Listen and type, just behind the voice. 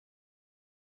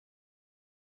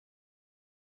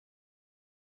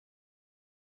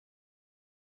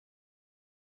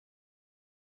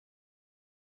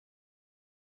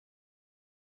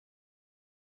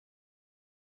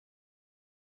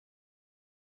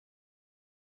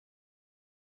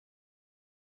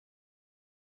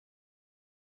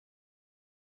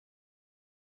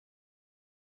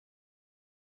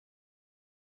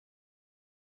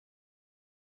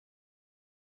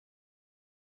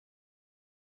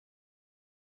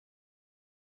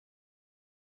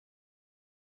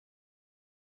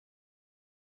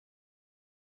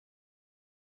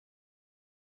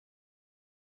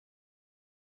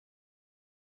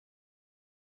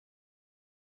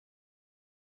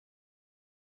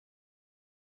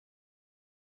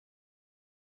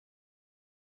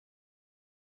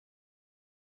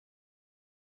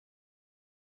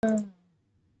Hi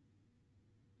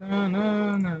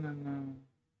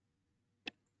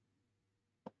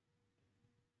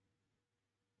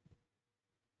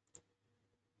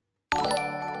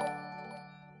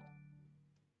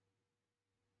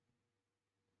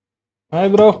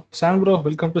bro, Sam bro,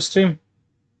 welcome to stream.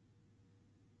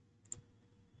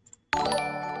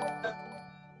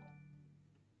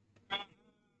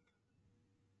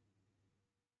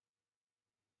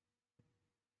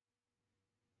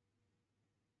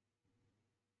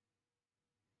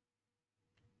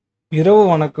 இரவு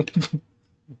வணக்கம்.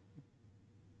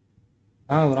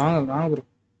 வாங்க ப்ரோ.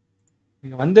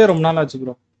 நீங்க வந்தே ரொம்ப நாள் ஆச்சு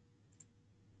ப்ரோ.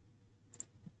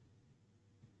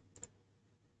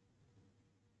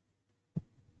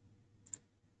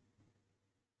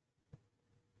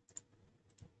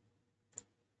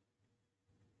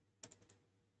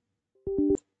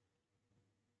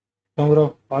 ப்ரோ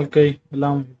வாழ்க்கை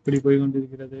எல்லாம் இப்படி போய்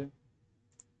கொண்டிருக்கிறது.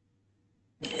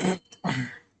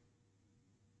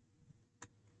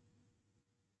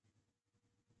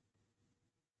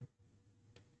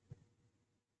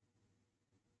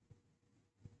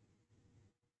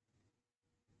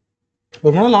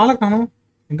 ரொம்ப நாள் ஆளை காணோம்.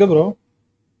 எங்க ப்ரோ?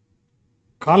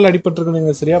 காலில் அடிபட்டு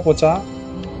நீங்க சரியா போச்சா?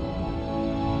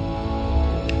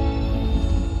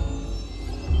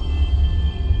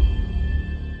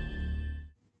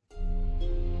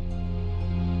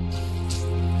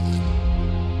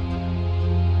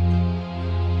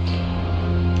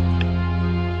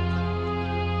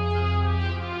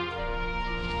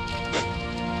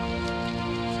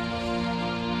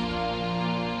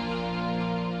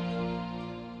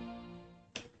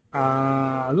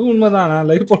 அதுவும் உண்மைதான். நான்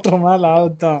லைவ் போட்டுறோம்னா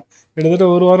லாபத்தான். கிட்டத்தட்ட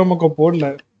ஒரு வாரம் பக்கம் போடல.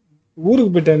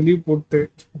 ஊருக்கு போயிட்டேன் லீவ் போட்டு.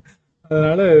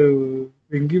 அதனால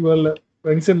எங்கேயும் வரல.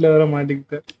 ஃபங்க்ஷன்ல வேற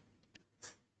மாட்டிக்கிட்டேன்.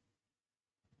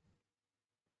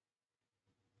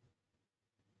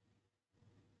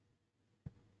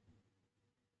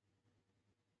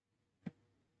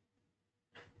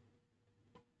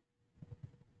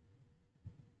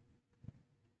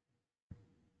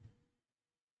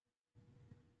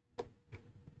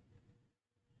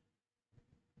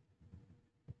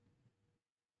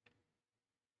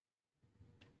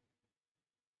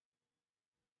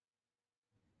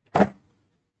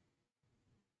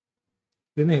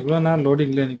 என்ன இவ்வளவு நேரம்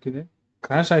லோடிங்ல நிக்குது?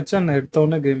 கிராஷ் ஆயிடுச்சா? நான் எடுத்த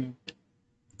உடனே கேம்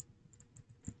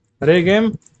அரே கேம்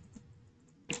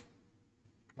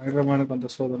பயங்கரமான அந்த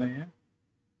சோதனைய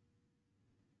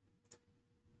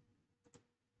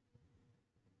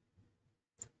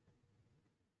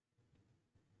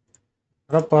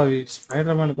அடப்பாவி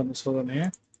ஸ்பைடர்மேனுக்கு அந்த சோதனைய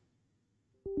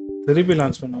திருப்பி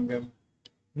லான்ச் பண்ணோம் கேம்.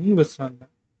 நீங்க பேசுறாங்க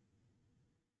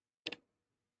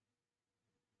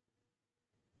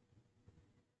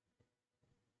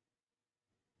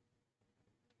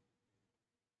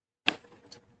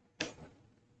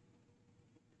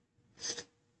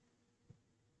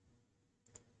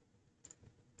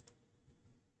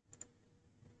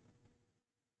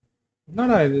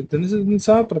என்னடா இது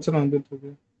தெரிஞ்சா பிரச்சனை வந்துட்டு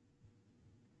இருக்கு.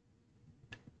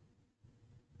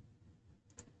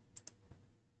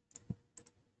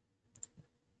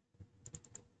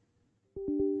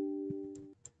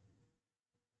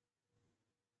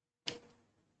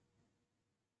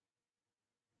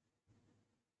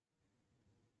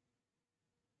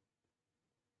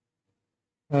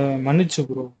 மன்னிச்சு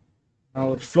ப்ரோ, நான்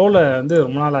ஒரு ஃப்ளோல வந்து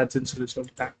ரொம்ப நாள் ஆச்சுன்னு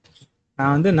சொல்லிட்டேன்.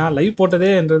 நான் லைவ்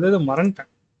போட்டதேன்றது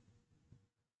மறந்துட்டேன்.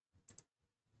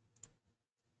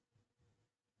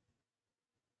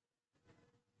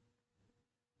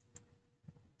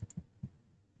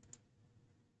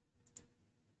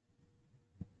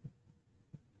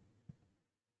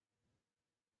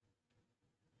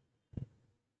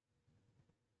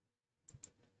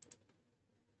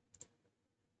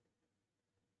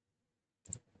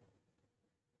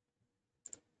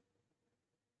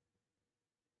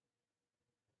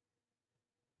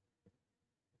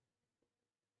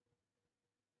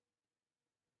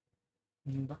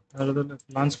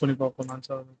 லான்ச் பண்ணி பார்ப்போம். லான்ச்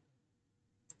ஆகுது.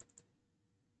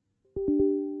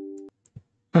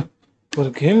 ஒரு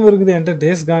கேம் இருக்குது என்கிட்ட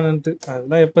டேஸ் கான்ட்டு.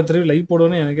 அதெல்லாம் எப்ப திரும்பி லைவ்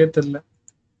போடுவோன்னு எனக்கே தெரியல.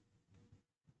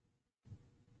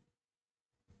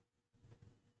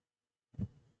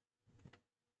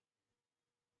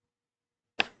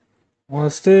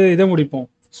 ஃபர்ஸ்ட் இதை முடிப்போம்,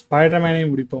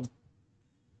 ஸ்பைடர்மேனையும் முடிப்போம்.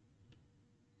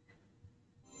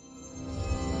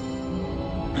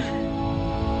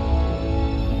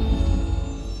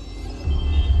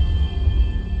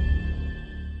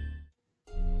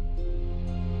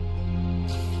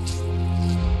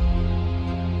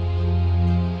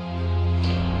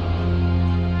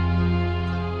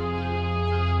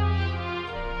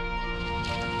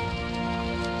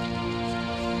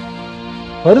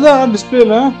 வருதா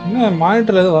டிஸ்பிளேல? என்ன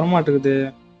மானிட்டர்ல எதுவும் வர மாட்டேங்குது.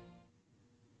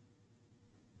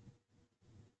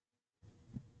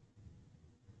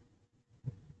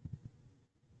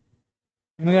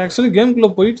 எனக்கு ஆக்சுவலி கேம்குள்ள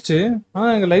போயிடுச்சு. ஆனா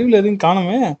எங்க லைவ்ல எதுவும்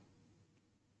காணுமே.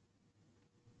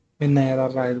 என்ன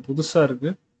ஏறாரா இது புதுசா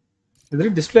இருக்கு.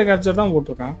 இதுல டிஸ்பிளே கேப்சர் தான்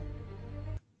போட்டிருக்கான்.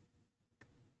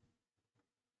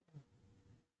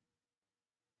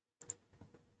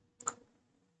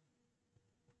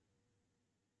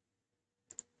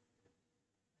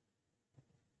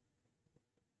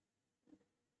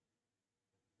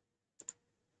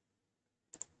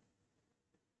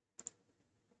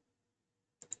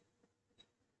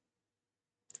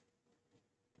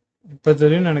 இப்ப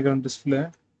தெரியும் நினைக்கிறேன் டிஸ்பிளே.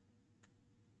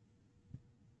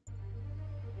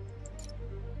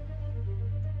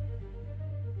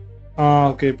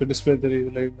 ஓகே இப்போ டிஸ்பிளே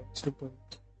தெரியுது லைவ்ல. Super.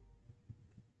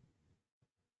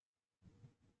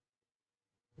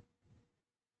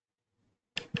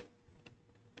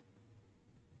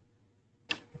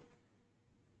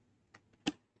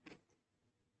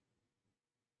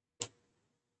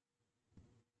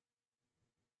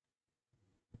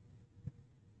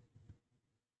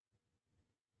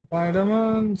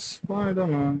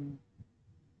 Spiderman.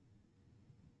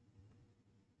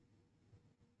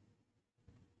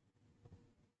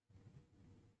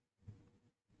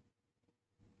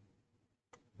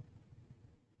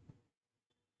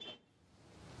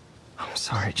 I'm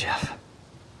sorry, Jeff.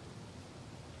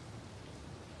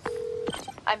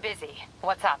 I'm busy.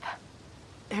 What's up?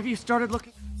 Have you started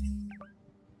looking?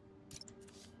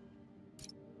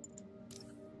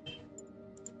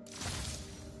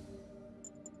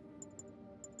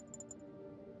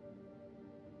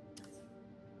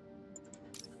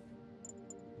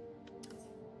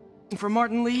 For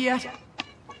Martin Lee yet?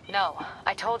 No,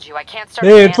 I told you I can't start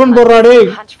Hey, a headphone manhunt borra without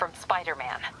dey. a hunch from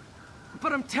Spider-Man. But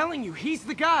I'm telling you, he's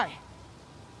the guy.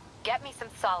 Get me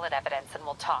some solid evidence and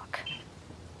we'll talk.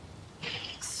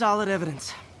 Solid evidence.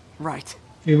 Right.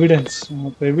 Evidence.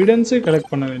 Evidence collect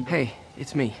பண்ண வேண்டும். Hey,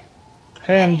 it's me.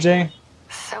 Hey MJ.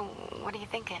 So, what are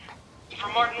you thinking?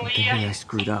 Thinking I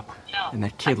screwed up, and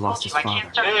that kid lost his father.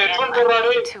 I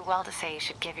know too well to say you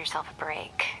should give yourself a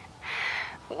break.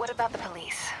 What about the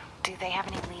police? Do they have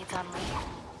any leads on Lee?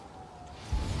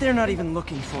 They're not even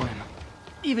looking for him.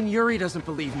 Even Yuri doesn't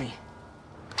believe me.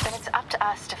 Then it's up to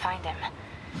us to find him.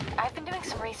 I've been doing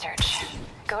some research.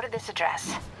 Go to this address.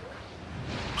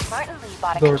 Martin Lee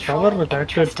bought a The controlling tower that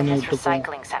interest in his activated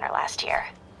recycling center last year.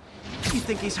 You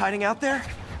think he's hiding out there?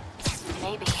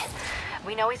 Maybe.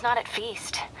 We know he's not at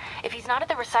Feast. If he's not at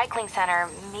the recycling center,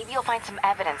 maybe you'll find some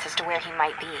evidence as to where he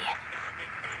might be.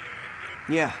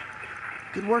 Yeah.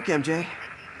 Good work, MJ.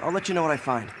 I'll let you know what I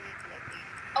find.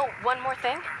 Oh, one more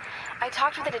thing. I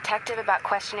talked with a detective about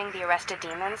questioning the arrested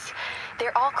demons.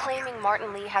 They're all claiming Martin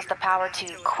Lee has the power to,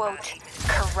 quote,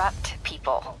 corrupt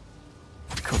people.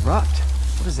 Corrupt?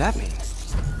 What does that mean?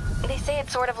 They say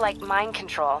it's sort of like mind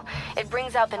control. It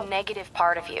brings out the negative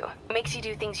part of you. Makes you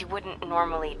do things you wouldn't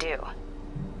normally do.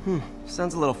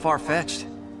 Sounds a little far-fetched.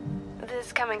 This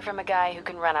coming from a guy who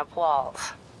can run up walls.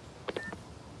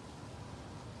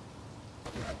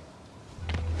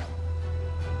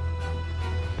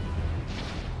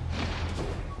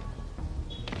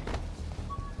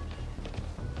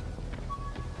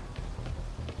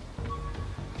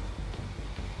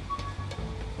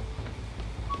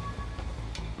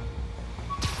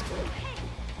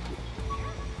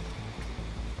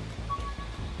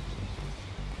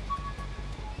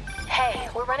 Hey,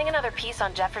 we're running another piece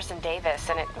on Jefferson Davis,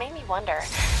 and it made me wonder,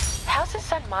 how's his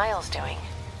son Miles doing?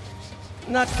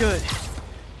 Not good.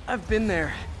 I've been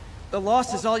there. The loss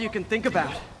is all you can think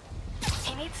about.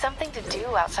 He needs something to do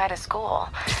outside of school.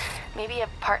 Maybe a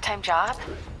part-time job?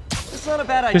 It's not a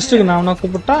bad Fist க்கு idea. நான் உனக்கு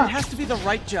கூப்பிட்டா It has to be the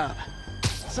right job.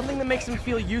 Something that makes him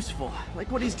feel useful,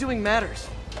 like what he's doing matters.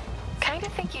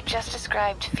 Kinda think you just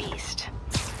described Feast.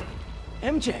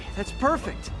 MJ, that's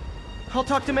perfect. I'll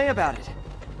talk to May about it.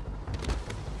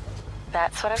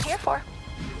 That's what I'm here for.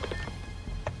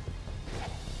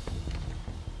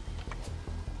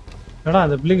 என்னடா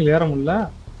அந்த பில்டிங்ல ஏற முடியல.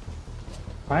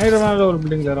 ஸ்பைடர்மேன்ல ஒரு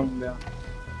பில்டிங்ல ஏற முடியல.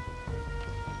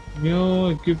 New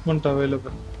equipment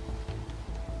available.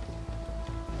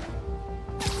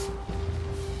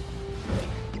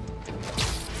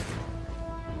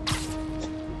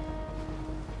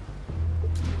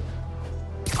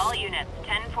 All units,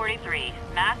 1043.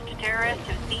 Masked terrorists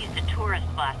have seized a tourist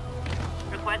bus.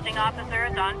 Requesting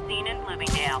officers on scene in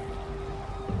Bloomingdale.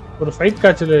 ஒரு ஃபைட்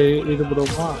காட்சில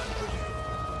ஈடுபடுவோமா?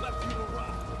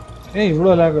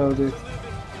 இவ்வளோ லாக் ஆகுது.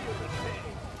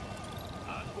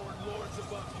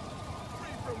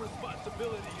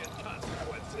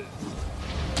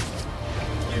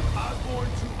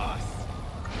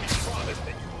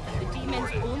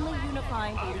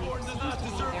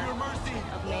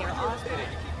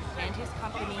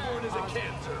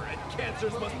 cancer, and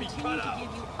cancers must be cut out.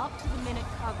 Give you up-to-the-minute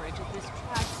coverage of this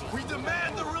tragedy. We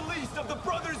demand the release of the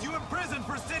brothers you imprisoned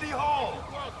for City Hall.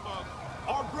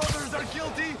 Our brothers are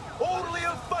guilty only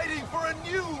of fighting for a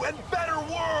new and better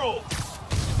world.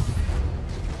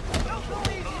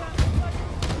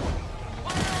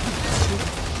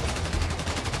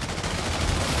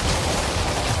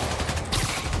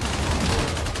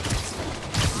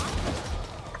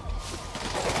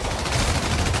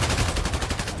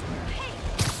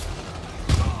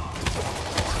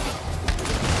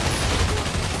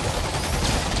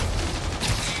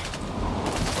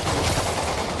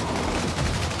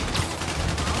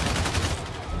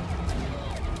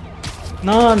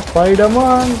 நான்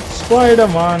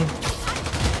Spiderman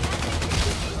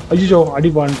ஐயோ அடி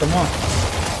பண்ணிட்டோமா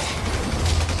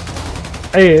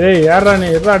ஏய் யாரா நீ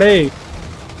இருடா டேய்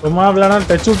ரொம்ப விளையாடா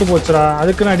touch விட்டு போச்சுடா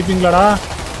அதுக்குன்னு அடிப்பீங்களாடா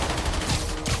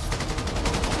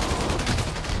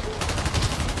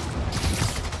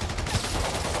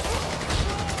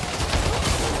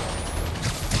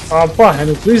அப்பா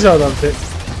எனக்கு ஃப்ரீஸ் ஆகுது அப்படியே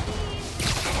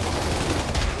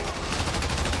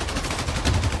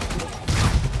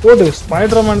போடு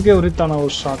ஸ்பைடர்மேனுக்கே உரித்தான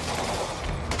ஒரு ஷாட்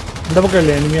இந்த பக்கம்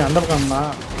இல்லையா இனிமே அந்த பக்கம்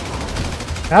தான்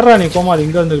யாரா நீ கோமாளி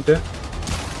இங்க வந்துக்கிட்டு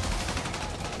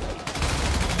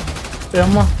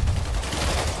அம்மா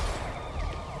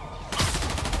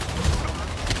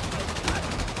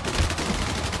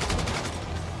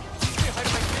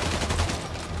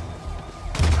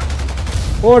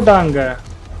போட்டாங்க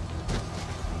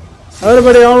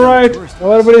everybody all right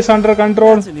everybody's under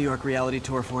control. That's a New York reality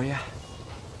tour for you.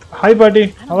 Hi buddy,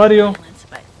 how are you?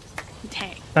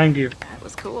 Dang, Thank you. that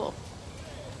was cool. Oh,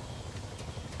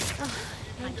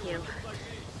 thank you.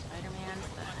 Spider-Man's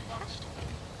the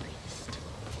greatest.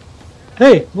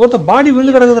 Hey, what the body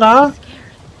விழுந்து கிடக்குதுடா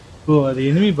ஓ அது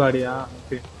enemy பாடியா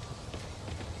okay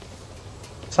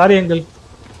sorry uncle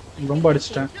ரொம்ப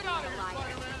அடிச்சிட்டேன்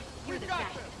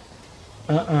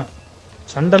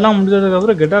சண்டெல்லாம் முடிஞ்சதுக்கு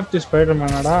அப்புறம் get of the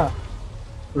ஸ்பைடர்மேனாடா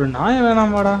ஒரு நாய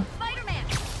வேணாமாடா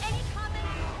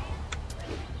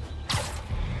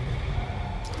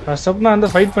கஷ்டப்பட்டு அந்த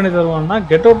ஃபைட் பண்ணி தருவான்னா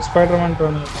கெட் அவுட் ஸ்பைடர்மேன்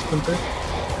சொல்லிட்டு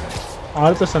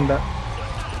அடுத்த சண்டை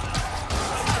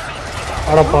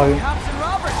அடப்பாவி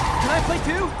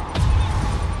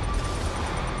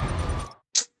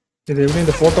இது எப்படி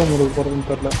இந்த போட்டோ மூடுக்கு போறதுன்னு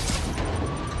தெரியல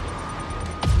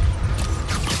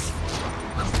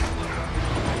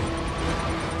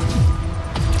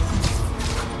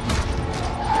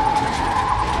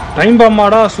டைம்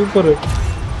பாமாடா சூப்பர்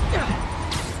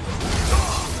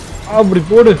அப்படி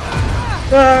போடு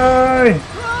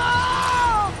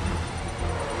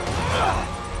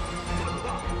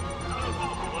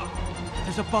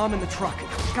There's a bomb in the truck.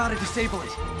 Gotta disable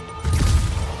it.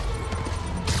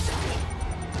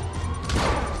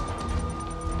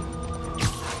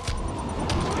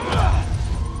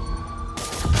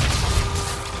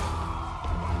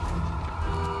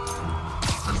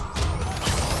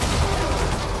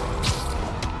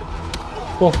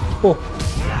 Oh.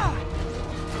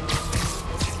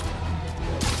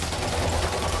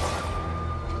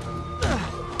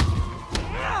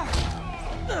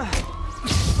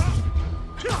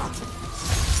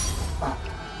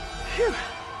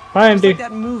 Hi, Auntie. It's like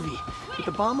that movie with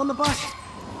the bomb on the bus.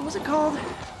 What was it called?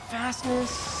 Fastness,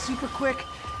 super quick?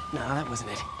 No, that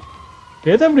wasn't it.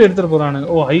 எதை எப்படி எடுத்துட்டு போறானுங்க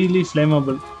ஓ highly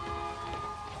flammable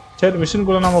சரி mission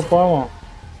குள்ள நாம போவோம்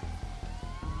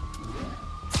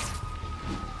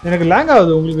எனக்கு lock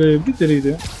ஆகுது உங்களுக்கு எப்படி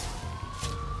தெரியுது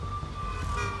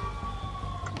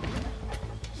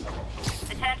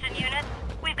Attention units,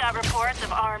 we've got reports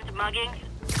of armed muggings.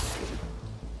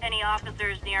 Any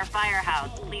officers near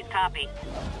Firehouse, please copy.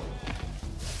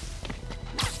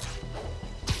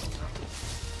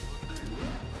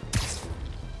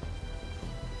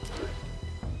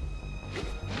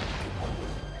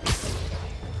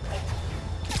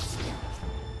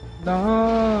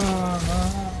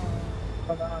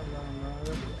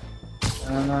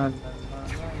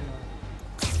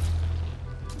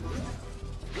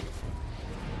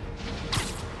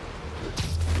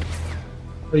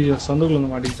 ஐயோ சந்துக்குள்ள வந்து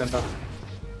மாட்டிக்கிட்டேன்டா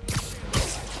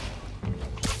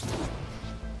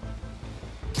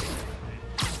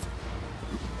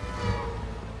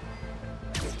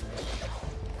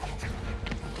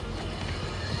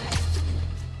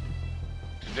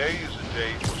Today is a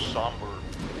day for somber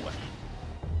reflection,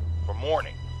 for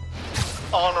mourning,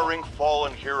 honoring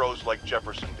fallen heroes like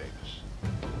Jefferson Davis.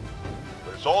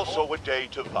 But it's also a day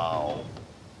to vow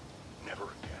never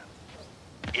again.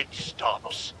 It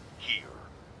stops here.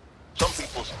 Some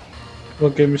people say,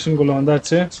 okay mission குள்ள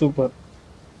வந்தாச்சு super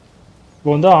இப்போ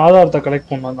வந்து ஆதாரத்தை collect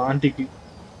பண்ணோம் அந்த ஆண்டிக்கு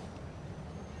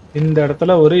இந்த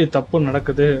இடத்துல ஒரு தப்பு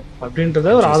நடக்குது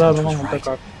அப்படின்றத ஒரு ஆதாரமா மட்டும்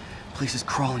காட்டும். Place is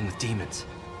crawling with demons.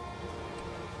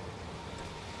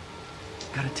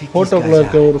 Gotta take these போட்டோக்குள்ள guys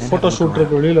இருக்க out ஒரு and have photo a look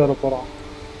ஷூட்டருக்கு around. வெளியில வர போறான்.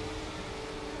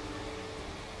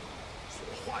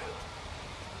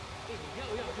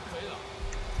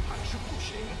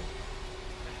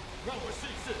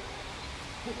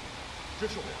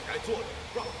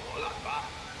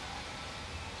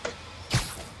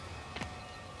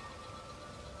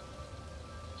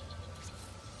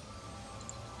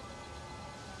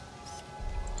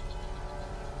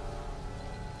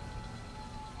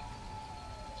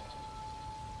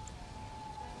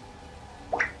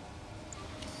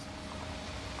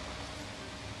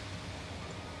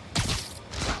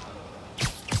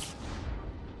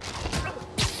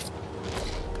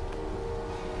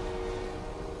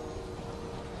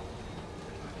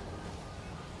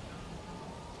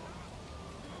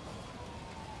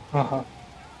 ஆஹா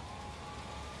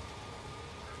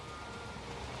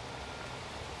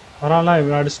வரானா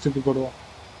இவன் அடிச்சு தூக்கி போடுவான்.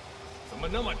 怎么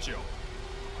那么久？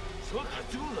车卡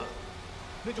住了，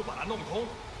那就把它弄通，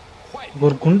快点，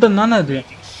 ஒரு குண்டன் தானே அது. 已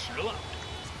经迟了。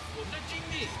我们的精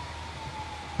力。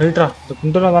 ரைட்டா இந்த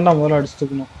குண்டனை தானே முதல்ல அடிச்சு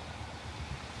தூக்கணும்.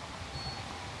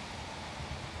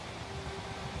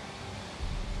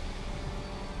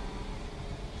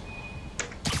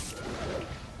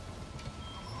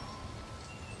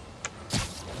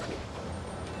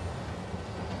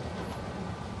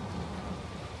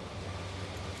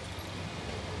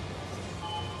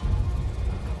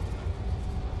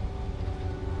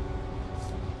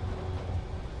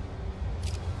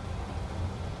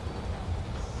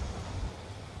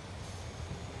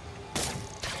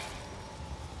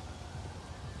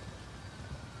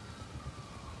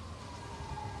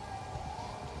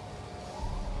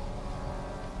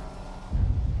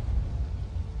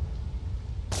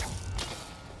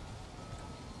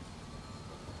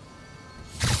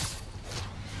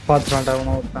 பார்த்துட்டான்டா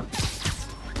அவனை ஒருத்தன்.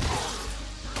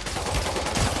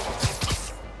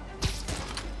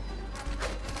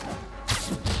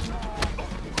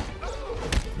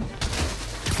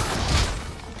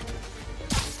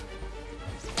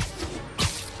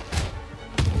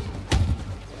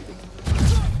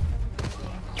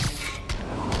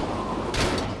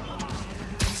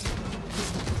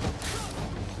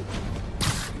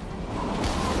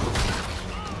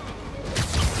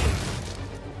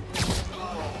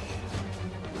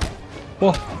 ஓ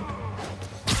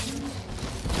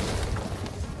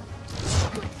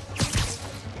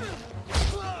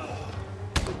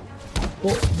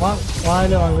ஓ வா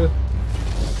வாயில வாங்கு.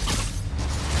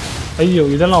 ஐயோ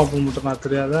இதெல்லாம் ஓப்பன் பண்ணிட்டேனா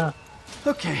தெரியாதா?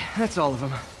 Okay, that's all of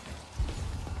them.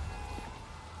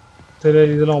 சரி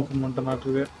இதெல்லாம் ஓப்பன் பண்ணிட்டேனா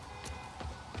இருக்கு.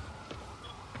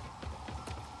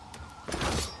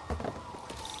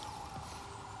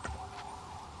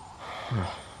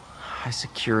 High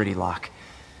security lock.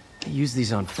 They use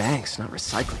these on banks, not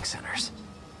recycling centers.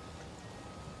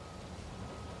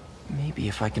 Maybe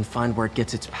if I can find where it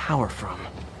gets its power from.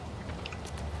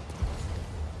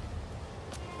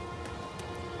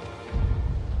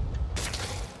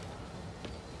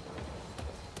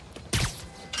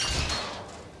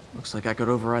 Looks like I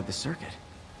could override the circuit.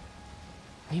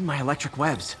 Need my electric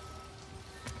webs.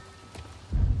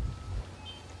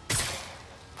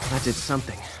 That did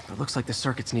something, but looks like the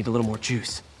circuits need a little more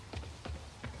juice.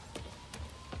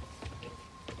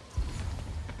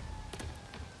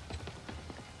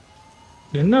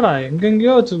 என்னடா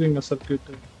எங்கெங்கயோ வச்சிருக்கீங்க circuit.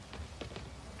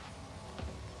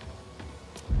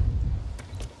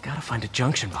 Gotta find a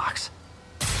junction box.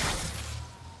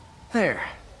 There.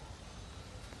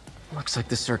 Looks like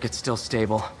the circuit's still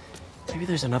stable. Maybe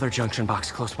there's another junction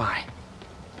box close by.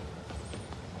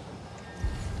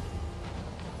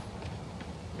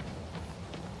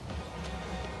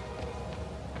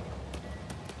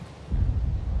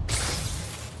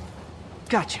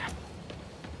 Gotcha.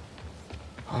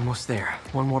 Almost there.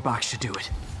 One more box should do it.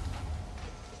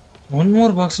 One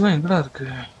more பாக்ஸ்லாம் எங்கடா இருக்கு?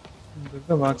 இங்க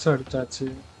இருக்க box அடிச்சாச்சு.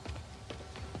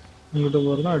 இங்கிட்ட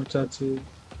போறதா அடிச்சாச்சு.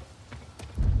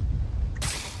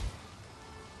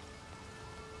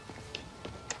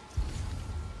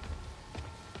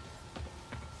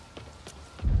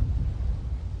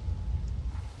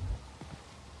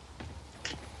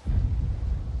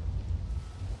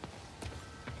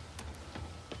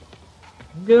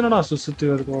 இங்க என்னடா சுத்தி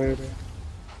வருது வயரு?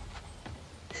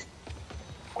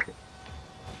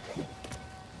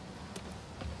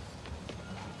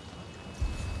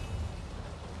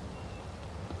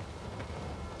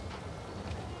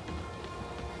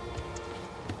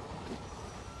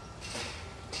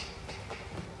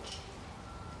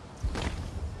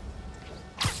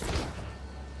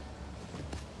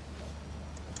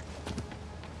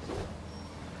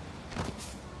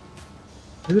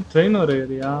 இது ட்ரெயின் ஒரு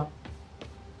ஏரியா.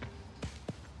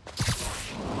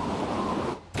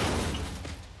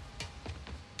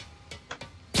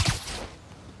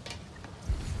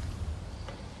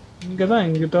 இங்கதான்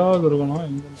எங்கிட்டாவது இருக்கணும்.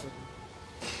 எங்கன்னு தெரியல.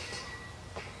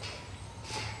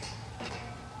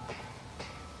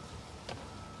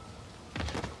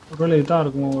 ஒருவேளை இதான்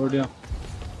இருக்குமா மறுபடியும்?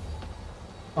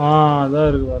 அதான்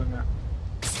இருக்கு பாருங்க.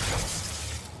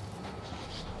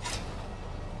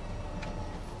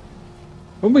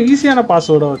 ரொம்ப ஈஸியான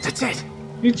பாஸ்வேர்டா வச்சு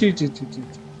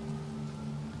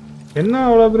என்ன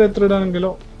அவ்வளவு பேர்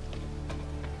எடுத்துடானுங்களோ.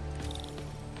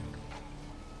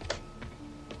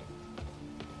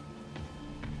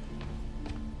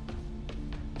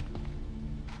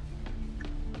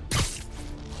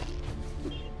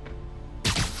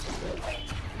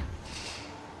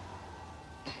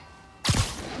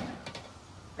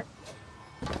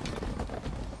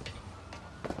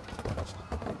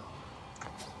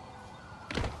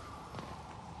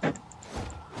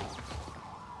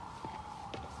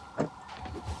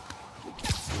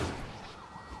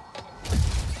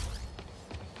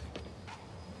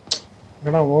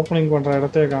 என்னடா ஓப்பனிங் பண்ற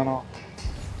இடத்தையே காணோம்.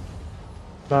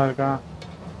 இதா இருக்கா?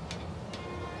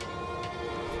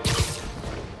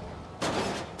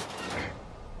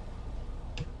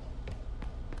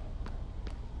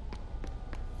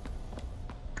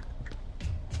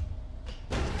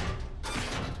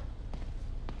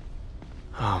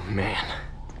 Oh man.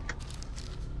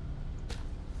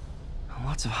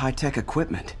 Lots of high-tech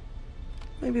equipment.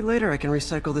 Maybe later I can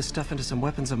recycle this stuff into some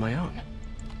weapons of my own.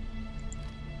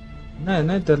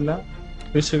 என்ன தெரியல.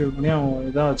 ரீசைக்கிள் பண்ணி அவன்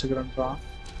இதா வச்சுக்கிறான்றான்.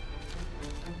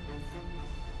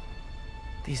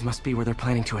 These must be where they're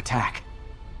planning to attack.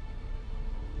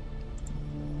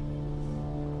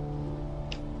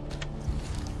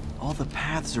 All the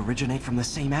paths originate from the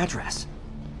same address.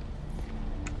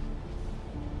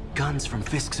 Guns from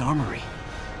Fisk's armory.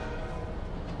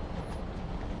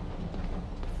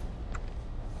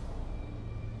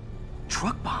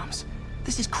 Truck bombs?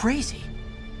 This is crazy.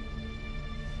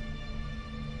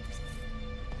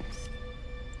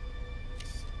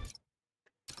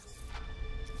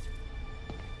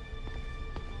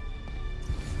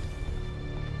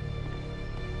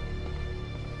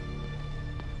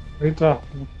 ரைட்டா,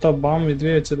 மொத்த bomb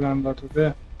இதுவே வச்சிருக்கான்டாட்டுருக்கு.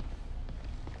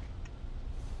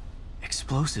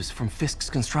 Explosives from Fisk's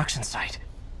construction site.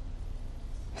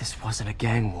 This wasn't a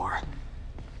gang war.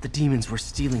 The demons were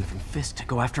stealing from Fisk to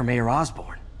go after Mayor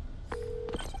Osborn.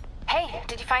 Hey,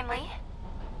 did you find Lee?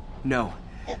 No,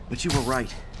 but you were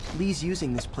right. Lee's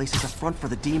using this place as a front for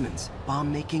the demons.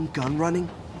 Bomb making, gun running.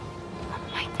 Oh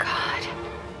my god.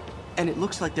 And it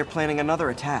looks like they're planning another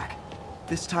attack.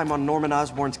 This time on Norman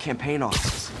Osborn's campaign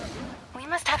office. We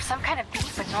must have some kind of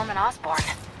beef with Norman Osborn.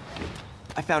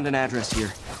 I found an address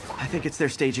here. I think it's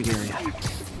their staging area.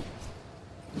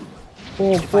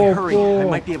 If I hurry, I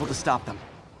might be able to stop them.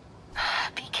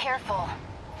 Be careful.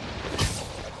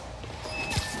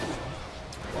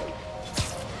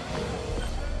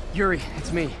 Yuri,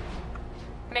 it's me.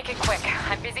 Make it quick.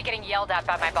 I'm busy getting yelled at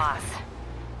by my boss.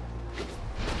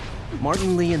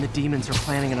 Martin Lee and the demons are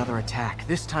planning another attack,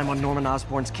 this time on Norman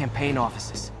Osborn's campaign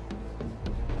offices.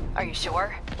 Are you sure?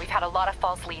 We've had a lot of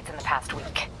false leads in the past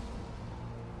week.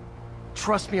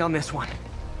 Trust me on this one.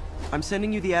 I'm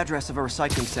sending you the address of a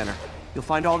recycling center. You'll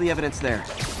find all the evidence there.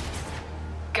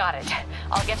 Got it.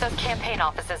 I'll get those campaign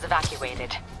offices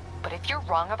evacuated. But if you're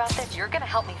wrong about this, you're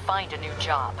gonna help me find a new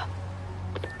job.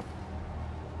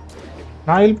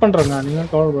 நான் help பண்றேங்க, நீங்க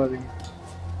கவலைப்படாதீங்க.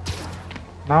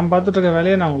 நான் பார்த்துட்டு இருக்க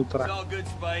வேலையை நான் உங்களுக்கு தரேன். It's all good,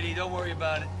 Spidey. Don't worry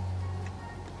about it.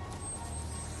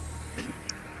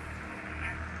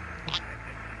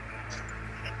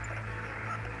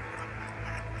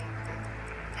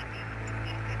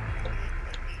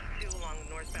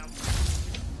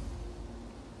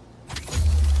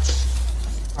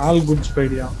 All good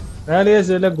ஸ்பைடியா. வேலையே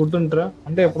செய்யல குட்டுன்ற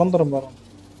அண்டே எப்பறம் தரம் பாரு.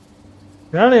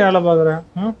 வேலையை வேலை பார்க்குறேன்.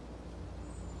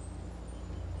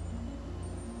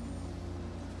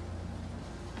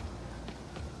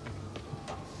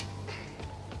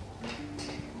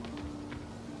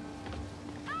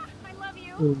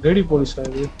 லேடி போலீஸா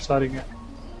இது? சாரிங்க.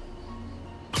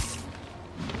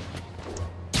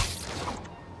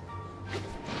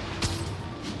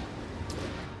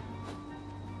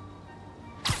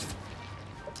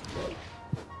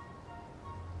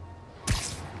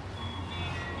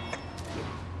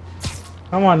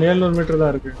 ஆமா 700 மீட்டர்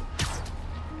தான் இருக்கு.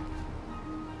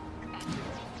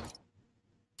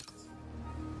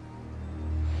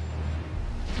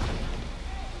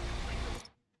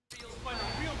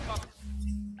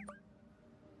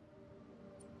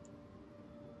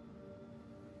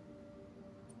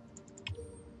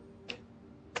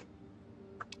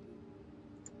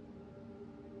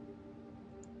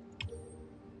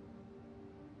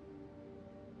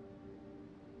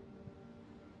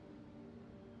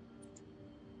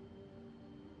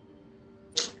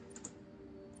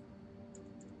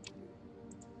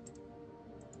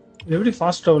 எப்படி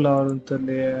ஃபாஸ்ட் ட்ராவல் ஆகுதுன்னு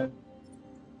தெரியலையே.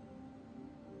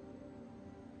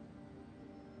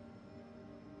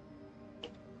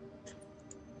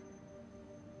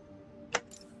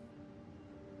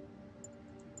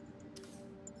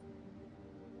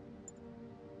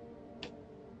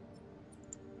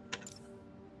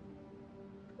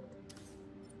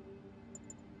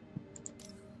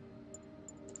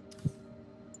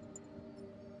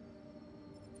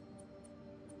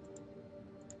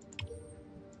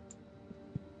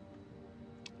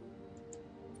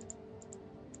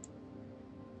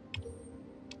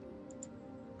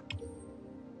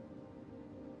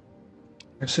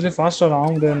 Actually, fast travel ஆக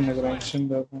முடியாதுன்னு நினைக்கிறேன்.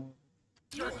 ஆக்ஷன்ல இருக்கும்.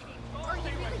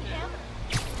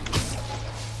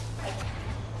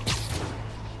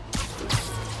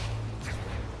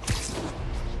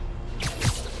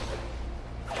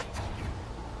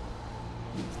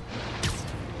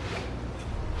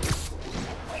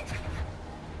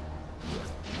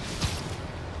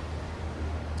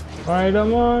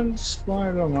 Spiderman,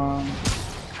 Spiderman.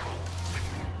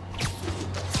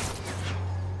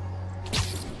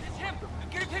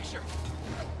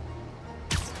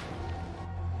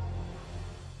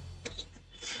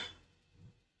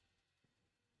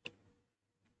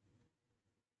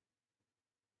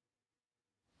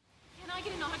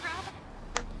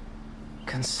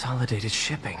 Consolidated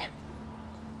shipping.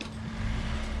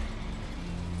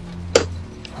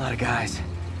 A lot of guys.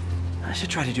 I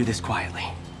should try to do this quietly.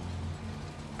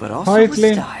 But also with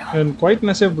Quietly style. and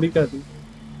quietness பிடிக்காது.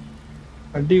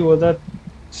 அடி ஓத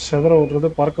சதற ஓடுறது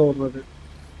பார்க்க ஓடுறது.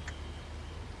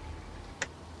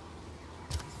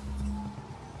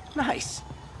 Nice.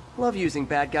 Love using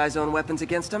bad guys' own weapons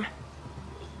against them.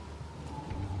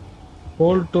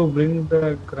 Hold to bring the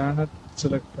granite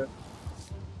selected.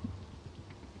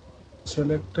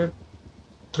 Selected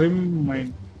trim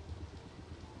mine.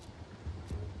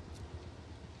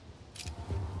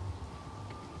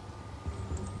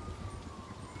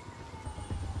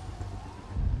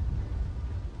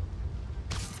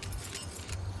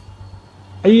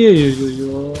 ஐயோ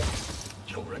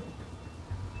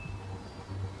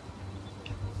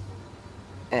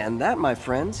And that, my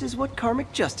friends, is what karmic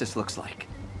justice looks like.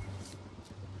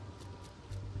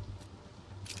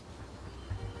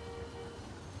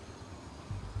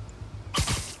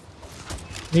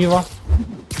 நீ வா.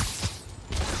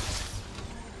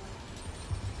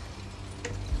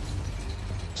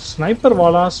 Sniper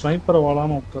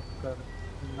வாளான்னு ஒருத்தர் இருக்காரு.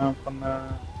 என்ன பண்ண?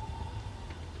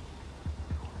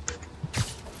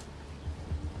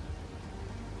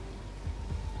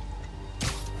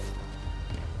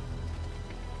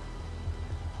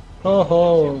 ஓஹோ,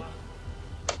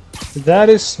 there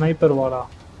is ஸ்னைப்பர் வாளா.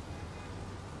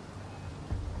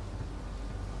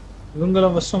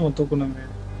 இவங்கள first நம்ம தூக்கணுமே.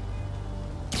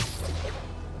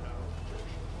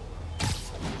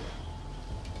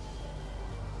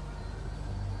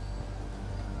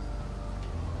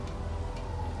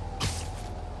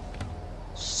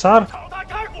 சார்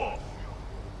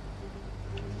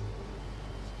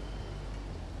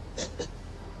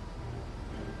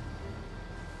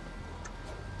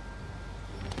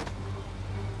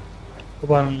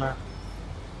பாருங்க.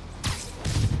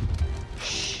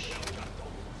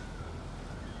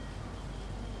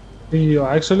 ஐயோ,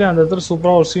 ஆக்சுவலி அந்த இடத்துல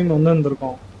சூப்பரா ஒரு சீன் வந்து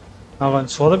இருந்திருக்கும். நான்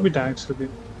கொஞ்சம் சொதப்பிட்டேன் ஆக்சுவலி.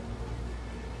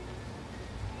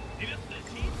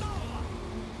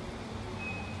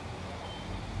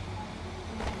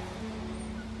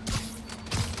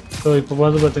 ஸோ இப்போ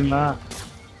பார்த்து பார்த்தீங்களா,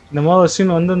 இந்த மாதிரி ஒரு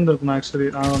சீன் வந்து இருந்திருக்கும். ஆக்சுவலி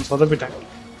நான் கொஞ்சம் சொதப்பிட்டேன்.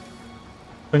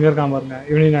 எங்க இருக்கான் பாருங்க,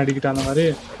 இவனையும் அடிக்கிட்டான் அந்த மாதிரி.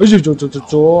 ஐயோ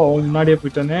அவன் முன்னாடியே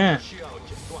போயிட்டானே.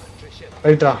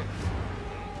 ரைட்டா,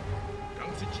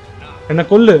 என்ன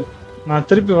கொல்லு, நான்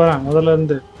திருப்பி வரேன் முதல்ல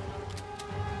இருந்து.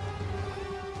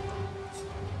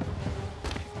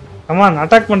 கமான்,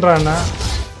 அட்டாக் பண்றான்.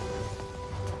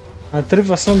 நான்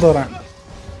திருப்பி ஃபர்ஸ்ட் வந்து வரேன்.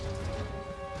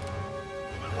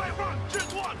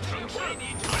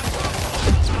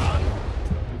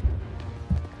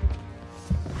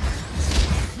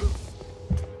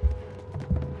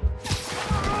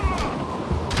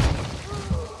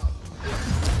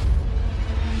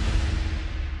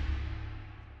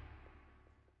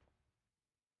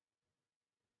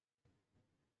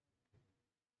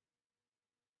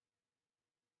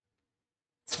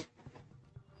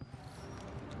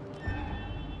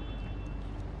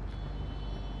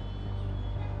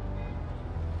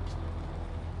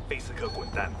贝斯克滚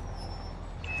蛋！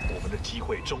我们的机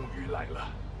会终于来了。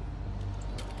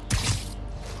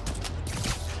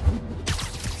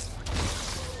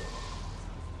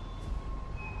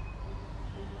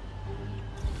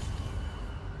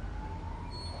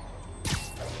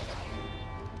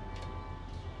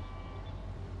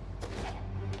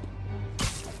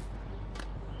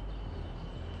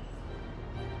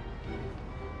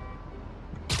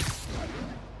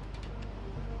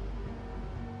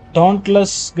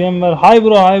Dauntless gamer. Hi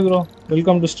bro.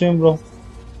 Welcome to stream bro.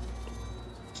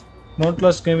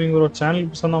 Dauntless gaming bro. Channel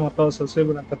புதுசா மறக்காம subscribe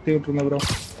பண்ண கத்தி விட்டுருங்க bro.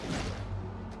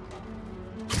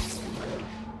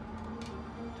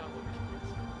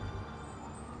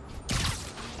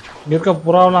 இருக்க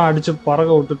புறாவெல்லாம் அடிச்சு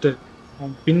பறக்க விட்டுட்டு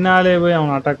அவன் பின்னாலே போய்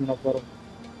அவனை அட்டாக் பண்ண போறோம்.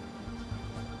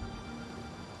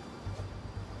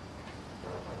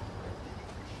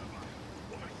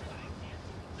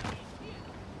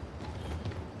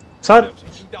 Sir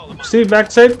see back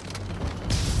side.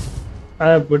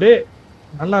 அப்படியே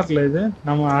நல்லா இருக்குல்ல இது.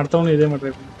 நம்ம அடுத்தவங்க இதே மாதிரி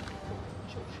ட்ரை பண்ணலாம்.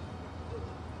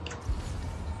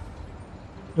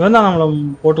 இவன் தான் நம்மளை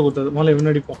போட்டு கொடுத்தது. முதல்ல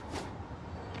இவன் அடிப்போம்.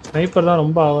 ஸ்னைப்பர் தான்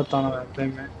ரொம்ப ஆபத்தானவன்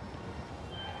எப்பயுமே.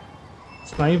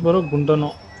 ஸ்னைப்பரும்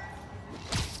குண்டனும்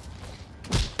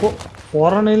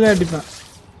பொறனையிலே அடிப்பேன்.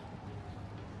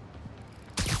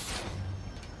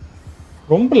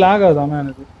 ரொம்ப லேக் ஆகுது. ஆனால்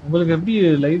எனக்கு உங்களுக்கு எப்படி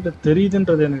லைவ்ல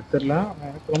தெரியுதுன்றது எனக்கு தெரியல.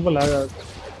 எனக்கு ரொம்ப லேக் ஆகுது.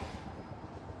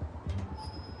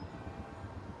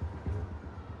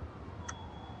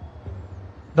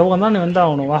 இந்த பக்கம் தான் நீ வந்தா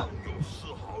ஆகணும். வா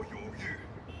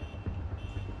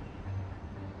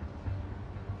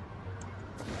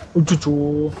உச்சுச்சோ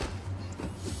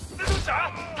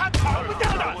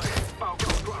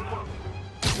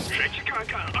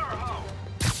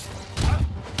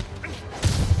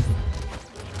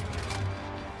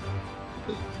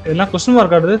எல்லாம் கொஸ்டின்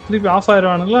மார்க் ஆடுது. திருப்பி ஆஃப்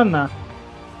ஆயிடுவானுங்களா என்ன?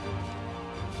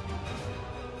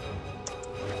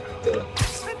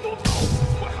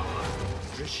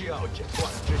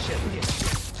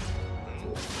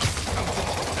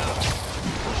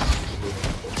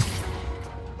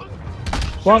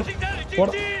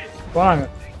 வாங்க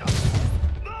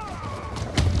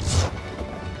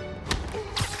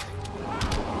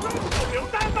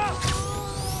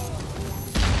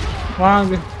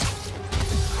வாங்க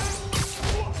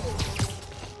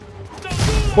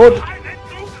போட்.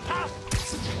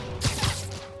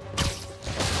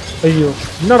 ஐயோ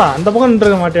என்னடா அந்த பக்கம்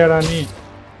நின்றுக்க மாட்டியாடா நீ?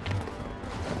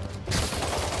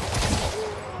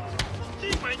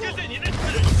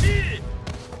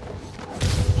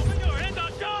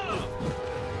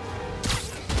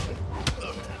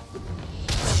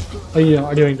 ஐயோ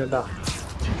அடி வாங்கிட்டா.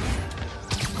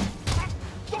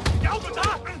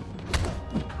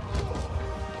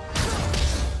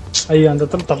 ஐயோ அந்த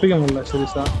இடத்துல தப்பிக்க முடியல.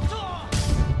 சீரியஸா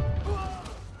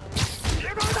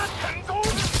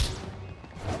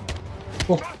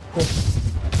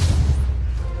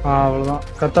அவ்வளவுதான்.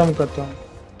 கத்தாம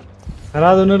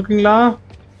யாராவது ஒன்று இருக்கீங்களா?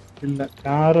 இல்ல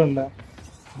யாரும் இல்ல.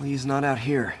 He's not out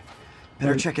here.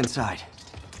 Better check inside.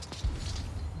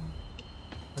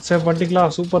 Save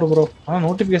பண்ணிக்கலாம். Super bro. ஆனால்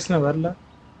நோட்டிஃபிகேஷன் வரல.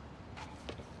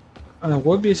 அந்த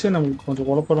ஓபிஎஸ்ஸே நமக்கு கொஞ்சம்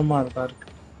குழப்பமா இருக்கு.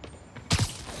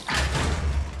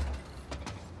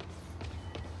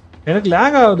 எனக்கு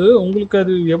லேக் ஆகுது. உங்களுக்கு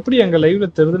அது எப்படி எங்க லைவ்ல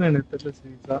தெரியுதுன்னு எனக்கு தெரியல.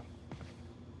 சரிங்களா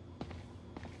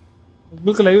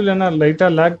உங்களுக்கு லைவ்ல என்ன லைட்டா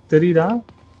லேக் தெரியுதா?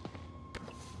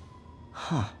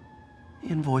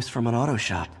 Invoice from an auto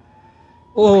shop.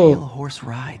 Oh. Pale horse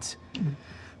rides.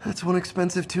 That's one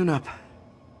expensive tune-up.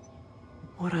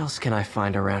 What else can I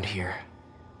find around here?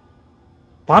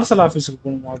 Parcel ஆபீஸ்க்கு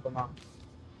போணுமா அப்பனா?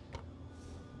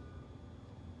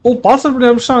 ஓ பார்சல் பண்ணி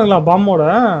அனுப்பிச்சாங்களா பாம்போட?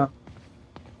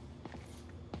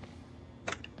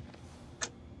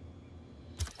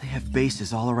 They have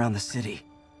bases all around the city.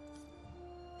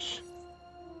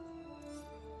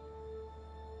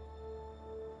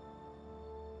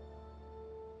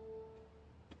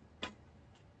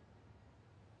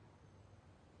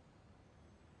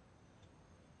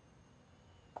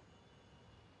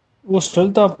 ஓ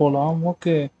ஸ்ட்ரெல்த்தா போலாம்.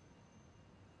 Okay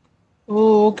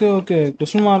okay.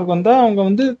 கொஸ்டின் மார்க் வந்தா அவங்க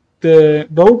வந்து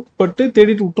doubt பட்டு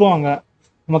தேடிட்டு விட்டுருவாங்க.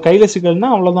 நம்ம கையில சிக்கல்னா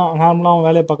அவ்வளவுதான். நார்மலா அவன்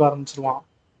வேலையை பார்க்க ஆரம்பிச்சிருவான்.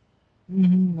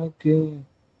 ஓகே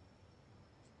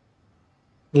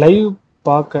லைவ்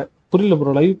பார்க்க புரியல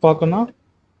ப்ரோ. லைவ் பார்க்கனா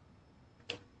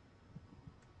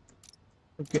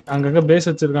ஓகே அங்கங்க base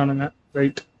வச்சிருக்கானுங்க.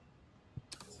 Right.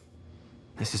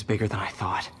 This is bigger than I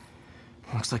thought.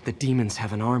 Looks like the demons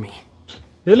have an army.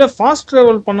 இதுல ஃபாஸ்ட்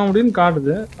டிராவல் பண்ண முடியும்னு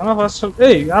காட்டுது. ஆனா ஃபாஸ்ட்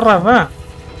ஏய் யாரா அவன்?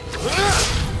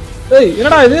 ஏய்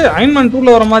என்னடா இது அயன்மேன்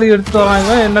 2ல வர மாதிரி எடுத்துட்டு வரான்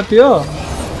இவன் என்னத்தையோ.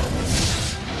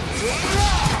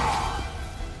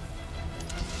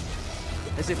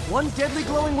 As if one deadly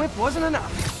glowing whip wasn't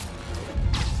enough.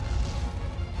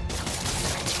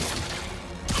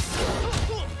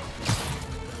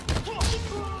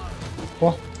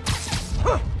 Oh.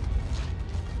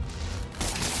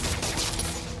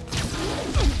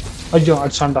 ஐயோ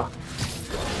அடிச்சான்டா.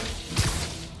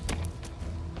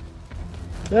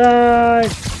 ஏய்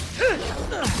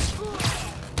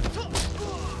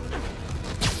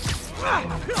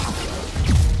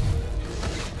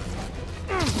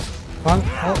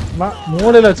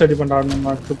மூளையில செடி பண்றா நம்ம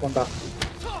அடுத்து பண்றா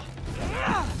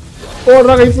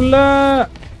ஓடுறா கைப்புள்ள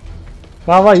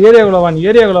வா வா ஏரியாக்குள்ள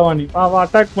வா நீ வா வா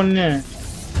அட்டாக் பண்ணு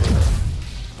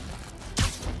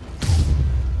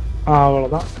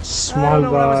அவ்வளவுதான் ஸ்மால்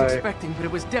பாய்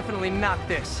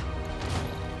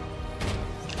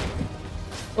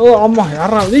ஓ ஆமா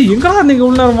யாரா எங்கடா நீங்க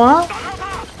உள்ளாருமா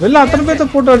வெளில அத்தனை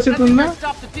பேர்த்த போட்டு அடிச்சிட்டு இருந்தேன்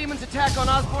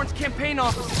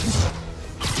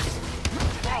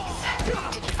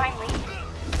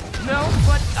No,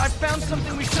 but I found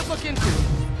something we should look into.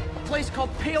 A place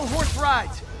called Pale Horse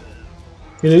Rides.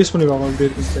 இத யூஸ் பண்ணி பாப்போம் எப்படி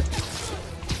இருக்குன்னு.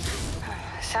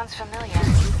 Sounds familiar.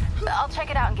 I'll check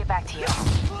it out and get back to you.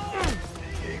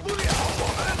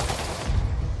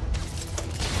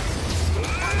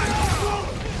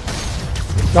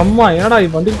 அம்மா என்னடா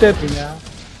இது வந்துட்டே இருக்கீங்க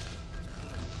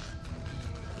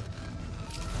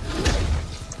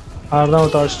அதான்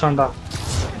ஒரு அடிச்சிட்டான்டா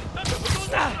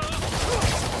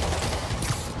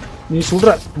நீ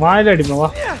சுடுற வாயில அடிப்பேன் வா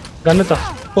கண்ணுத்தா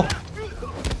ஓ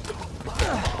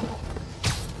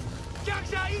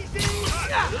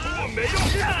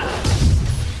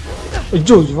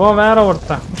ஐயோ இவன் வேற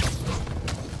ஒருத்தன்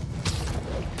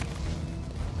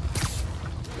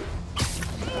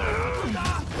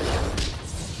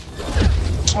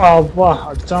அப்பா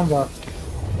அடிச்சான் பா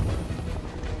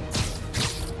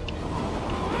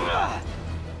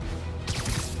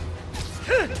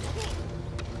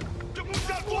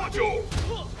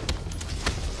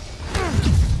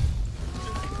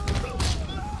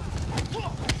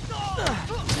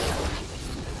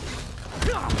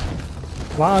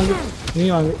வாங்க நீ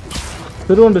வாங்க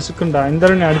திருவண்டு சிக்குண்டா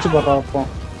இந்த நீ அடிச்சு பாடுறா அப்போ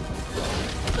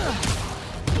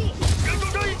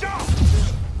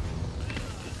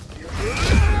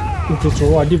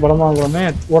அடி பலமா வாங்குறோமே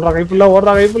ஓடுறா கைப்புள்ள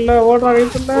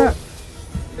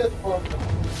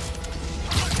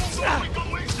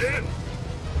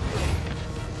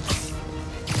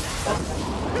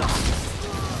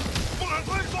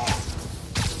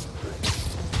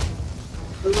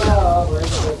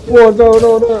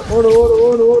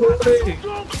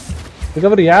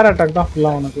இதுக்கப்புறம் ஏர் அட்டாக் தான்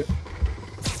ஃபுல்லா உனக்கு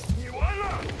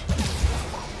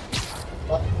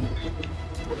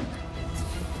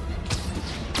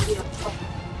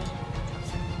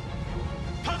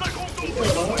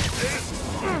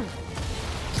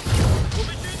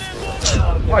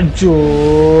அச்சோ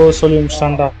சொல்லி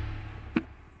முடிச்சான்டா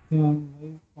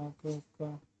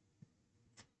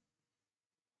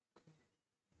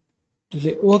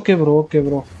ஓகே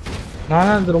ப்ரோ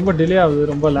நானா இது ரொம்ப டிலே ஆகுது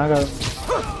ரொம்ப லேக் ஆகுது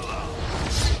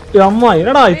அம்மா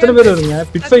என்னடா இத்தனை பேர் வருங்க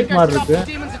பிட் ஃபைட் மாதிரி இருக்கு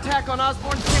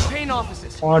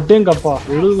அடேங்கப்பா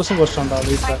 70% கஷ்டம்டா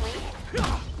வீட்ல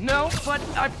No, but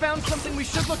I found something we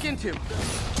should look into.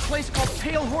 A place called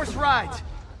Pale Horse Rides.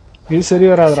 இது சரி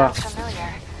வராதுடா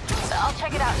I'll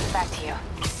check it out and get back to you.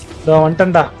 டா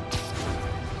வந்துட்டேன்டா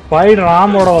பைட்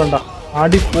ராமோட வரண்டா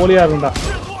ஆடி போலியா இருக்குடா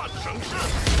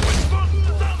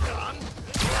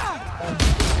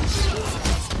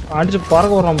அடிச்சு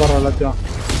பறக்க வர்றான் பாரு எல்லாத்தையும்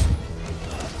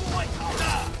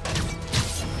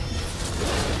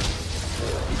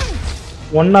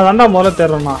ஒன்னா தாண்டா முதல்ல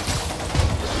தேடுறேண்ணா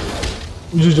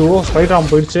ஐயோ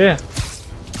ஸ்பைடர் போயிடுச்சு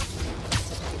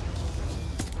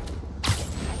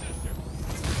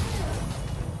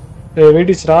ஏய்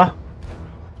வெயிட்டிஸ்டா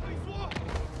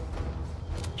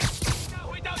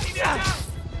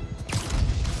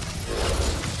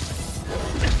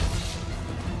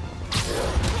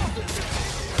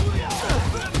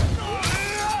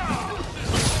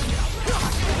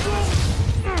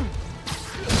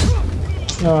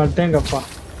டேங்கப்பா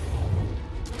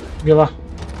இங்கே வா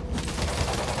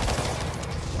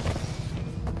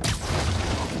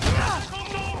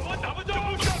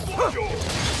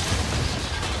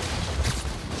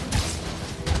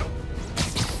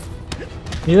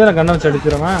நீதான கண்ணை வச்சு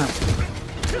அடிக்கிறவன்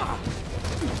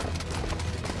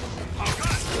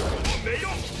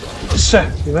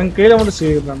இவன் கீழே மட்டும்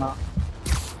சீக்கிரம்ண்ணா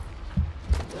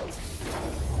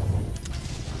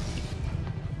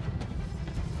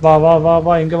வா வா வா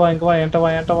வா இங்க வா என்கிட்ட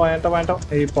வா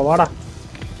இப்ப வாடா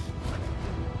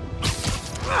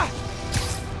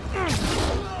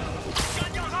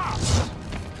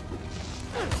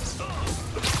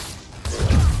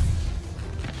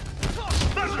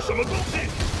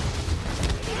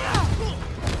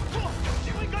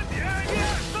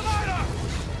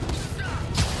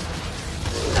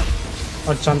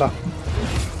அச்சாண்டா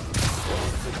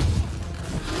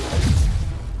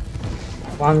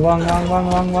வாங்க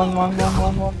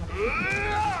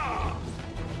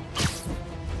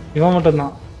இவன்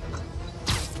மட்டும்தான்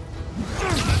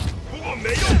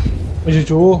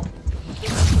ஐயோ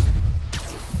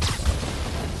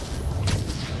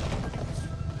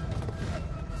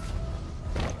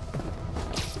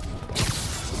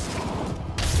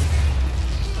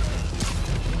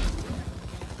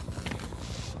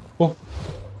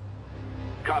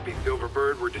Copy,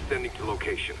 Silverbird. We're descending to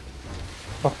location.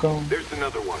 பக்கம் There's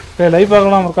another one. லைவ்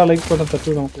பார்க்கலாம் இருக்கா லைக் பட்டன் தட்டி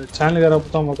விடுங்க சேனல் யாரா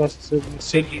பார்த்தா மக்கா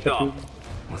Safety's off.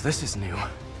 Well, this is new.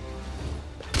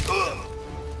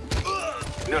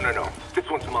 No. This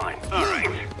one's mine. All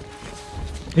right.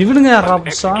 இவனுங்க யாரா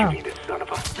புஷா Executing this son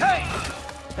of a... Hey!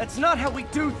 That's not how we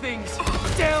do things.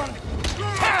 Down.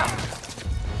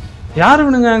 யார்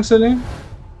இவனுங்க actually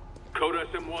Code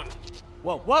SM1.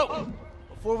 Whoa.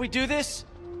 Before we do this,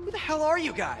 who the hell are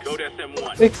you guys? Code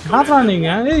SM1. ஏய் யாரா நீங்க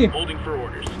ஏய் Holding for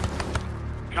orders.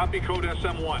 Copy code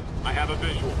SM1. I have a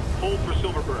visual. Hold for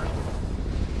Silverbird.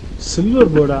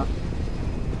 Silver போர்டா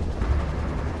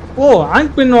O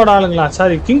ஆங்க் பின்னோட ஆளுங்களா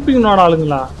sorry king பின்னோட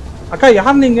ஆளுங்களா அக்கா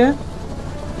யார் நீங்க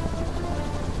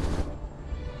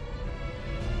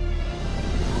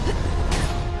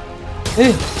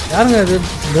ஏய் யாருங்க இது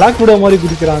பிளாக் விடோ மாதிரி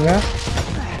குடிக்கிறாங்க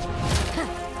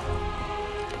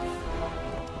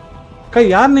அக்கா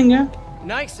யார் நீங்க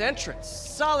Nice entrance.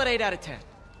 Solid 8 out of 10.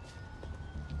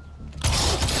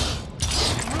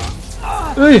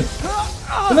 ஏய்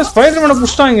என்ன ஸ்பைடர்மேனை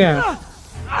புடிச்சிட்டாங்க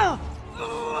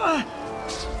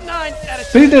 9 out of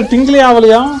 10. Peter டிங்க்லி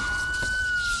ஆவலையா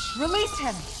Release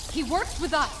him. He works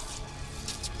with us.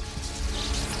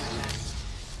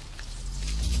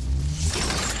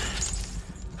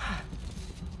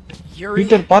 Yuri,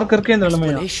 Peter பார்க்கர்க்கே இந்த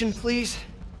நிலைமையா explanation, please.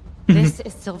 This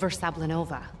is Silver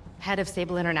Sablinova, head of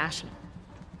Sable International,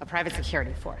 a private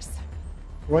security force.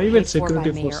 Private Paid for by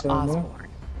security Mayor force Osborne.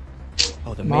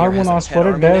 Oh, the mayor Norman has a pet ஆஸ்போர்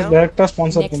army now? டைரக்டா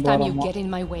sponsor Next time you பண்றாராமா get in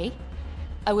my way,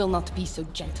 I will not be so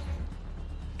gentle.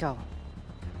 Go.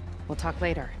 We'll talk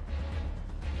later.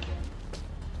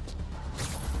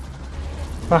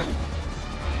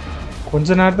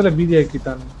 கொஞ்ச நேரத்துல பீதி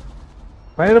ஆக்கிட்டாங்க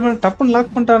Spiderman டப்புன்னு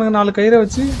lock பண்ணிட்டானுங்க 4 கயிறை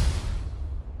வச்சு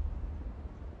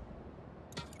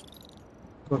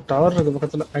ஒரு tower இருக்கு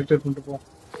பக்கத்துல ஆக்டிவேட் பண்ணிட்டு போ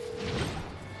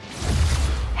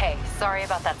Hey, sorry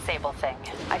about that Sable thing.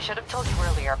 I should have told you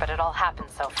earlier, but it all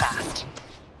happened so fast.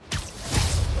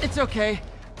 It's okay.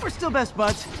 We're still best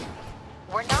buds.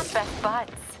 We're not best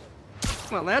buds.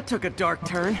 Well, that took a dark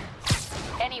turn.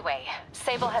 Anyway,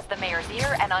 Sable has the mayor's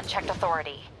ear and unchecked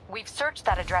authority. We've searched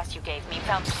that address you gave me,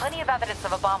 found plenty of evidence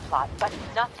of a bomb plot, but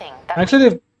nothing that... actually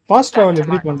fast travel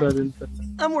எப்படி பண்றதுன்னு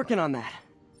தெரியல I'm working on that.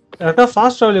 யாரா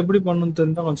fast travel எப்படி பண்ணனும்னு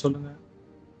தெரிஞ்சா கொஞ்சம் சொல்லுங்க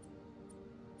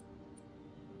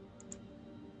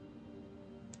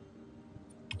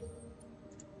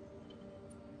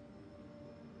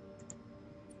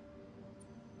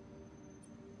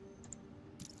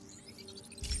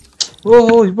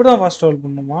ஓஹோ இப்படிதான் ஃபாஸ்ட் டிராவல்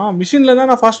பண்ணணுமா மிஷின்ல தான்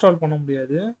நான் ஃபாஸ்ட் டிராவல் பண்ண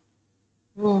முடியாது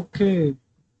ஓகே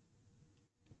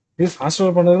இது ஃபாஸ்ட்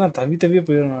டிராவல் பண்றதுக்கு நான் தவியே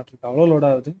போயிடும் நாட்டுக்கு அவ்வளோ லோட்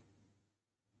ஆகுது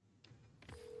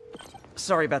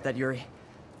Sorry about that, Yuri.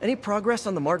 Any progress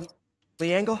on the Martin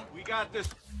Lee angle? We got this.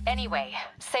 Anyway,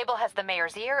 Sable has the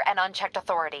mayor's ear and unchecked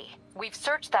authority. We've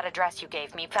searched that address you gave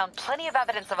me, found plenty of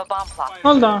evidence of a bomb plot.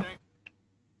 அவ்வளோதான்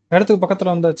இடத்துக்கு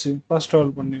பக்கத்துல வந்தாச்சு fast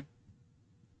travel பண்ணி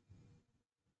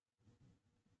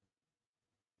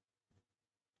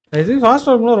இது fast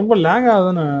travel பண்ணா ரொம்ப லேக்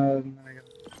ஆகுதுன்னு நினைக்கிறேன்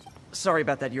Sorry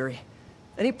about that, Yuri.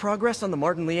 Any progress on the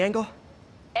Martin Lee angle?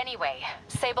 Anyway,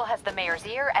 Sable has the mayor's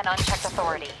ear and unchecked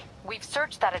authority. We've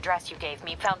searched that address you gave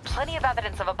me, found plenty of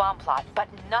evidence of a bomb plot, but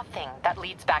nothing that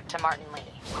leads back to Martin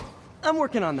Lee. I'm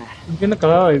working on that. இங்க என்ன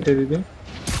colour ஆயிட்டு இது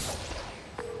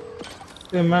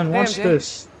Hey man, what's Jay. this?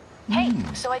 Hey,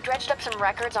 so I dredged up some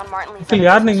records on Martin Lee's Uncle,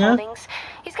 yaar nahi hai? holdings.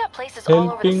 He's got places all over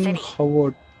the Helping city.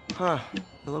 Howard. Huh.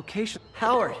 The location.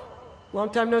 Howard.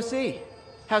 Long time no see.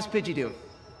 How's Pidgey doing?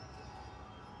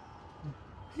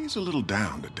 He's a little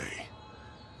down today.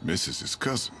 Misses his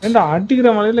cousins. என்னடா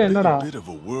அடிக்கிற மலையில என்னடா A bit of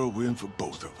a whirlwind for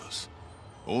both of us.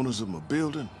 Owners of my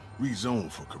building, rezone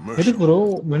for எதுக்கு commercial. Bro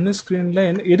menu ஸ்கிரீன்ல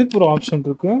எதுக்கு bro option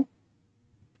இருக்கு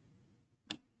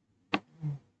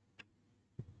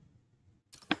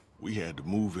We had to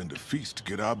move into Feast to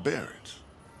get our bearings.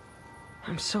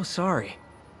 I'm so sorry.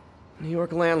 New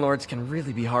York landlords can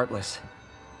really be heartless.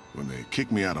 When they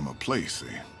kicked me out of my place,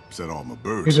 they set all my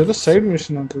birds இது ஏதோ loose. Side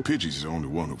mission வந்து Pidgey's the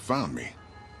only one who found me.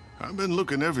 I've been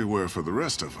looking everywhere for the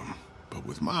rest of them, but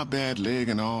with my bad leg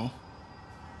and all,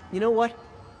 You know what?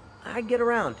 I get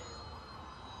around.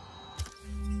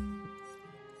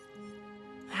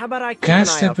 How about I keep an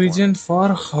Cast eye a out for him? pigeon for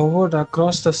Howard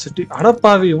across the city.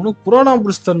 அடப்பாவி உனக்கு புராணா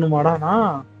பிடிச்சு தரணுமாடா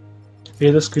நான்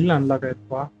ஏதோ skill unlock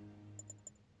ஆயிருப்பா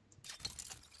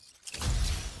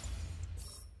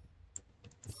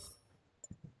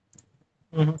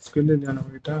skill இல்லையா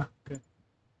நம்ம கிட்ட okay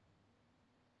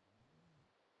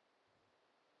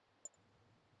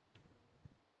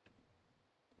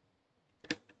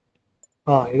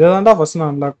இதை தான்டா ஃபர்ஸ்ட்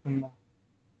நான் அன்லாக் பண்ணேன்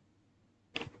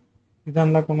இதை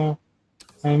அன்லாக் பண்ண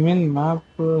I mean map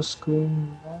screen.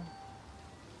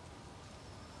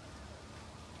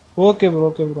 Okay bro,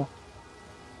 okay bro.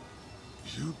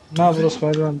 You Nah do bro, that?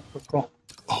 Spider-Man bro.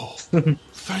 Oh,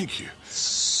 thank you. If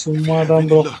you சும்மா have தான்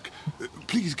any bro. luck,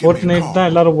 please give me a Fortnite call. தான்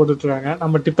எல்லாரும் போட்டுட்டு இருக்காங்க.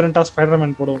 நம்ம டிஃபரெண்டா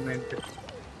Spider-Man போடுவோம்னு.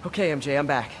 Okay, MJ, I'm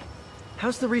back.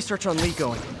 How's the research on Lee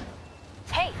going?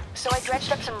 Hey, so I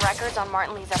dredged up some records on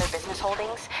Martin Lee's other business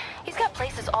holdings. He's got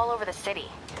places all over the city.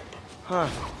 Huh.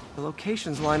 The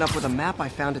locations line up with a map I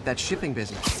found at that shipping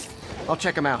business. I'll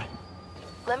check them out.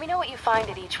 Let me know what you find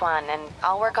at each one, and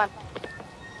I'll work on...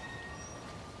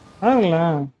 ஆங்களா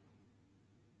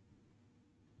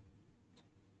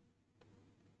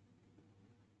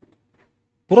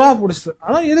புறா பிடிச்சது.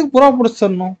 அதான் எதுக்கு புறா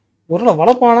பிடிச்சிடணும்? ஒருவேளை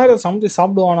வளர்ப்பானா இல்லை சமைச்சு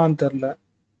சாப்பிடுவானான்னு தெரியல.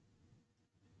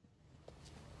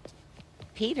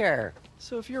 Peter.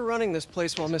 So if you're running this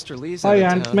place while Mr. Lee's Hi, out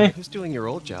of Aunt town, May. who's doing your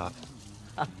old job?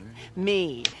 Me.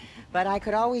 But I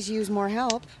could always use more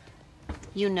help.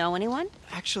 You know anyone?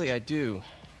 Actually, I do.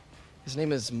 His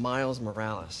name is Miles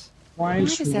Morales. Why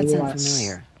does that sound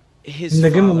familiar? His இந்த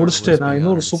game father முடிச்சிட்டு was நான் beyond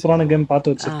இன்னொரு insane. சூப்பரான game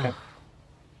பார்த்து வச்சிருக்கேன்.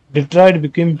 Detroit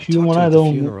became human. at அது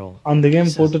the funeral. அந்த game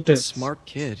He's a போட்டுட்டு smart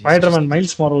kid. He's Spiderman just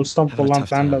Milesmorales தான் having a போடலாம்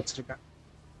tough பிளான்ல time. வச்சிருக்கேன்.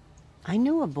 I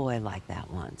knew a boy like that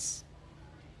once.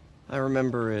 I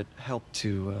remember it helped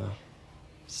to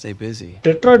stay busy.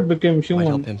 Detroit became human.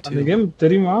 help him அந்த too. Game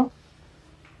தெரியுமா?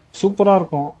 சூப்பரா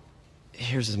இருக்கும்.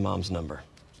 Here's his mom's number.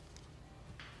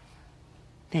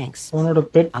 Thanks. உன்னோட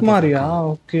bed I'll give her a மாதிரியா?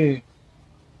 call. Okay.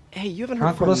 Hey, you haven't heard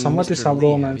நான் கூட from சம்மத்தி Mr. Lee,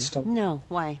 சாப்பிடுவோம் have you? நினைச்சிட்டேன். No,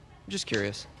 why? Just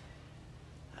curious.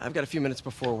 I've got a few minutes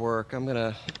before work. I'm gonna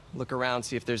look around,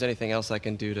 see if there's anything else I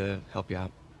can do to help you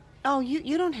out. Oh,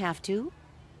 you don't have to.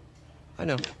 I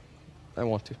know. I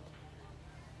want to.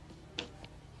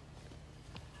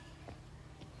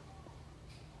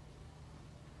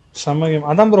 செம்ம game.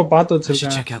 அதான் bro பார்த்து I should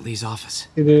வச்சிருக்கேன். check out Lee's office.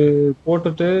 இது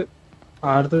போட்டுட்டு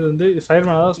அடுத்தது வந்து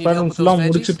Spiderman அதாவது Spiderman ஃபுல்லா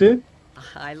முடிச்சிட்டு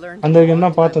I learned அந்த a கேம் long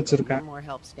தான் பார்த்து time ago. வச்சிருக்கேன். More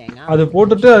help staying out. அது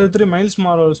போட்டுட்டு அது 3 மைல்ஸ்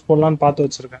மாரல்ஸ் போடலான்னு பார்த்து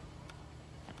வச்சிருக்கேன்.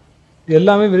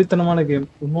 எல்லாமே வெறித்தனமான கேம்.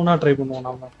 இன்னொன்னா ட்ரை பண்ணுவோம்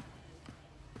நாம.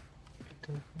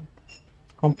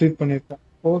 கம்ப்ளீட் பண்ணிருக்கேன்.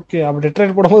 ஓகே, அப்ப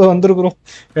டெட்ராய்ட் போடும்போது வந்திருக்கிறோம்.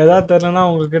 ஏதாவது தெரியலனா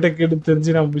உங்ககிட்ட கேட்டு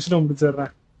தெரிஞ்சு நான் மிஷினை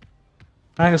முடிச்சிடுறேன்.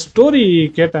 நான் ஸ்டோரி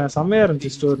கேட்டேன். செம்மையா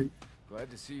இருந்துச்சு story.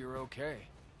 Glad to see you're okay.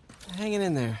 Hanging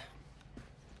in there.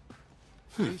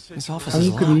 This office is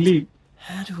Uncle locked. Lee.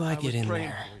 How do I get in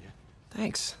there?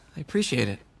 Thanks. I appreciate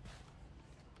it.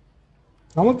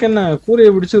 நமக்கு என்ன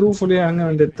கூரையை பிடிச்சு ரூஃப் வழியா இறங்க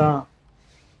வேண்டியதுதான்.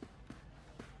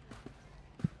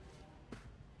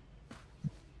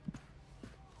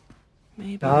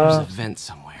 Maybe there's a vent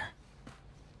somewhere.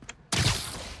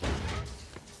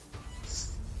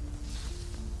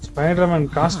 Spiderman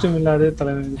costume இல்லாதே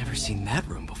தலைவன். Never seen that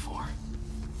room before.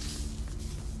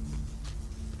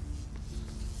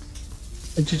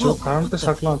 அச்சோ, current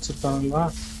ஷாக்லாம் வச்சிருக்காங்களா?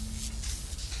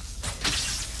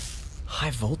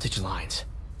 High voltage lines.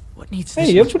 What needs ஏய்,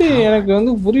 this much எப்படி power? எனக்கு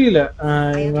வந்து புரியல.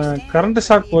 இவன் கரண்ட்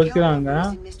ஷாக் வைக்கிறாங்க.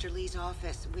 Mr. Lee's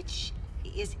office, which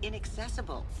is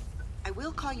inaccessible. I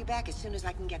will call you back as soon as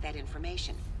I can get that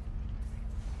information.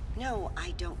 No,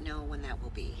 I don't know when that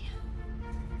will be.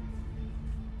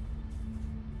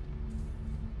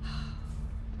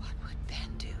 What would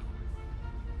Ben do?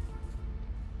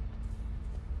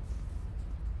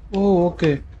 O okay.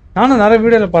 நானும் நிறைய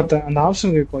வீடியோல பார்த்தேன். அந்த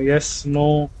option கேட்கும் yes no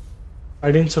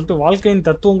அப்படின்னு சொல்லிட்டு வாழ்க்கையின்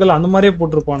தத்துவங்கள் அந்த மாதிரியே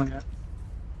போட்டிருப்பானுங்க.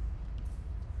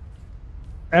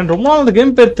 அண்ட் ரொம்ப நாள் அந்த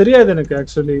கேம் பேர் தெரியாது எனக்கு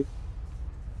ஆக்சுவலி.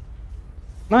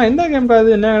 நான் என்ன கேம்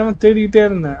அது என்ன தேடிக்கிட்டே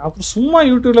இருந்தேன். அப்புறம் சும்மா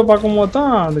யூடியூப்ல பார்க்கும்போது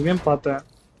தான் அந்த கேம் பார்த்தேன்.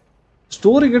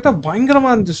 ஸ்டோரி கேட்டா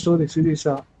பயங்கரமா இருந்துச்சு. ஸ்டோரி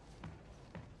சீரியஸா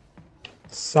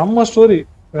செம்ம ஸ்டோரி,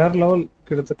 வேற லெவல்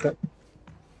கிட்டத்தட்ட.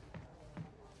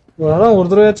 அதான் ஒரு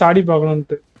தடவை சாடி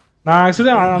பார்க்கணும்ட்டு. நான்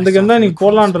ஆக்சுவலி அந்த கேம் தான் நீ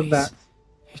போடலான் இருந்தேன்.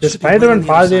 ஸ்பைடர்மேன்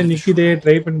பாதியே நிக்கிதே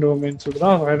ட்ரை பண்ணுவோமேன்னு சொல்லிட்டு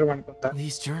தான் ஸ்பைடர்மேனுக்கு வந்தேன்.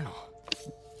 Lee's journal.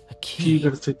 A key key.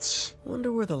 கிடைச்சிச்சு.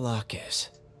 Wonder where the lock is.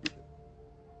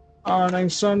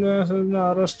 Next வந்து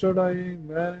அரெஸ்டட் ஆகி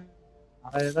வேற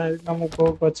அதான் இதுக்கு நம்ம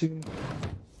கோப் வச்சுக்கணும்.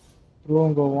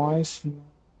 உங்க வாய்ஸ்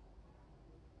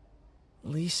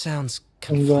Lee sounds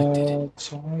உங்க conflicted.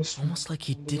 Choice Almost like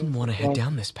he didn't want to head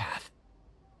down this path.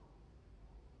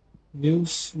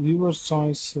 Viewer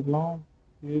choice எல்லாம்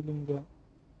கேளுங்க.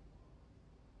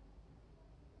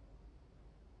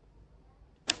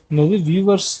 என்னது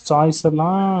வியூவர்ஸ் சாய்ஸ்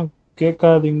எல்லாம்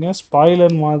கேட்காதீங்க,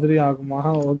 ஸ்பாயிலர் மாதிரி ஆகுமா?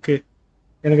 ஓகே,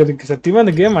 எனக்கு அதுக்கு சத்தியமா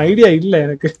அந்த கேம் ஐடியா இல்லை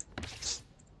எனக்கு.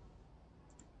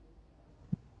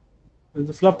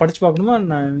 இது ஃபுல்லாக படிச்சு பார்க்கணுமா?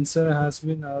 நான் Windsor has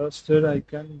been arrested. I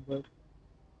can but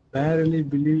barely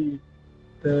believe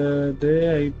the day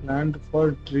I planned for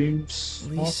dreams.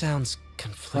 Lee sounds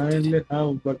conflicted. Finally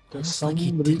have, but Almost some like he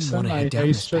didn't reason wanna I head down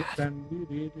this heisted path. can we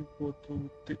really go through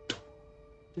with it.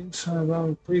 Things are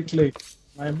wrong quickly.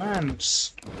 My mans.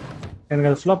 எனக்கு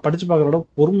அது ஃபுல்லாக படிச்சு பார்க்குறோட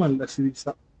பொறுமை இல்லை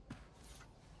சீரியஸாக.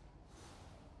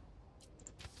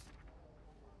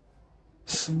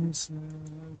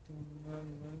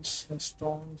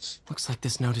 Looks like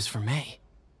this note is for May.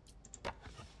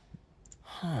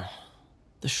 Huh.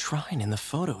 The shrine in the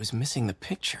photo is missing the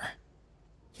picture.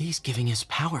 He's giving his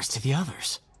powers to the others.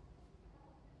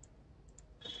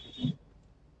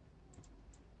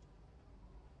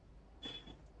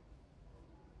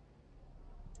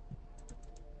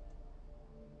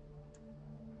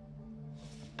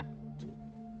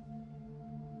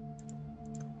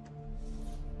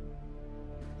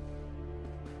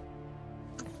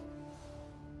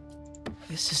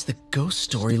 This is the ghost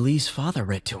story Lee's father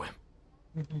read to him.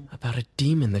 About a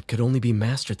demon that could only be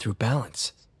mastered through balance.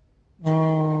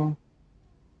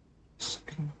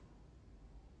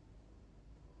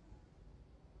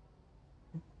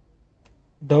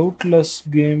 Doubtless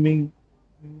gaming.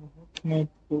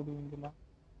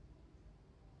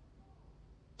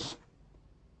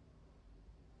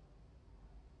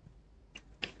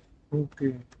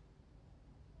 Okay.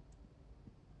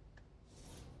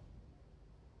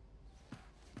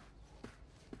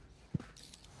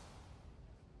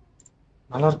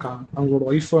 நல்லா இருக்கான் அவங்களோட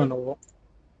ஒய்ஃபோ என்னவோ.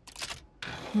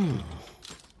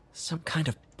 Some kind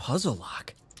of puzzle lock.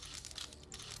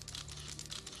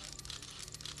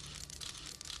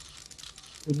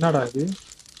 என்னடா இது?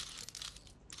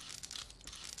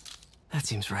 That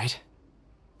seems right.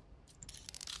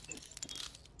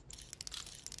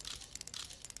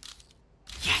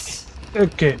 Yes.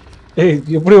 Okay. ஏய்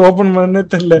எப்படி open பண்ணனே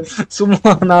தெரியல.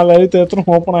 சும்மா 4 அழுத்த எத்தனை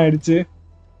ஓபன் ஆயிடுச்சு.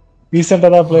 ரீசெண்டா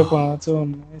தான் ப்ளே பண்ணேன். So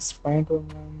nice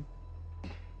Spiderman.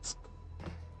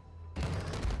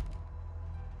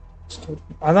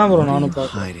 அதான் ப்ரோ நானும்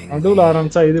பார்த்தேன். நடுவில்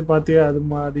ஆரம்பிச்சா இது பார்த்தியா அது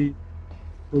மாதிரி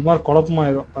ஒரு மாதிரி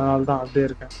குழப்பமாயிடும். அதனால தான் அப்படியே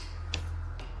இருக்கேன்.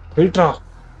 வெயிட்ரா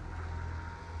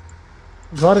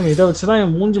பாருங்க இதை வச்சுதான்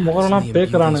என் மூஞ்சி முகரெல்லாம்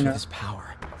பேக்குறானுங்க.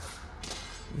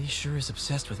 He sure is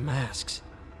obsessed with masks.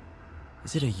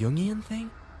 Is it a Jungian thing?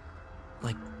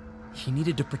 Like, he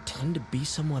needed to pretend to be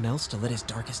someone else to let his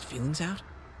darkest feelings out?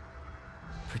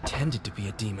 Pretended to be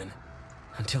a demon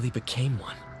until he became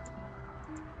one.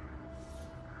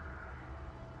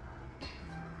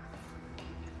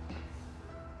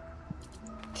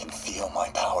 Can feel my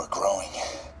power growing,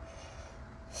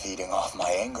 feeding off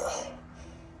my anger.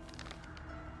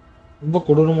 ரொம்ப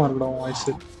கொடூரமா இருக்குடா voice.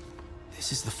 This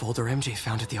is the folder MJ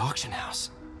found at the auction house.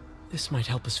 This might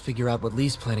help us figure out what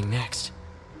Lee's planning next.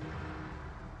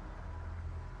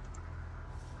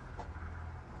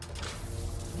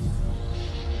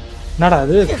 என்னடா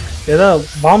இது? ஏதோ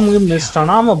bomb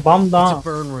மிஸ்டானா? ஆமா bomb தான். It's a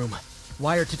burn room,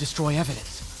 wired to destroy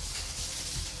evidence.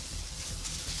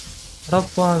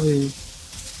 அடப்பாவி.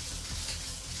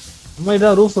 அம்மா இதா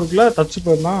roof இருக்குல தச்சு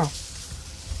போறலாம்.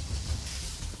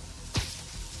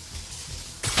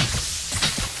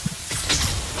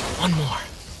 One more.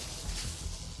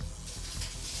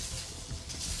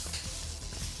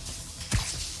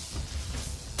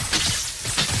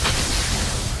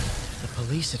 The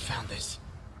police had found this.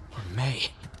 Or May.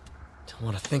 Don't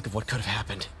want to think of what could have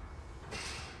happened.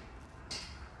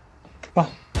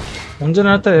 கொஞ்ச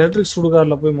நேரத்துல எலக்ட்ரிக்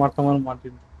சுடுகார்ல போய் மாட்ட மாதிரி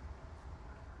மாட்டிது.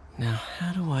 Now,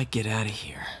 how do I get out of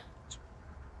here?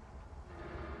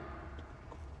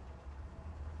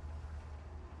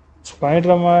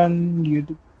 Spiderman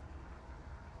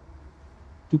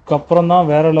இதுக்கப்புறம் தான்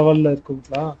வேற லெவல்ல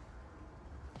இருக்குங்களா?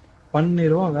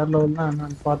 பண்ணிடுவோம் வேற லெவல் தான்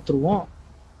என்னன்னு பார்த்துருவோம்.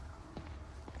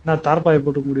 நான் தார்பாயை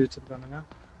போட்டு மூடி வச்சிருக்கானுங்க.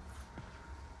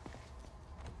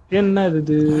 என்ன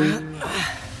இது?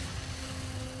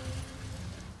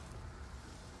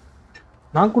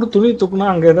 நான் கூட துணி தூக்குனா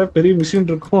அங்க ஏதாவது பெரிய மிஷின்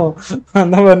இருக்கும்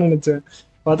அந்த மாதிரி நினைச்சேன்.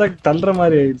 பார்த்தா தள்ளுற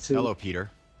மாதிரி ஆயிடுச்சு. Hello, Peter.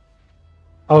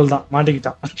 அவள்தான்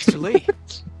மாட்டிக்கிட்டான்.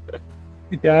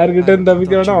 யார்கிட்ட இருந்து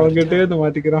தப்பிக்கிறானோ அவங்ககிட்டே இருந்து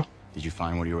மாட்டிக்கிறான். Did you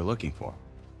find what you were looking for?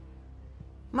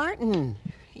 Martin,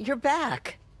 you're back.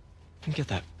 Get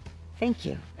that. Thank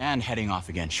you. And heading off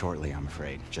again shortly, I'm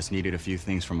afraid. Just needed a few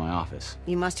things from my office.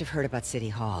 You must have heard about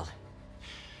City Hall.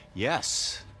 Yes.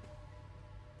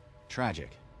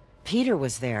 Tragic. Peter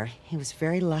was there. He was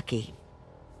very lucky.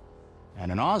 At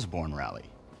an Osborne rally.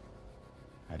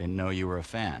 I didn't know you were a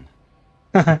fan.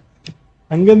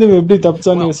 அங்கிருந்து எப்படி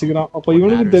தப்பிச்சான்னு யோசிக்கிறான். அப்ப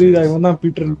இவனுக்கு தெரியுதா இவன் தான்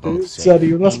பீட்டர்ன்ட்டு. சரி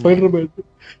இவன் தான் Spiderman.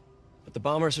 But the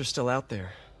bombers are still out there.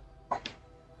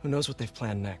 Who knows what they've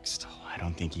planned next? I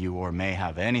don't think you or May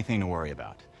have anything to worry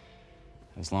about.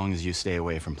 As long as you stay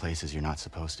away from places you're not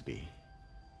supposed to be.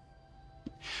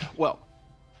 Well,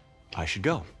 I should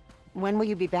go. When will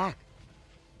you be back?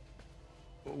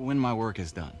 When my work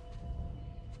is done.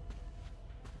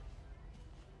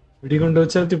 வெடிகுண்டு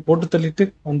வச்சு போட்டு தள்ளிட்டு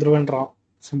வந்துருவேன்றான்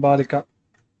சிம்பாலிக்கா.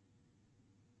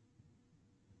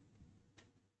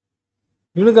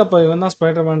 இவனுக்கு அப்ப இவன் தான்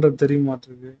ஸ்பைடர்மேன்றது தெரிய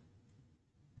மாட்டிருக்கு.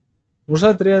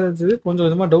 முழுசா தெரியாதது கொஞ்சம்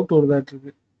கொஞ்சமா டவுட் வருதாட்டு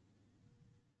இருக்கு.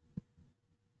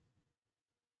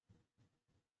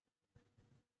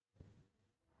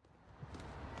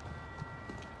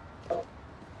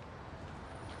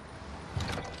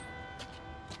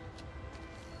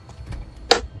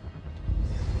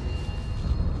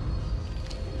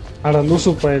 அட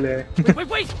லூசு பயலே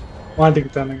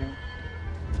மாட்டிக்கிட்டானுங்க.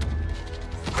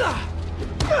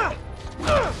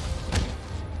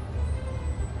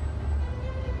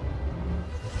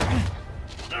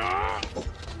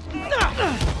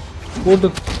 போட்டு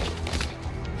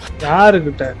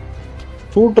யாருக்கிட்ட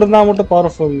சூட் இருந்தா மட்டும்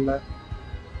பவர்ஃபுல் இல்ல,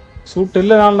 சூட்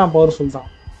இல்லைனாலும் நான் பவர்ஃபுல் தான்.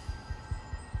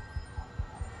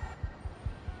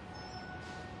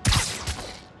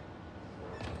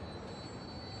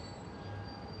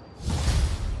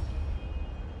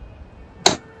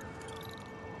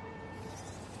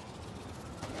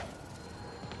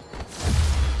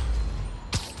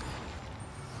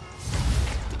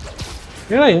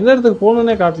 ஏன்னா எந்த இடத்துக்கு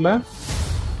போகணுன்னே காட்டல.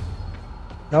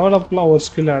 டெவலப்லாம் ஒரு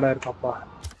ஸ்கில் ஆட் ஆயிருக்காப்பா.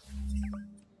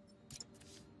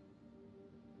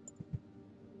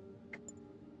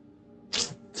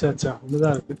 சரி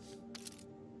ஒண்ணுதான் இருக்கு.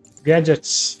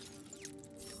 கேஜெட்ஸ்.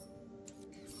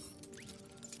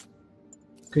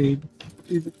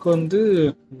 இதுக்கு வந்து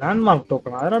landmark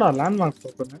token. அதனடா landmark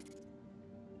token.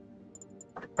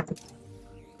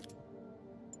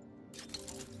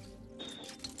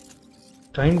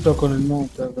 Time token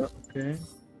இன்னும் தேவை. ஓகே,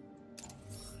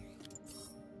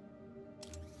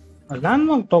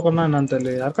 லேண்ட்மார்க் டோக்கன்னா என்னன்னு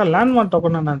தெரியல. யாருக்கா லேண்ட்மார்க்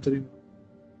டோக்கன்னா என்னன்னு தெரியும்?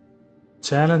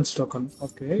 Challenge token.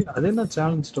 ஓகே, அது என்ன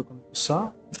சேலஞ்ச் டோக்கன்? புதுசா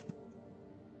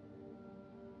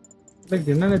லைக்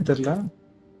என்னன்னே தெரியல.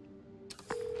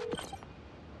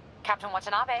 Captain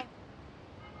Watanabe.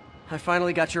 I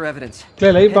finally got your evidence.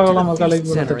 Live பார்க்கலாம் மக்கா, லைக்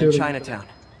பண்ணி தட்டி விடுங்க. Chinatown.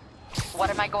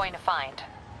 What am I going to find?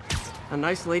 A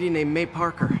nice lady named May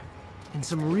Parker. And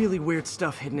some really weird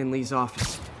stuff hidden in Lee's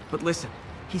office. But listen,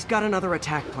 he's got another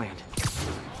attack planned.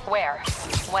 Where?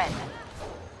 When?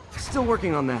 Still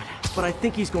working on that, but I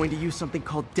think he's going to use something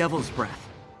called Devil's Breath.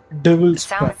 Devil's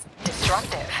Sounds Breath.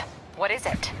 destructive. What is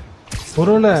it?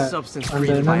 A substance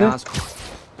created by Oscorp.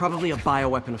 Probably a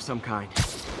bioweapon of some kind.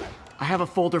 I have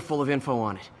a folder full of info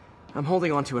on it. I'm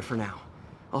holding on to it for now.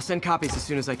 I'll send copies as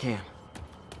soon as I can.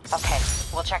 Okay,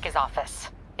 we'll check his office.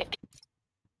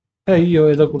 ஐயோ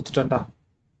ஏதோ கொடுத்துட்டான்டா.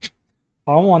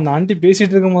 அவன் அந்த aunty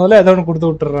பேசிட்டு இருக்கும் போதுல ஏதோ ஒன்று கொடுத்து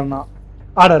விட்டுறான்னா.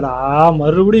 ஆடடா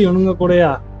மறுபடியும் இவனுங்க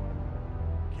கூடயா?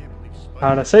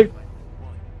 ஆட சை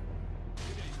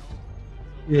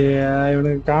ஏ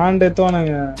இவனுக்கு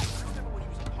காண்டேத்தோனுங்க.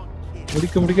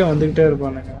 முடிக்க வந்துகிட்டே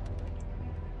இருப்பானுங்க.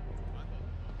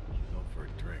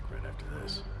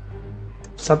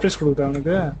 சர்ப்ரைஸ் கொடுக்குறேன்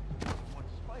அவனுக்கு.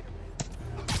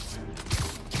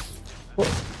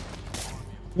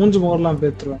 மூஞ்சு மோர்லாம்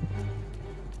பேத்துருவேன்.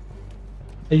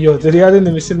 ஐயோ தெரியாது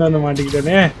இந்த மிஷின் வந்து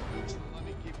மாட்டிக்கிட்டேனே.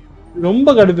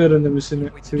 ரொம்ப கடுப்பேறு இந்த மிஷின்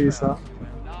சீரியஸா.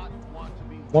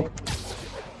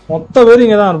 மொத்த பேர்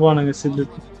இங்க தான் இருப்பானுங்க. சில்லு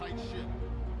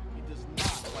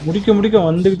முடிக்க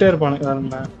வந்துகிட்டே இருப்பானுங்க.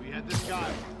 யாருங்க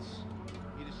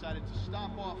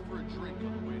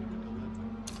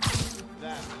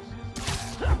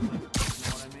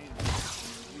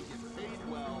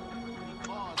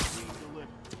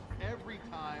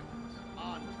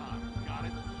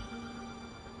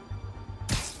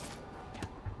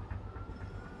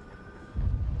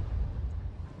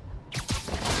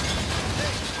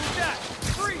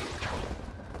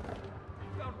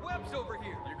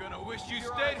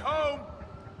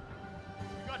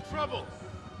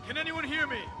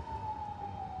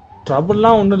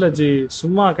ட்ரபிள்லாம் ஒன்றும் இல்லை ஜி,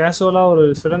 சும்மா கேஷுவலாக ஒரு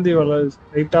சிறந்தி வலை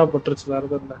லைட்டாக பட்டுருச்சு, வேறு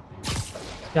எதுவும் இல்லை.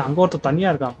 ஏன் அங்கே ஒருத்தர்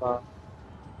தனியாக இருக்கான்ப்பா.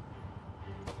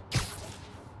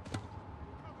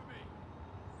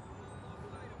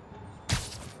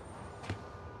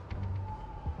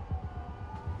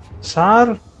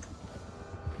 சார்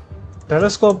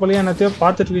டெலஸ்கோப் வழியாக என்னத்தையோ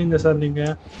பார்த்துருக்கீங்க சார்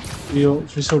நீங்கள். ஐயோ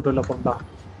ஃபிஷ் அவுட் இல்லை போண்டா.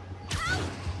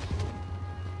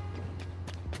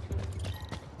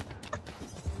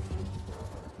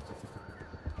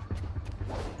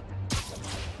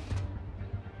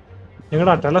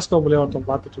 எங்கடா டெலஸ்கோப்லயே ஒருத்தன்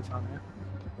பார்த்துட்டு இருக்காங்க.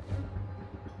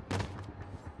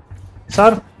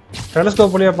 சார்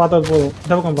டெலஸ்கோப்லயே பார்த்தா போதும்,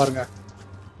 இந்த பக்கம் பாருங்க.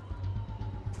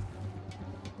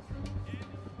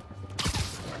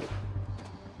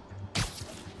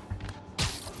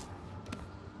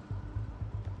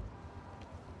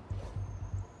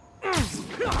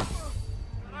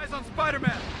 down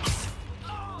Spider-Man.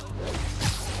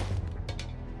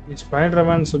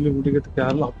 Spiderman சொல்லி குடிக்கிறதுக்கு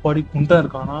யாரும் அப்பாடி குண்டா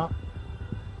இருக்கானா?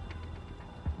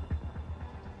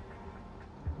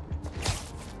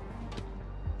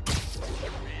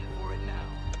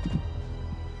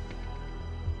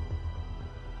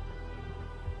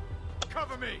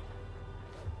 Cover me.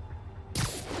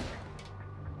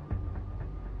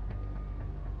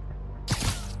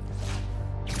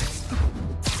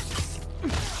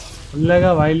 உள்ளக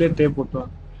வாயிலே tape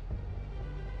போட்டுவான்.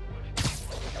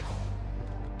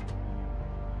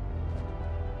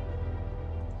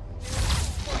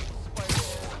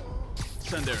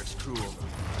 Sunder's cruel.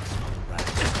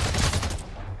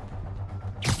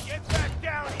 Get back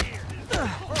down here.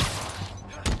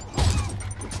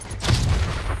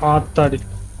 ஆத்தாடி.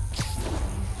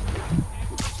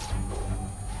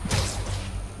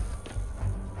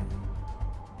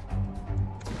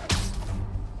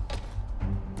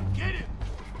 Get him.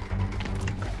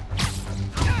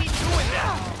 Keep doing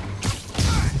that.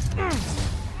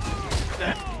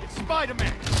 It's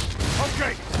Spider-Man.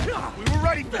 Okay, we were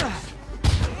ready for this.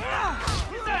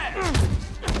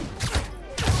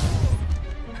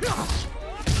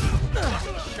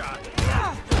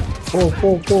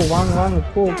 போ வாங்க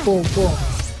போ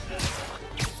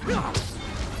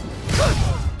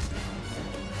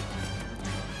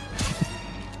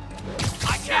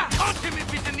I can't punch him if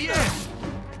he's in the air.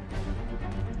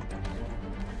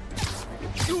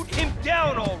 Shoot him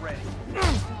down already.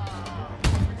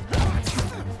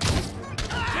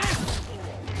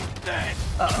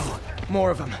 Uh-oh,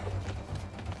 more of them.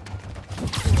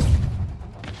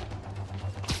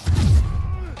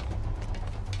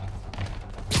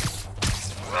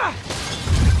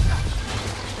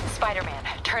 Spider-Man,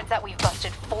 turns out we've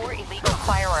busted 4 illegal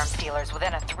firearms dealers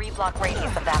within a 3-block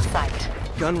radius of that site.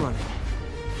 Gun running.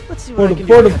 Let's see what I can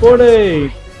do. போடு.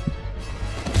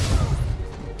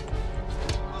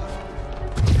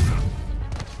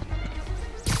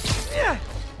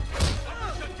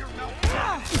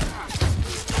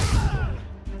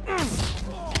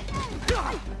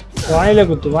 வாயில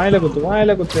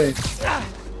குத்து.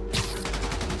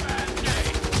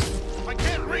 I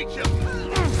can't reach him.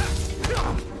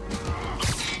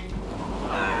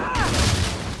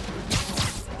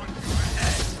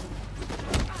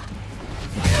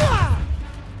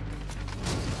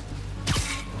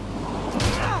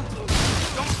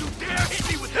 Don't you dare hit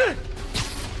me with that.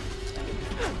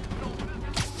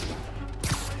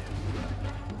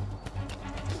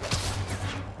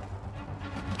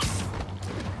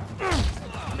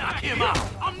 Knock him out.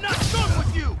 I'm not done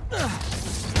with you.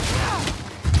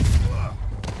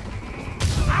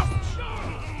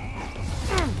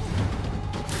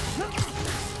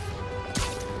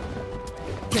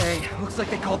 Okay, looks like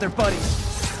they called their buddies.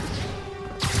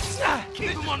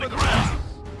 Keep him on the ground.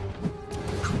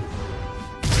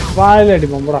 வாயில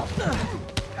அடிப்போம் போடா.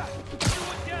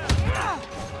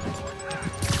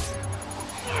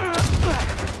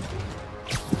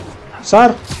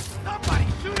 Sir Somebody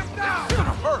shoot him down. It's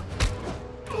gonna hurt.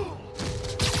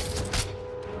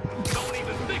 Don't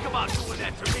even think about doing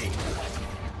that to me.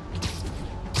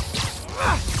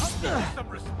 I'll give you some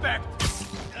respect.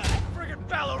 Friggin'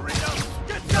 ballerina,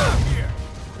 get down here.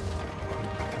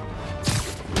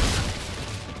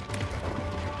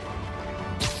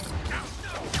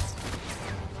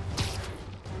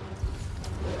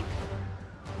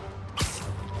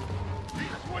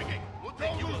 He's swinging. We'll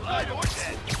take you alive or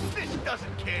dead. This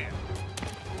doesn't care.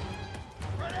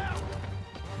 Spread out.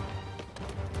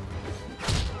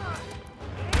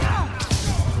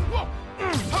 Whoa!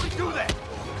 How'd he do that?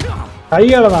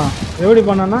 கையால தான் எப்படி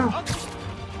பண்ணனா?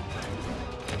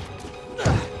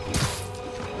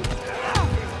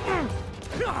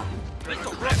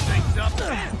 This'll wrap things up.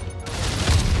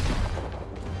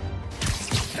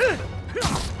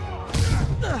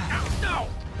 No!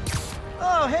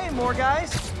 Oh, hey, more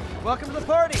guys. Welcome to the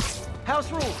party. House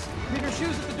rules. Leave your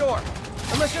shoes at the door.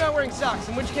 Unless you're not wearing socks,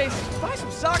 in which case, buy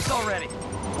some socks already.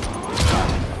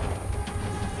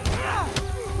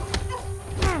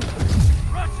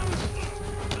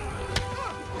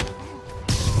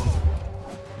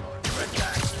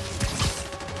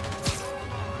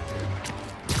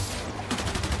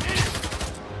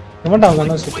 எவன்டா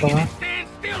அவன சுத்தமா? Stand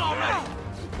still already!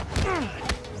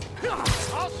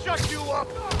 I'll shut you up!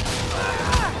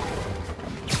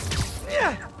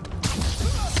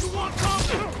 You want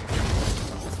something?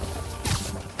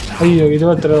 ஐயோ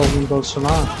இதுவா தெரியல உங்களுக்கு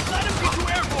சொன்னா. Let him get you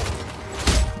airborne!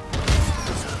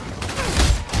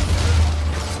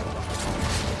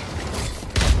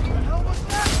 What the hell was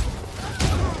that?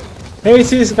 Hey,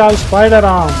 this is called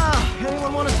Spider-Man.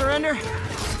 Anyone want to surrender?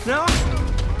 No?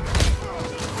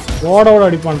 ஓட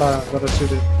அடிப்பான்டா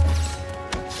ரஷீது.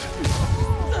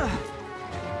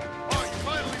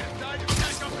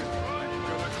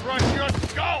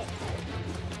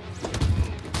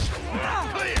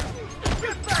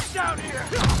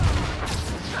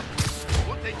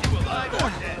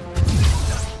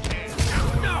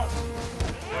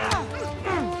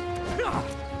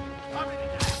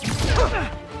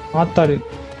 ஆத்தாடி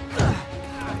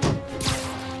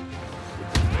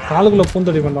காலுக்குள்ள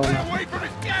பூந்தடி பண்ணவன.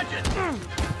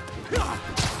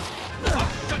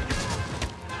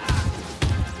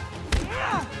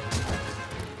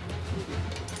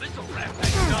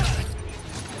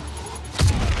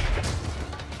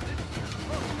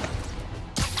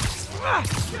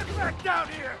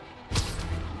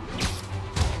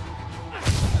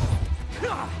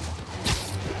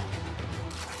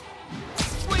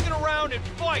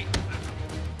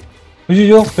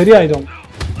 ஐயோ பெரிய ஆயுதம்.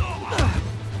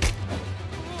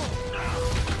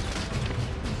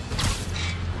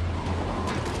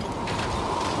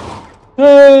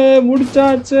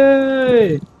 முடிச்சாச்சு.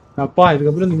 அப்பா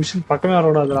இதுக்கப்புறம் இந்த மிஷன் பக்கமே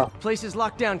வரக்கூடாதுடா. Place is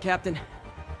locked down, Captain.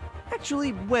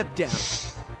 Actually, web down.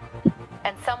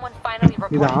 And someone finally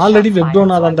reported. இது ஆல்ரெடி வெப்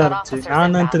டவுனா தான் இருந்துச்சு.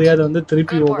 நான் தெரியாது வந்து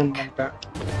திருப்பி ஓபன் பண்ணிட்டேன்.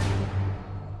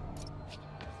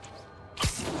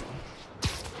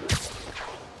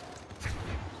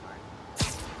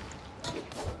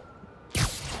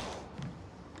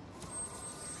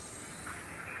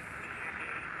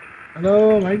 Hello,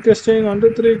 mic testing 1 2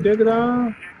 3 கேக்குதா?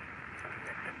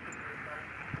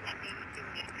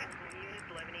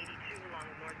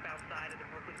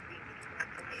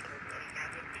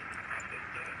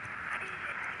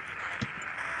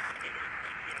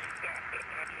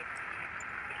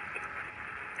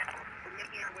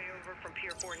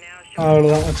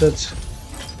 அவ்வளவுதான் வச்சாச்சு.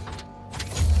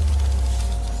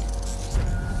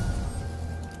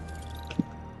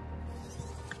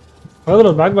 அதுல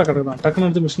பேக் கிடக்குதான். டக்குன்னு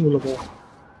எடுத்து மிஷின் உள்ள போவோம்.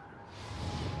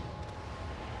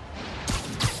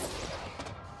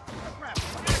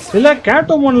 இல்ல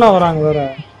கேட்டோமோன்லாம் வராங்க வேற.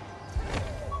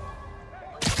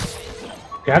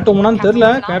 கேட்டோமோனான்னு தெரியல.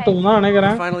 கேட்டோமோனா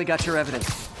நினைக்கிறேன். Finally got your evidence.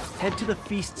 Head to the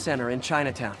feast center in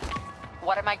Chinatown.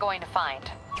 What am I going to find?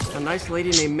 A nice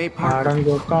lady named May Parker.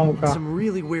 Some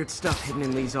really weird stuff hidden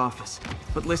in Lee's office.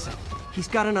 But listen, he's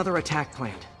got another attack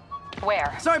planned. Where?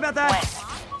 Sorry about that. When?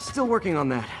 Still working on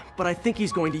that, but I think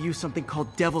he's going to use something called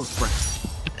Devil's Breath.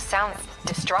 Sounds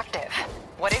destructive.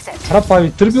 What is it? அரப்பாவி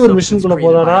திருப்பி ஒரு mission குள்ள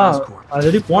போறாரா?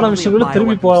 Already போன mission குள்ள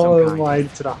திருப்பி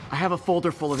ஆயிடுச்சுடா. I have a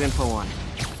folder full of info on it.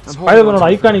 Spidermanோட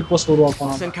iconic post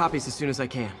உருவாக்கலாம். Send copies as soon as I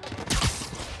can.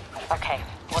 Okay,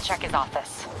 we'll check his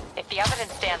office. If the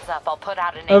evidence stands up, I'll put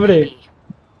out an APB. APB.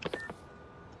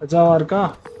 அஜாவா இருக்கா?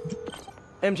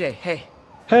 MJ, hey.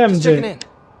 Hey MJ.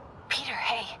 Peter,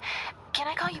 hey. Can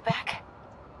I call you back?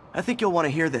 I think you'll want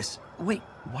to hear this. Wait,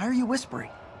 why are you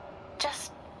whispering? Just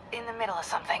in the middle of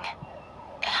something.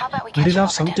 How about we catch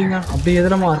up something? அப்படியே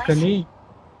எதனமா இருக்க நீ?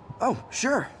 Oh,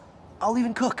 sure. I'll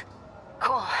even cook.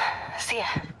 Cool. See ya.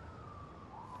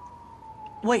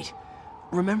 Wait.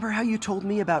 Remember how you told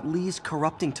me about Lee's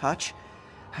corrupting touch?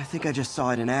 I think I just saw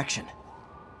it in action.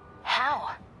 How?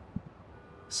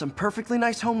 Some perfectly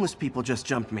nice homeless people just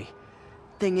jumped me.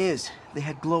 Thing is, they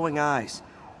had glowing eyes.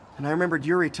 And I remembered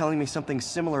Yuri telling me something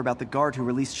similar about the guard who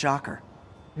released Shocker.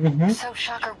 So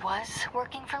Shocker was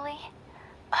working for Lee?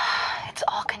 It's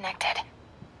all connected.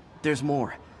 There's more.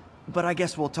 But I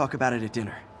guess we'll talk about it at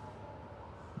dinner.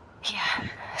 Yeah.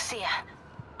 See ya.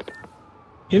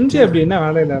 MJ அப்படி என்ன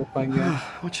வேலையில இருப்பாங்க?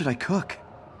 What should I cook?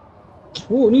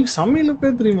 ஓ நீ சமையல்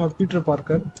பேர் தெரியுமா Peter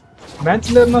Parker?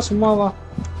 பேச்சுலர்னா சும்மாவா?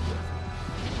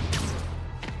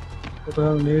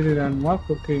 Lady landmark,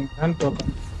 okay. Land token.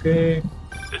 Okay.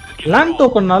 Land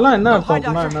tokenனால என்ன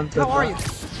அர்த்தம்னா என்னன்னு தெரியல.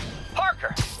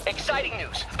 Parker, exciting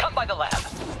news. Come by the lab.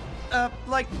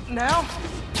 Like now?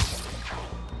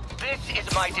 This is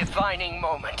my defining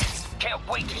moment. Can't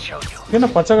wait to show you. என்ன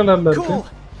பச்சை கலர்ல இருக்கு? Cool.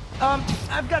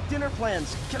 I've got dinner plans.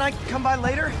 Can I come by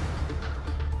later?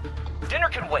 Dinner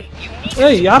can wait. You need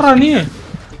Hey, யாரா நீ?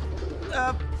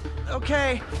 Okay.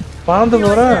 பாந்து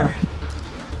போற.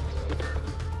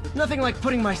 Nothing like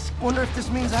putting my... Wonder if this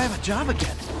means I have a job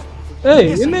again. Hey,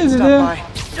 என்ன இது?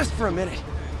 Just for a minute.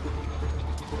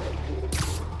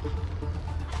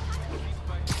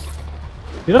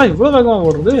 என்னடா இவ்வளவு வேகமா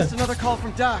ஓடுது? Just another call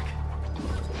from Doc.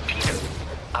 Peter,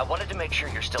 I wanted to make sure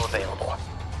you're still available.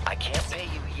 I can't pay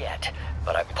you yet,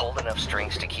 but I've pulled enough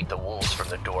strings to keep the wolves from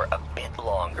the door a bit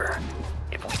longer.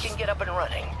 If we can get up and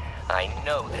running, I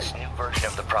know this new version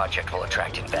of the project will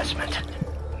attract investment.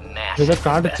 Massive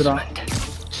investment.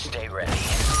 Stay ready.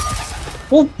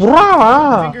 Oh, brava!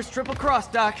 Fingers triple cross,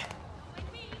 Doc.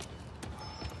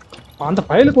 அந்த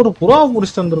பயலுக்கு ஒரு புறாவை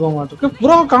புடிச்சிட்டு வந்திருக்கோம் மாட்டுக்கு.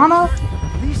 புறாவை காணோம்.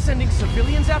 He's sending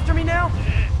civilians after me now?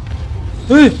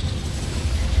 ஏய்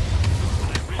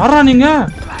யாரா நீங்க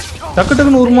டக்கு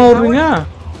டக்குன்னு உருமா வர்றீங்க?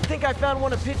 I think I found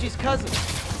one of Pidgey's cousins.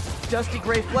 Dusty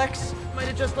gray flecks. Might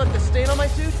have just left a stain on my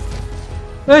suit.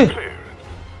 Hey.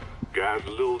 Guy's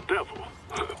a little devil,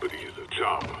 but he's a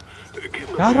charmer.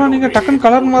 யாரா நீங்க டக்குன்னு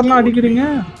colour மாறலாம் அடிக்கிறீங்க?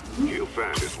 He'll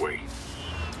find his way.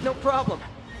 No problem.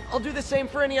 I'll do the same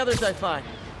for any others I find.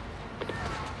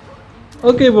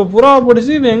 Okay இப்போ புறாவை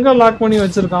பிடிச்சி இவன் எங்க லாக் பண்ணி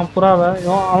வச்சிருக்கான் புறாவை?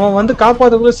 அவன் வந்து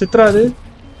காப்பாத்தக்குள்ள சித்ராது.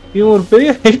 இவன் ஒரு பெரிய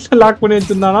ஹைட்ல லாக் பண்ணி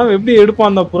வச்சிருந்தானா எப்படி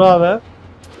எடுப்பான் அந்த புறாவை?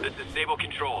 This is stable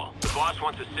control. The boss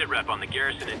wants a sit rep on the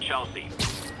garrison in Chelsea.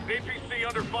 APC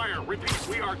under fire. Repeat,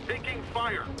 we are taking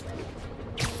fire.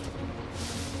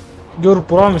 இங்க ஒரு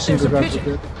புறா மிஷின்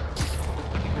இருக்கு.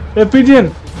 ஏ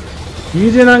பிஜிஎன்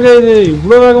அங்க இது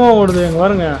இவ்வளவு வேகமா ஓடுது எங்க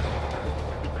பாருங்க.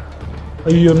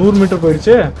 ஐயோ 100 மீட்டர்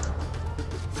போயிடுச்சு.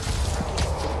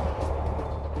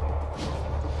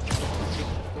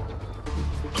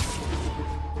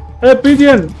 ஏ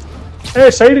பிஜிஎன் ஏ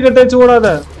சைடு கட்டச்சு ஓடாத.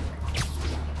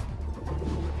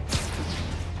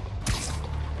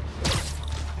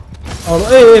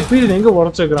 ஏய் பிஜிஎன் எங்க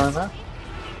உடைச்சுக்கிறாங்க?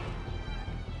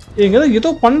 எங்க ஏதோ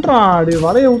பண்றான். அப்படி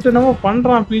வலைய விட்டு என்னமோ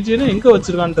பண்றான். பிஜிஎன் எங்க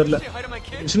வச்சிருக்கான்னு தெரியல.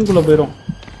 மிஷினுக்குள்ள போயிரும்.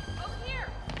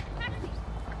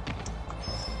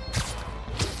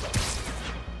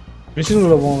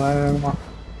 மிஷினுக்குள்ள போங்க வேகமா.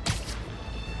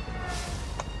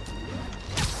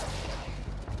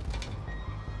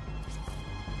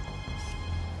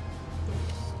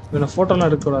 இவனை போட்டோலாம்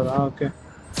எடுக்கக்கூடாதா? Okay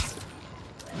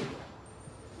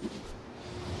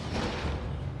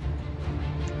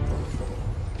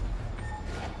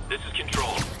This is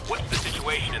Control. What's the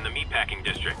situation in the meatpacking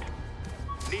district?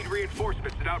 Need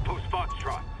reinforcements at Outpost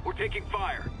Foxtrot. We're taking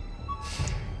fire.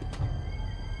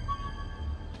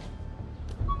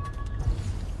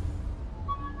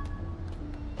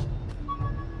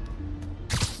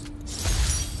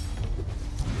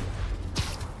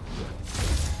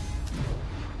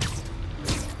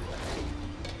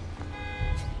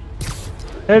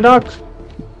 Hey Doc,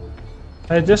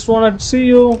 I just wanted to see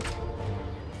you.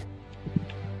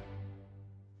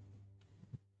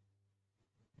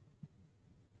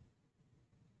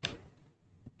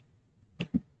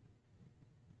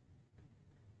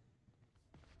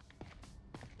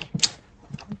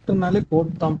 நாளே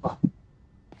போட்டாம்பா.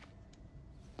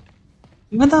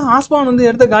 இவன் தான் ஆஸ்பான் வந்து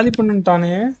எடுத்த காலி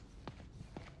பண்ணிட்டானே.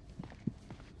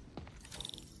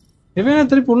 இவன்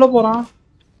திருப்பி உள்ள போறான்.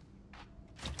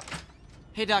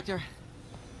 Hey, Doctor.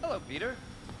 Hello, Peter.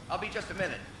 I'll be just a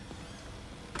minute.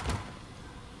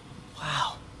 Wow.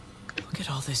 Look at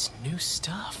all this new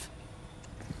stuff.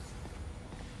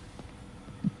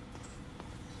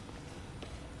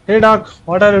 Hey, Doc.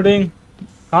 What are you doing?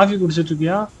 Coffee குடிச்சிட்டு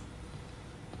இருக்கியா?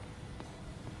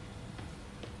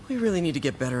 We really need to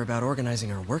get better about organizing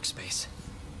our workspace.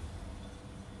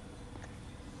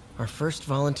 Our first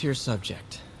volunteer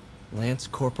subject, Lance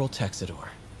Corporal Texador.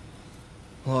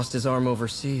 Lost his arm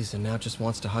overseas and now just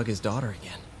wants to hug his daughter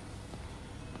again.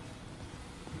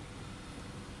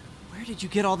 Where did you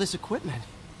get all this equipment?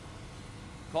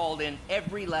 Called in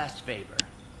every last favor.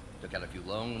 Took out a few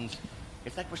loans.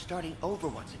 It's like we're starting over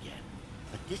once again.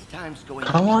 But this time's going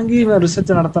to வாங்கி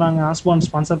research நடத்துறாங்க. ஆஸ்பான்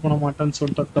sponsor பண்ண மாட்டேன்னு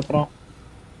சொல்லிட்டதுக்கு அப்புறம்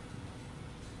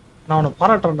நான் உன்னை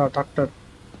பாராட்டுறேன்டா doctor.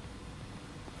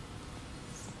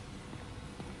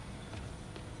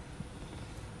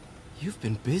 You've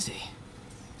been busy.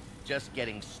 Just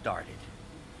getting started.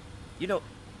 You know,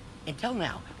 until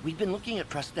now, we've been looking at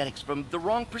prosthetics from the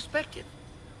wrong perspective.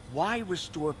 Why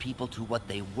restore people to what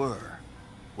they were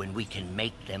when we can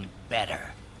make them better?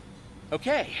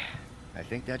 Okay, I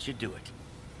think that should do it.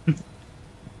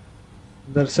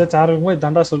 இந்த research ஆரம்பிக்கும் போது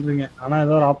தண்டா சொல்றீங்க. ஆனா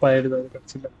ஏதோ app ஆயிடுது அது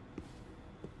கட்சியில.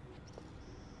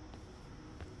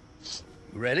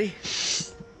 Ready?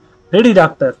 Ready,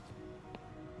 doctor.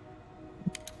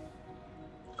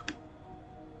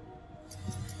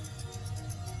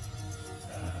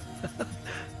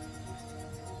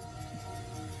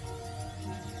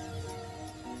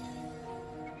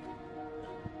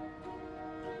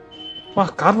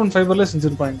 Carbon ஃபைபர்ல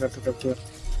செஞ்சிருப்பாங்க கட்டு.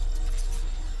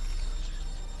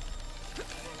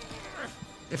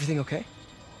 Everything okay?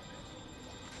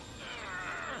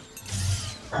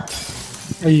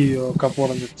 ஐயோ cup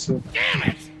உடைஞ்சிச்சு. Damn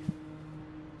it!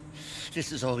 This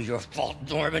is all your fault,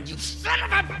 Norman, you son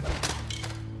of a...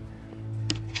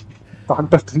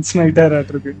 doctor tension ஆயிட்டாரு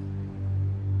இருக்கு.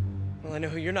 Well, I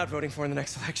know who you're not voting for in the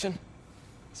next election.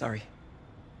 Sorry.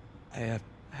 I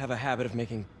have a habit of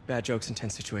making bad jokes in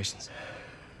tense situations.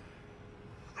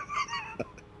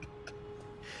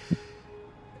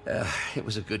 It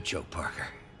was a good joke, Parker.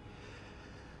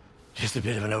 Just a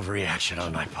bit of an overreaction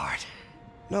on my part.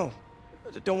 No,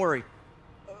 don't worry.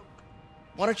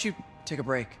 Why don't you take a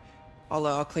break?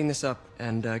 I'll clean this up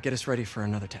and get us ready for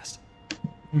another test.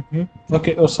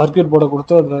 Okay, ஒரு circuit போர்டை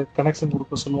கொடுத்து அதுல connection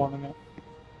கொடுக்க சொல்லுவானுங்க.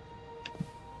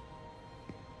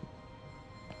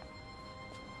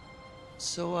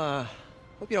 So,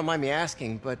 hope you don't mind me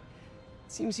asking, but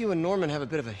it seems you and Norman have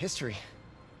a bit of a history.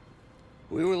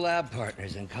 We were lab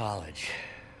partners in college.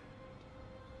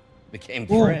 Became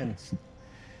friends.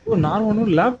 Oh, நான் ஒன்னு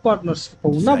lab partners.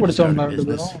 ஒண்ணா படிச்சோம்னா ரெண்டு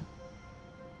பேரும்.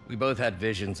 We both had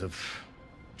visions of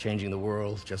changing the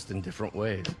world, just in different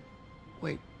ways.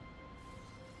 Wait,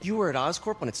 you were at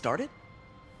Oscorp when it started?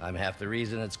 I'm half the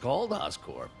reason it's called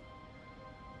Oscorp.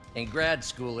 In grad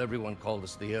school, everyone called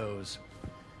us the O's.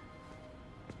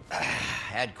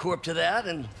 Add Corp to that,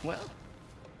 and, well,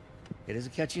 it is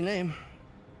a catchy name.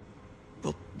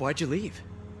 Well, why'd you leave?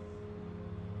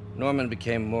 Norman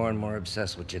became more and more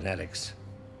obsessed with genetics.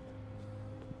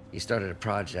 He started a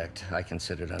project I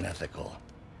considered unethical.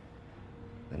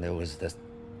 And there was this...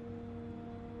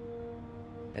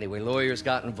 Anyway, lawyers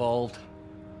got involved.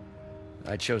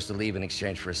 I chose to leave in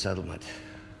exchange for a settlement.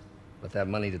 But that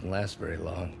money didn't last very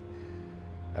long.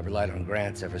 I've relied on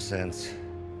grants ever since.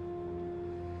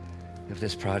 If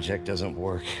this project doesn't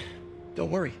work...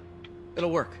 Don't worry.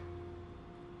 It'll work.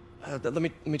 Let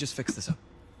me just fix this up.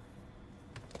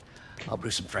 I'll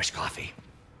brew some fresh coffee.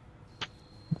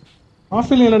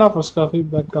 Coffee இல்லடா, fresh coffee,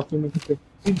 black coffee make.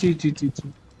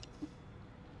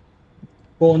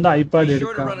 Oh, on the iPad Be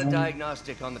sure to run a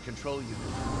diagnostic on the control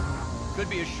unit. Could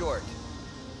be a short.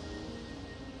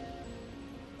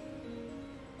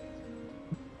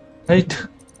 Right.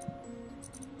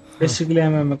 Basically,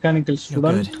 I'm a mechanical student.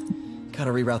 No good.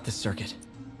 Gotta reroute this circuit.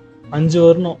 5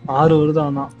 வரணும் 6 வருது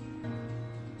ஆனா.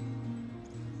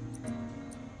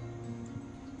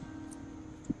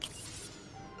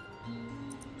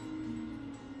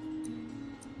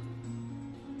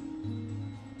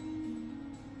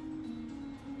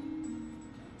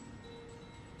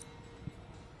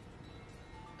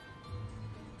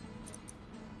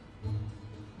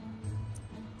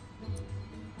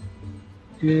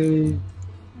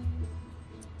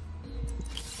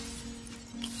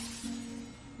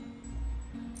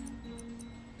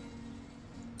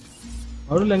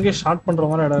 அவருல எங்கே short பண்ற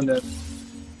மாதிரி இடம் இல்ல.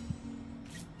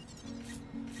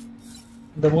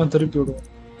 இந்த பக்கம் திருப்பி விடுவோம்.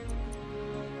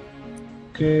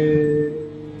 ஓகே,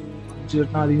 5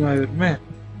 எட்னா அதிகமாக இருக்குமே.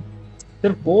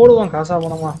 சரி போடுவோம், காசா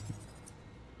பணமா.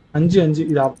 5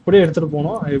 இதை அப்படியே எடுத்துட்டு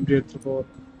போனோம். எப்படி எடுத்துட்டு போவோம்?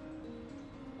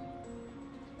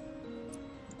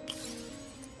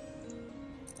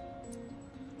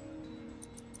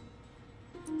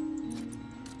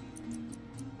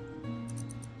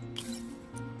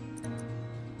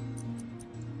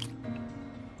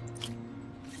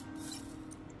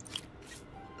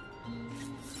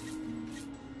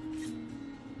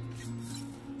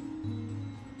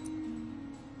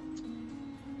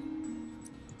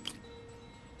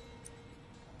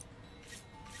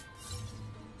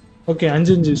 ஓகே,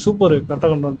 5 சூப்பர், கரெக்டாக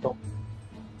கொண்டு வந்துட்டோம்.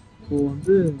 இப்போ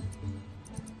வந்து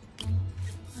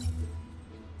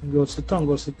இங்கே ஒரு சுத்து,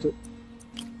 அங்கே ஒரு சுத்து.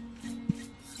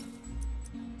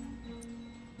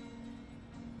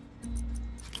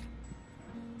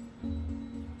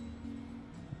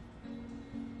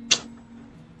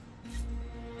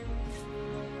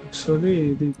 ஆக்சுவலி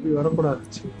இது இப்படி வரக்கூடாது.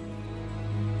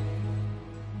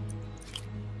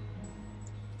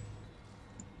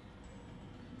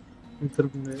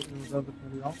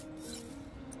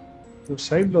 ஒரு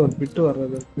சைட்ல ஒரு பிட்டு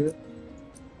வர்றதுக்கு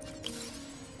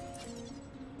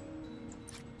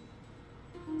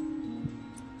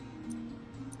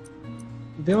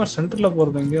இதே மாதிரி சென்டர்ல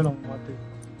போறது எங்கேயோ நம்ம மாட்டி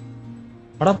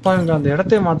அடப்பாங்க. அந்த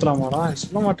இடத்தையே மாத்தலாமாடா?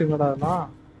 சொல்ல மாட்டீங்கடா அதெல்லாம்.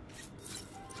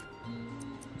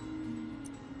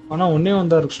 ஆனா ஒன்னே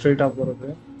வந்தா இருக்கு ஸ்ட்ரெயிட்டா போறது.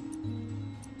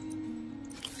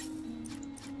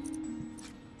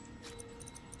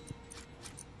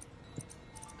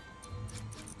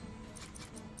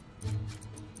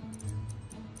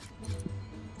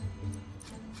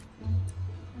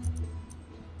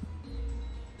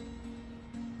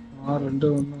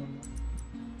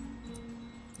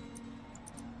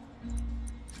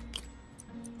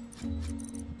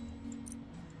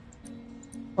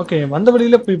 ஓகே, வந்த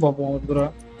வழியில போய் பார்ப்போம் ஒரு தடவை.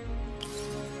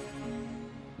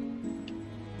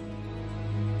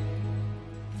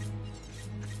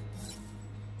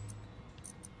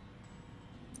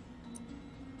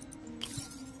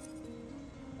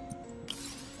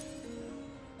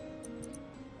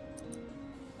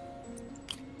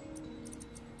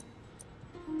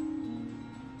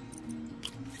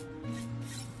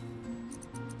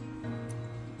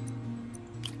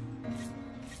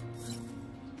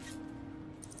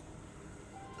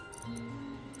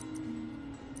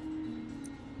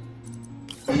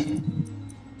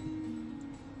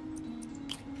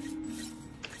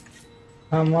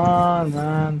 Come on,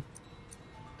 man.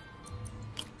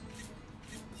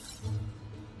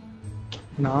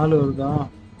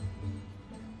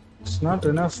 It's not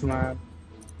enough, man.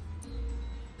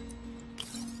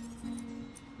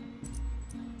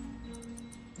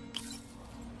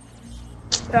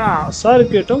 Yeah, sorry,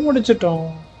 கேட்டோம் முடிச்சிட்டோம்.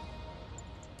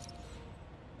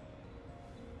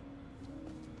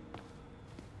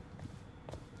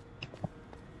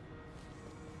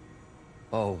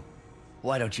 Oh,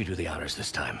 why don't you do the honors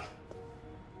this time?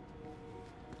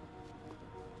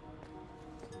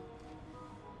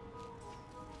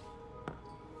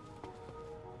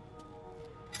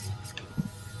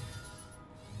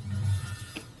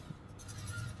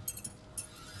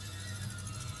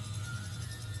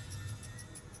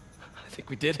 I think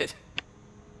we did it.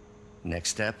 Next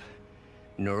step,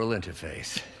 neural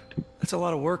interface. That's a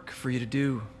lot of work for you to do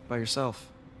by yourself.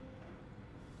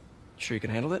 Sure you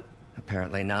can handle it?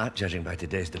 Apparently not, judging by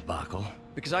today's debacle.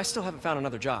 Because I still haven't found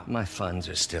another job. My funds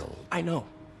are still... I know.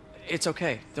 It's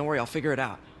okay. Don't worry, I'll figure it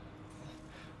out.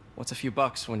 What's a few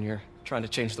bucks when you're trying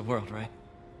to change the world, right?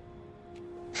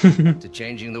 To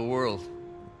changing the world.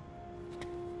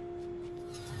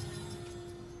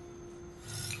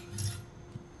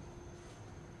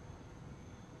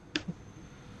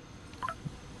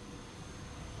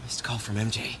 Missed call from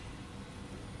MJ.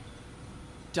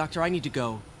 Doctor, I need to go,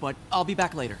 but I'll be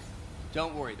back later.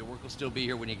 Don't worry, the work will still be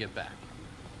here when you get back.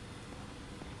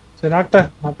 So, doctor,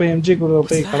 I'm going to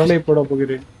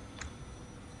MJ.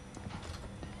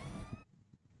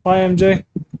 Bye, MJ.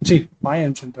 Gee, bye,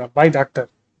 MJ. Bye, doctor.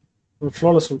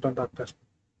 Flawless Sultan, doctor.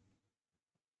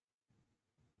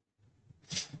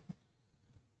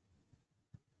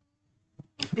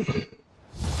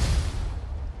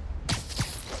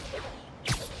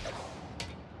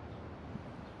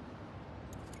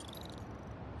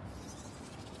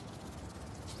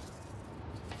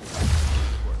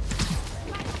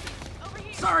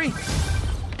 Sorry!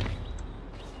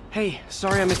 Hey,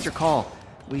 sorry I missed your call.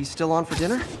 We still on for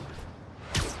dinner?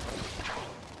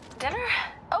 Dinner?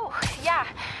 Oh, yeah.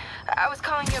 I was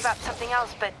calling you about something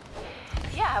else, but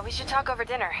yeah, we should talk over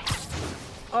dinner.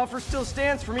 Offer still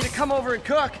stands for me to come over and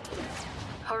cook.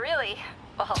 Oh, really?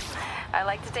 Well, I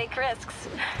like to take risks.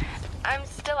 I'm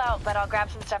still out, but I'll grab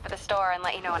some stuff at the store and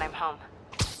let you know when I'm home.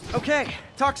 Okay,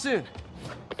 talk soon.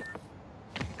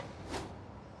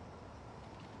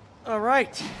 All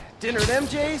right, dinner at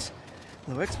MJ's.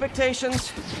 Low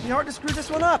expectations. Be hard to screw this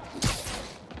one up.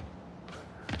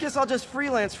 Guess I'll just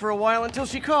freelance for a while until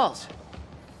she calls.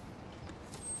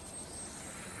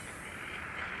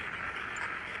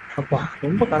 அப்பா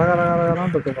ரொம்ப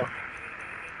கரகரகரகரன்னு இருக்குப்பா.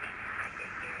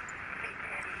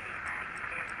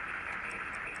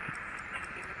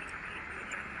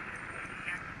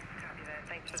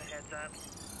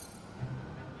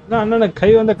 நான் அண்ணனுக்கு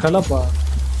கை வந்த கலப்பா.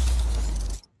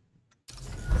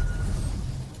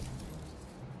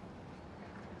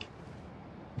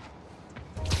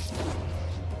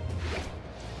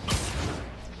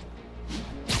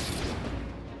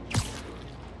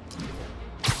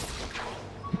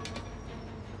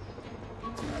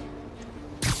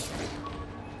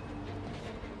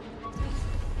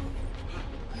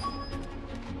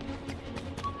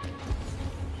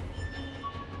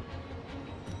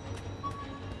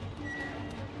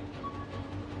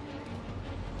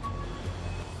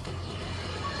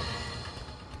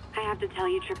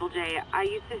 Triple J, I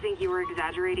used to think you were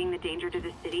exaggerating the danger to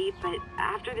the city, but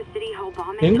after the City Hall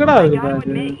bombing, I gotta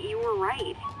admit, you were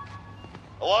right.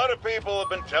 A lot of people have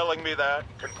been telling me that,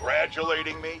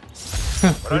 congratulating me,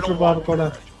 but I don't want to.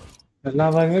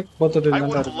 I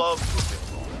would have loved to have been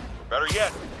wrong. Better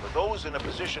yet, for those in a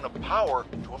position of power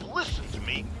to have listened to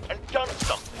me and done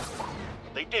something.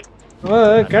 They didn't.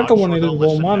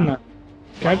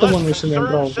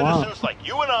 Citizens like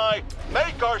you and I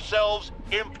make ourselves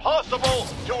impossible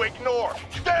to ignore.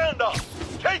 Stand up.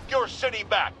 Take your city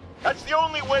back. That's the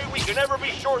only way we can ever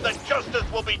be sure that justice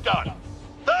will be done.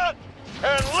 That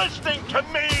and listening to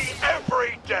me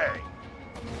every day.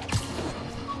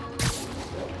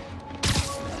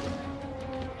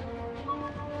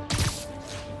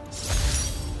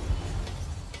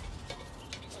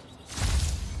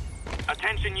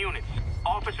 Attention units.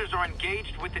 Officers are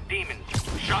engaged with the demons.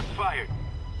 Shots fired.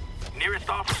 Nearest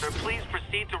officer, please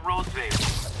proceed to Roseville.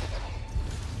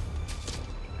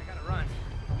 I gotta run.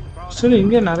 சரி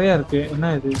இங்க நிறைய இருக்கு.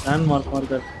 என்ன இது? Landmark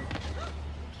marker.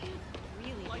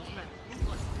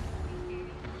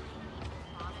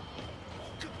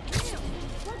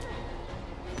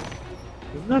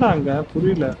 என்னடா அங்க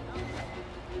புரியல.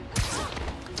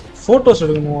 Photos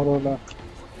எடுக்கணும் ஒருவேளை.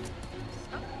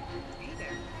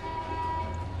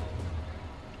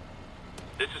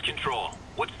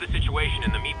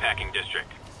 meatpacking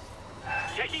district.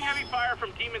 Taking heavy fire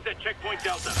from demons at checkpoint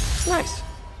Delta. Nice.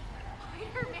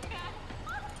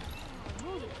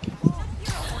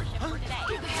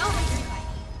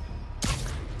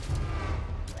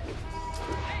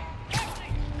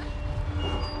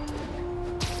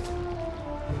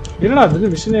 என்னடா அது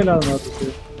விஷயம் இல்லாத மாதிரி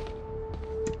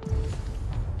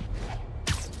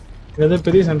ஏதோ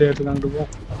பெரிய சண்டை எடுத்துக்காண்டு போ.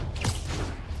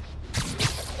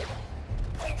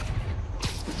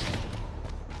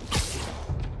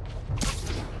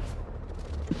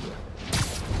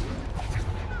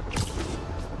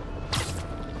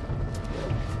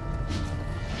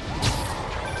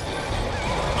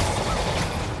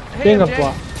 எங்கப்பா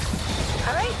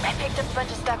Alright, I picked up a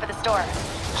bunch of stuff at the store.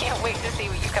 Can't wait to see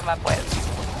what you come up with.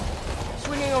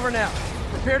 Swinging over now.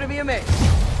 Prepare to be amazed.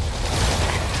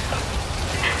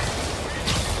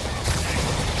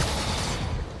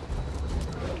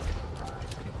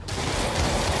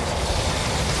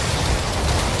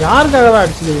 யாருக்காக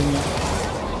அடிச்சிருக்கீங்க?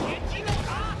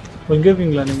 எங்க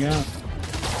இருக்கீங்களா நீங்க?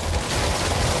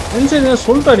 என்ன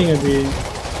சொல்லிட்டாடிங்க அப்படி?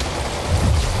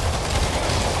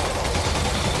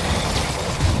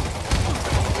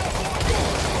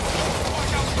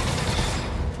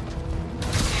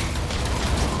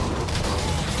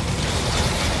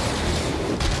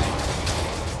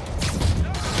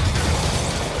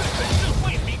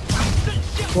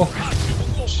 ஓ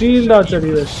ஷீல்டா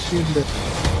சரியா ஷீல்டு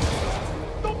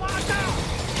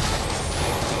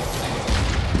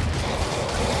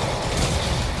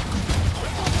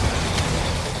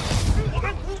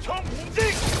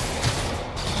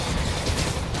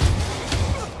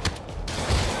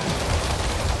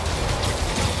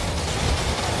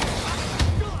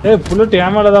புல்லட்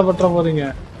ஏமால தான் பற்ற போறீங்க.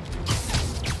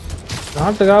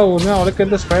 நாட்டுக்காக ஒண்ணு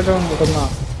உழைக்கிறது ஸ்பைடர்மேன்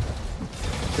மட்டும்தான்,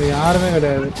 யாருமே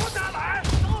கிடையாது.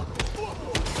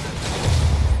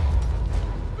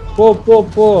 போ போ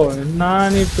போ, என்ன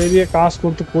நீ பெரிய காசு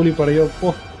கொடுத்து கூலி படையோ போ.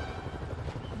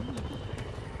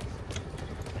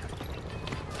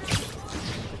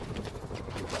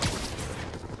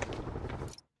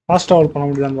 ஃபாஸ்ட் ட்ராவல் பண்ண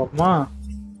முடியுதான்னு பார்ப்போமா?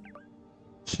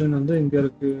 மிஷன் வந்து இங்க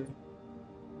இருக்கு.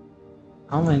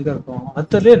 ஆமா எங்க இருக்கோம்?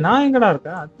 அத்தர்லயே நான் எங்கடா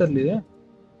இருக்கேன்? அத்தர்லயே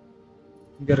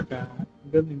இங்க இருக்கேன்.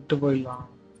 இங்க இருந்து இட்டு போயிடலாம்.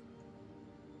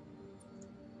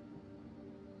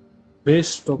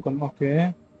 Base token. Okay.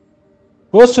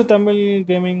 Cost Tamil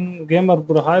gaming gamer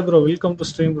bro, hi bro, welcome to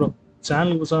stream bro.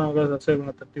 Channel புதுசாக சப்ஸ்கிரைப்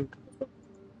பண்ண தட்டி விட்டுருங்க.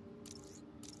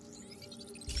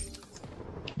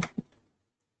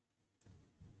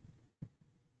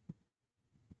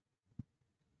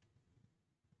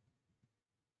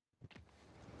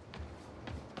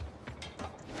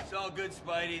 Good,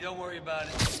 Spidey. Don't worry about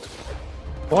it.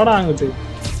 போடா அங்கிட்டு.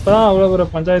 இப்பதான் அவ்வளவு ஒரு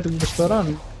பஞ்சாயத்து முடிச்சுட்டு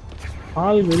வரான்.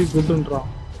 All very குட்ன்றான்.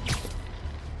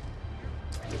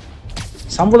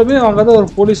 சம்பளமே வாங்காத ஒரு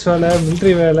போலீஸ் வேலை,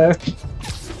 மிலிட்டரி வேலை,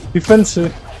 டிஃபென்ஸ்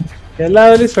எல்லா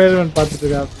வேலையும் ஸ்பைடர்மேன் பார்த்துட்டு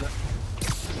இருக்காரு.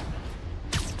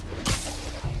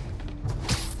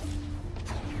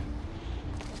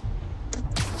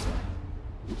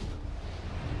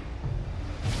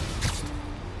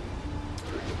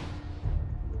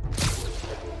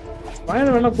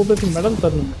 பயணம் வேணா கூப்பிட்டு மெடல்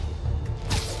தரணும்.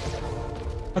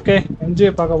 ஓகே,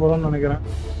 எம்ஜியை பார்க்க போறோம்னு நினைக்கிறேன்.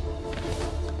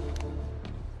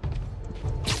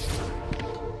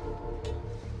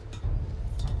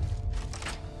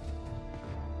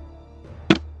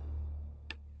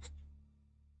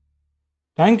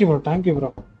 Thank you bro, thank you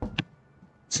bro.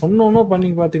 சொன்னோன்னு பண்ணி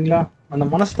பாத்தீங்களா? அந்த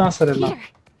மனசு தான் சார் எல்லாம்.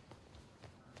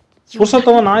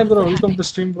 புருஷோத்தமன் நாய் bro, welcome to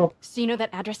stream bro. So you know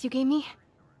that address you gave me?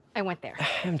 I went there.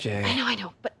 MJ. I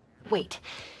know, but wait.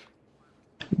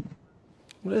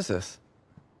 What is this?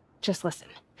 Just listen.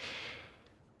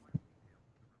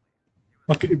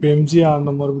 Okay, இப்போ MG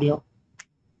ஆடணும் மறுபடியும்.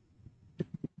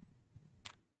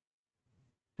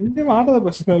 எம்ஜி ஆடாத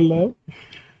பிரச்சனை இல்லை.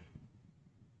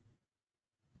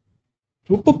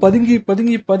 ரொம்ப பதுங்கி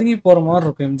பதுங்கி பதுங்கி போற மாதிரி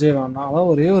இருக்கும் எம்ஜி வேணா. அதான்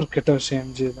ஒரே ஒரு கெட்ட விஷயம்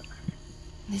எம்ஜி தான்.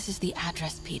 This is the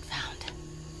address Pete found.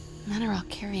 Men are all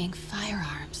carrying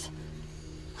firearms.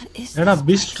 What is ஏடா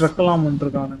பீஸ்ட் ட்ரக்லாம்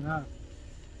பண்ணிருக்கானுங்க.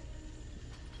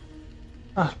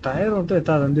 டயர் வந்து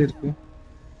எத்தா ரெண்டு இருக்கு.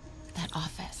 that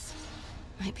office?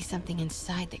 Might be something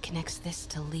inside that connects this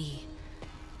to Lee.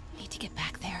 Need to get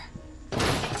back there.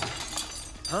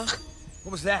 Huh?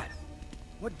 What was that?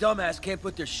 What dumbass can't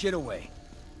put their shit away?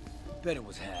 Bet it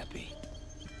was happy.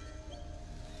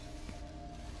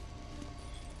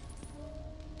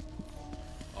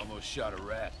 Almost shot a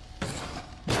rat.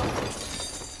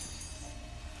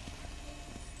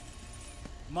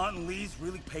 Martin Lee's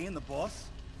really paying the boss?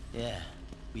 Yeah.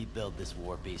 We build this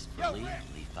war beast for Lee.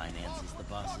 Lee finances the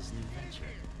boss's new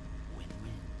venture.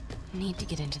 Win-win. Need to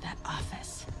get into that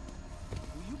office.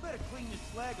 Well, you better clean this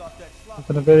slag off that slot.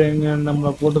 அத்தனை பேர் எங்க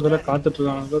நம்மள போட்டதுல காத்துட்டு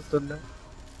இருக்காங்க தெரியல.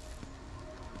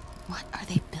 What are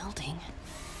they building?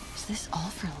 Is this all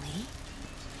for Lee?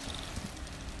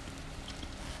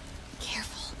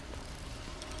 Careful.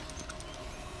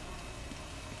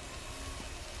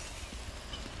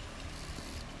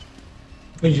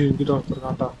 ஐயோ இங்கிட்ட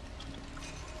ஒருத்தருக்காண்டா.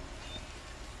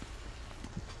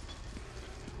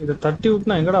 இதை தட்டி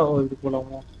விட்டுனா எங்கடா இது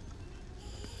போலாமோ?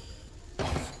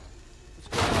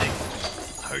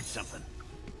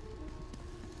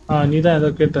 நீதான் ஏதோ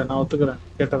கேட்ட, நான் ஒத்துக்கிறேன்,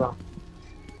 கேட்டதா.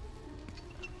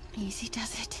 Easy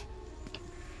does it.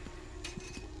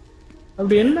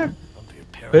 அப்படி என்ன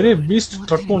பெரிய பீஸ்ட்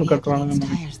ட்ரக் ஒன்று கட்டுறானுங்க.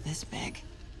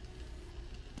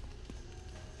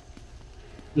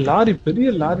 லாரி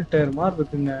பெரிய லாரி டயர் மாதிரி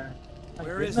இருக்குங்க.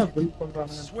 என்ன பில்ட்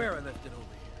பண்றானுங்க?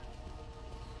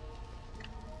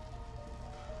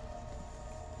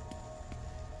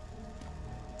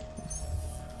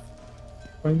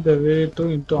 Find the way to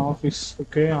into office.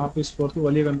 Okay, office போறது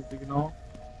வழியை கண்டுபிடிக்கணும்.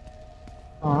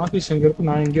 ஆபீஸ் எங்க இருக்கு?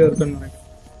 நான் எங்கேயோ இருக்கேன்னு நினைக்கிறேன்.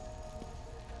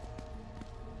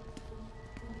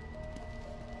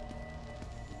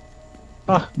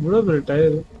 இவ்வளோ பெரிய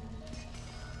டயர்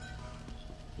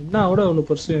என்ன கூட அவ்வளோ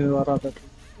பெருசு வராது.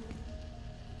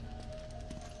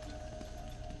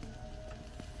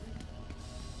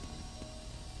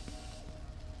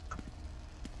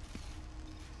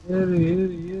 ஏறு ஏறு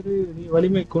ஏறு, நீ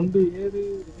வலிமை கொண்டு ஏறு,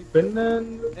 நீ பெண்ணன்.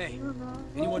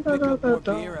 Anyone pick up more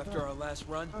beer after our last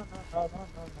run?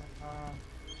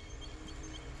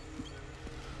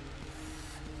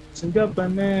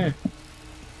 சிங்கப்பண்ணே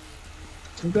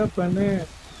சிங்கப்பண்ணே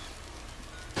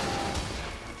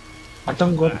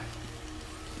அட்டங்கோ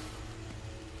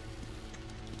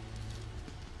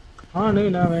ஆனு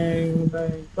நாமே உன்னை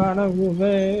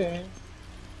காணவே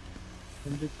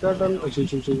இந்த கடல்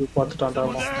அச்சோ பார்த்துட்டான்டா.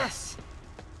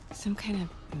 Some kind of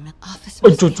office.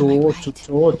 அச்சோ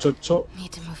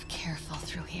Need to move careful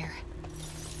through here.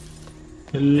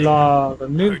 எல்லா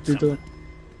நிறுத்திட்டு.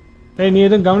 ஏய் நீ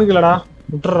எதுவும் கவனிக்கலடா,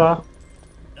 விட்டுறா.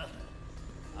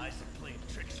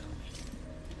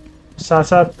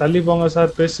 சார் தள்ளி போங்க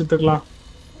சார், பேசிட்டுக்கலாம்.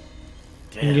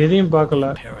 இங்க எதையும் பார்க்கல.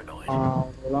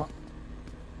 அவ்வளோதான்.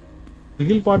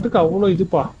 பிகில் பாட்டுக்கு அவ்வளோ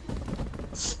இதுப்பா.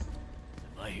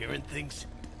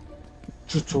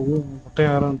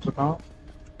 முட்டையாரன் இருக்கான்.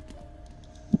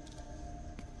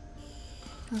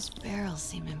 Those barrels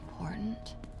seem important.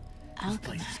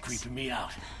 Alchemax. This is creeping me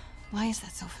out. Why is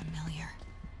that so familiar?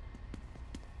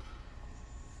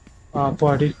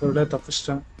 பாடி ஒருடா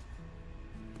தப்பிச்சிட்டேன்.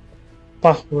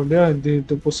 ஒருடா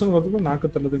இது புசங்க வரதுக்கு நாக்கு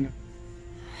தள்ளுதுங்க.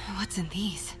 What's in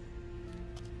these?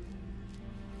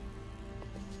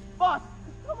 Boss,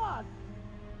 come on.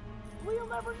 We'll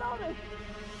never notice.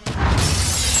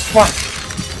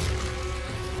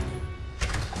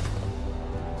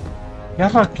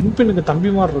 யாரா கிங்பினுக்கு தம்பி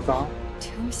மாதிரி இருக்கான்.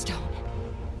 Tombstone.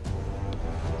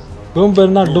 ரூம்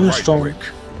பேர்னா டூம்ஸ்டோன்.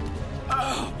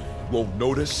 Won't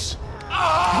notice.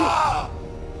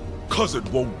 Cousin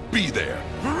won't be there.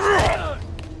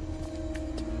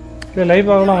 இல்லை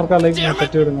live ஆகலாம் இருக்கா, லைவ்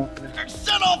தட்டி விடுங்க.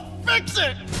 Said I'll fix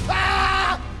it.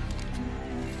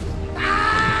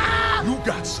 You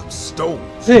got some stone.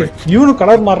 ஏய் இவனு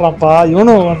கலர் மாறறான்ப்பா,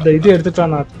 இவனு அந்த இது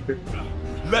எடுத்துட்டான்.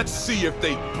 Let's see if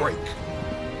they break.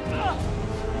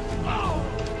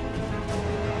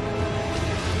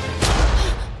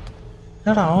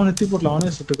 என்னடா அவன் எத்தி போட்டல,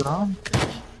 அவனே சுட்டுக்கிறான்.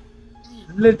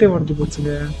 இல்லட்டே வந்து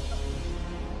போச்சுங்க.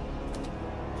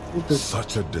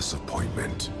 Such a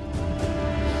disappointment.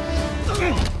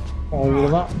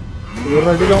 அவ்வளோதான், ஒரு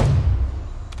அடிதான்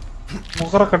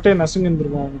முகர கட்டையை நசுங்கி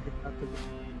இருந்திருக்கும் அவனுக்கு.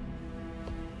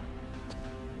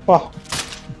 பா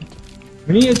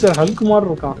மினியேச்சர் ஹல்க் மாதிரி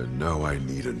இருக்கான். And now I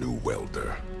need a new welder.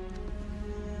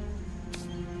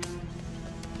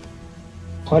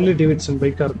 Harley Davidson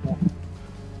பைக்கா இருக்கும்.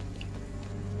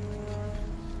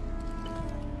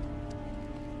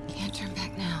 Can't turn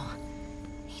back now.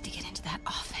 Need to get into that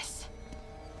office.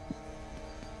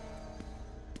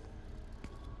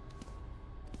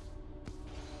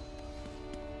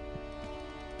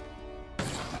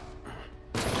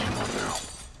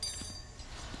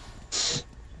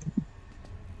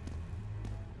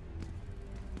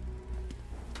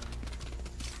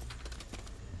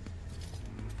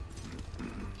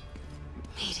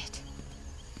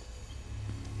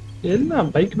 என்ன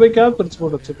பைக்கா பிரிச்சு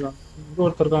போட்டு வச்சிருக்கான். இங்க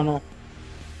ஒருத்தர் இருக்கானோ.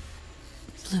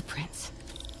 Blueprints.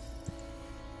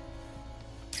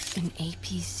 An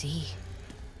APC.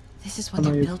 This is what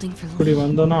they're building for இப்படி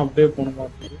வந்தோனா அப்படியே போணுமா?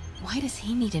 Why does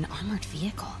he need an armored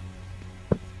vehicle?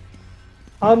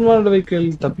 Armoured vehicle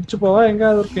தப்பிச்சு போவா எங்க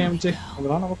அது ஒரு கேம்ச்சே.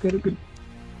 அதெல்லாம் நமக்கு இருக்கு.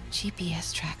 GPS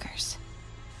trackers.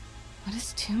 What is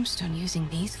Tombstone using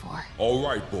these for? All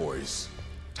right, boys.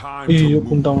 Time to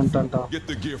move. Get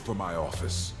the gear from my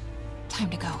office. Time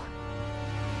to go.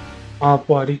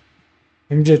 Party.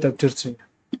 MJ தப்பிச்சிருச்சு.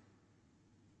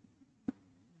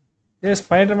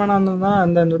 Spiderman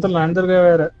and then the lander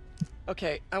வேற.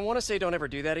 Okay, I want to say don't ever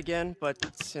do that again, but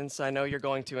since I know you're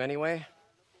going to anyway,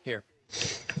 here.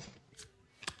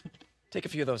 Take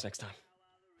a few of those next time.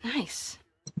 Nice.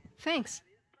 Thanks.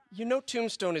 You know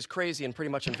Tombstone is crazy and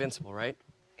pretty much invincible, right?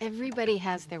 Everybody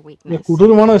has their weakness.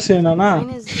 குடூரமான விஷயம் என்னன்னா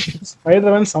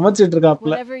Spiderman சமைச்சிட்டு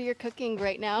இருக்காப்ல. Whatever you're cooking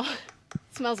right now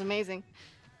smells amazing.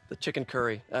 The chicken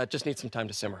curry just needs some time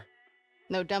to simmer.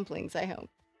 No dumplings, I hope.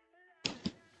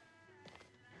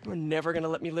 You're never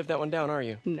gonna let me live that one down, are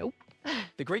you? Nope.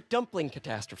 The Great Dumpling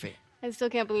Catastrophe. I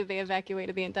still can't believe they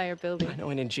evacuated the entire building. I know,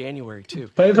 and in January too.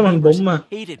 Spiderman bomba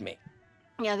hated me.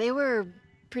 Yeah, they were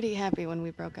pretty happy when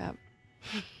we broke up.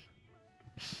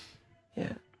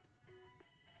 Yeah.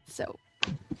 So,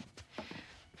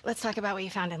 let's talk about what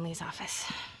you found in Lee's office.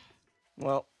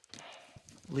 Well,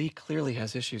 Lee clearly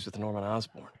has issues with Norman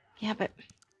Osborn. Yeah, but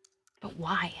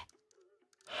why?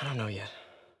 I don't know yet.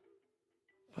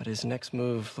 But his next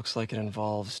move looks like it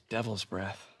involves Devil's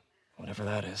Breath, whatever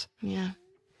that is. Yeah.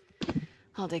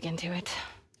 I'll dig into it.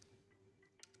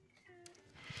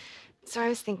 So I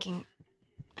was thinking,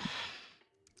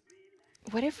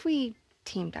 what if we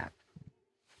teamed up?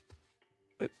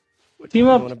 Team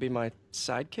up? You want to be my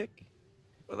sidekick?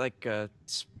 Like a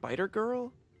Spider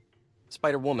Girl?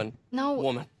 Spider Woman? No.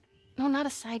 Woman. No, not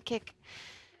a sidekick.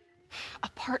 A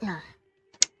partner.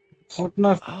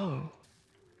 Partner? Oh.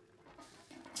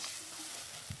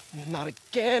 Not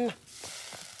again.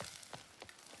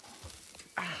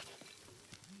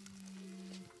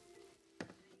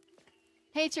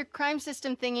 Hey, it's your crime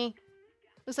system thingy.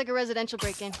 Looks like a residential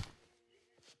break-in.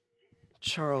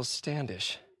 Charles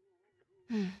Standish.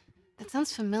 That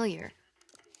sounds familiar.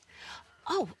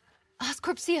 Oh,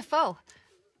 Oscorp CFO.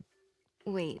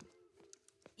 Wait.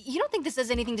 You don't think this has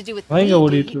anything to do with me, do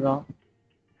you?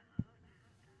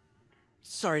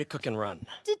 Sorry to cook and run.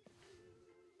 Did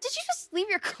you just leave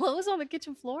your clothes on the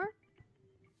kitchen floor?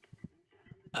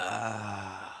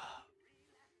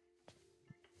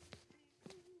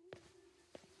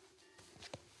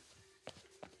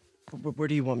 Where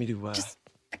do you want me to, Just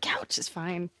the couch is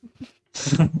fine.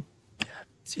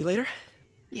 See you later?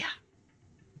 Yeah.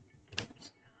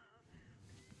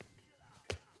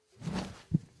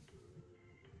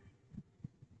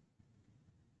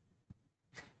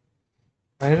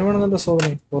 Spiderman அந்த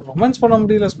சோதனை ஒரு romance பண்ண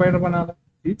முடியல Spiderman-ஆல.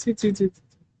 சீ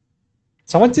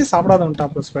சமைச்சு சாப்பிடாதவன்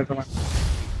top Spiderman.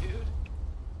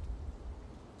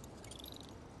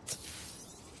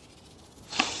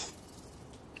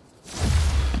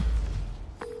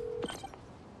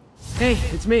 Hey,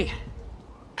 it's me.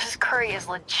 This curry is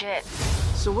legit.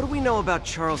 So what do we know about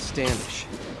Charles Standish?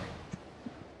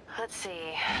 Let's see.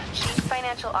 Chief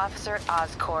Financial Officer at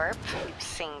Oscorp.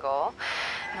 Single.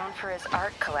 Known for his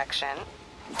art collection.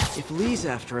 If Lee's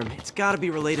after him, it's gotta be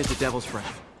related to Devil's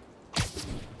Breath.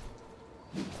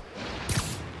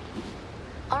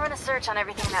 I'll run a search on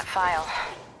everything in that file.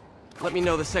 Let me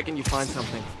know the second you find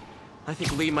something. I think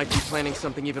Lee might be planning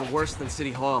something even worse than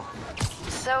City Hall.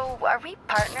 So, are we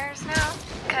partners now?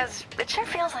 Because it sure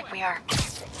feels like we are.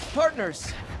 Partners?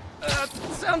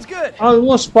 Sounds good.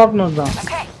 Almost partners now.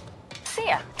 Okay. See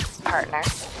ya, partner.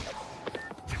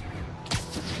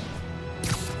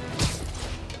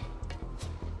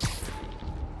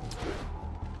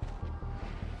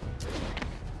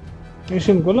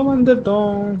 Mission குள்ள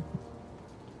வந்துட்டோம்.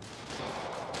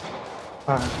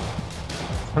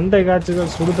 சண்டை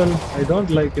காட்சிகள் சுடுதல். I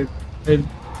don't like it.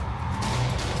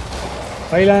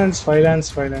 Violence.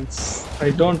 I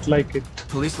don't like it.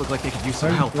 Police look like they could use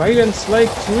some help. Violence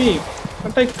likes me,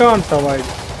 but I can't avoid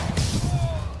it.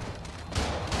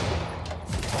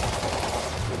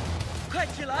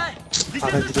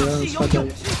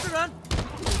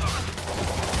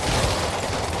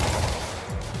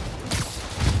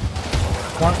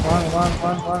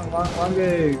 வாங்க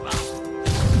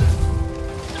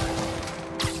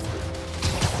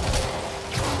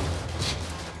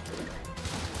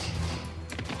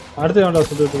அடுத்து எவ்வளோ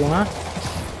சுட்டு இருக்கோங்க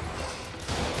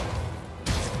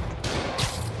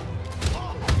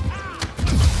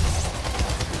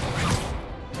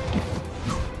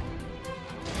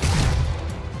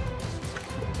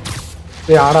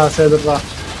ஆடா சேதுடா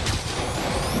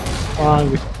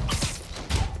வாங்க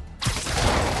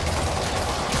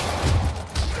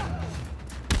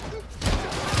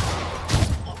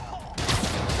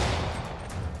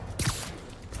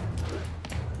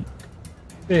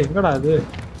எங்கடா அது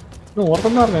இன்னும்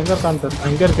ஒருத்தன் தான் இருக்கு. எங்க இருக்கான்னு தெரியல.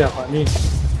 எங்க இருக்கியாப்பா நீ?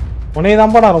 உன்னை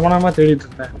தான்ப்பா நான் ரொம்ப நேரமா தேடிட்டு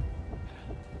இருந்தேன்.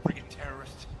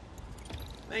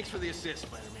 Thanks for the assist,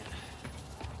 Spider-Man.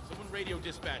 Someone radio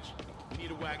dispatch. We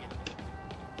need a wagon.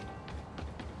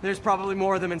 There's probably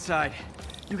more of them inside.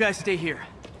 You guys stay here.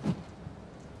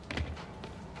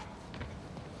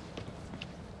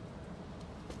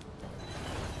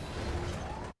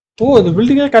 ஓ இந்த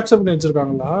பில்டிங்கே கேப்சர் பண்ணி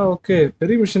வச்சிருக்காங்களா? ஓகே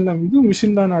பெரிய மிஷின் தான். இது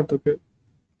மிஷின் தான் நாட்டு இருக்கு.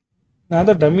 நான்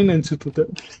தான் டம்மி நினைச்சிட்டு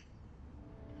இருக்கேன்.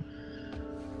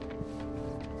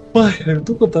 எனக்கு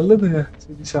தூக்கம் தள்ளுதுங்க.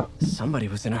 சரிஷா. Somebody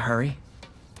was in a hurry.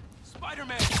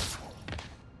 Spider-Man.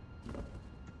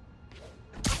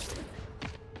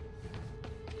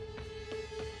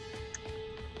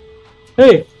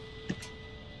 Hey.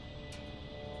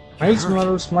 Miles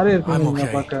Morales மாதிரி இருக்குங்க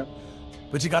பாக்க.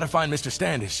 But you gotta find Mr.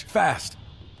 Standish, fast.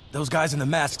 Those guys in the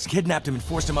masks kidnapped him and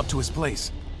forced him up to his place.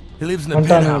 He lives in the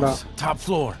penthouse, top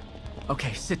floor.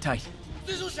 Okay, sit tight.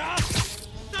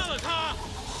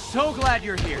 So glad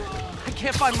you're here. I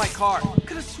can't find my car.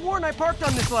 Could have sworn I parked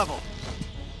on this level.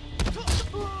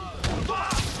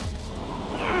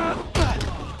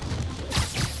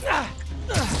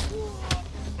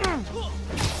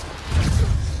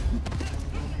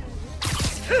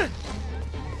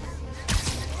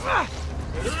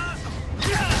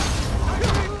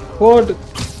 போடு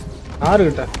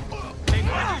யாருகிட்ட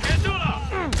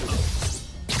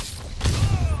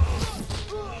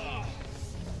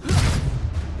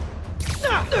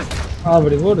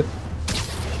அப்படி போடு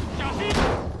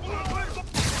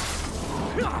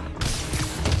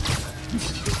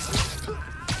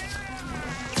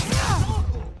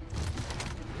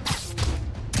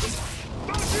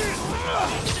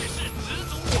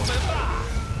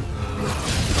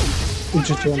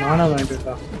நானா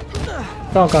வாங்கிட்டா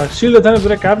shield தானே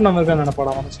பெரிய captain America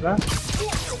நினைப்பாடா மனசுல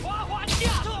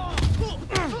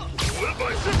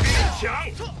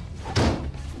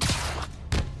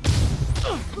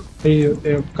ஐயோ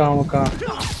காமக்கா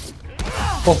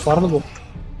போ பறந்து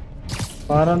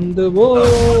போ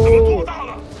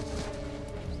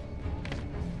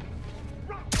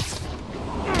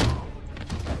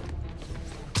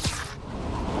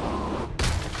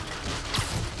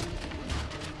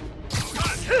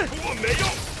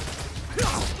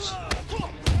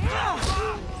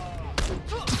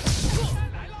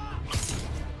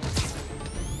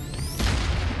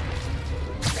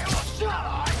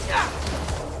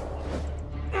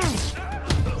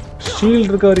ஷீல்ட்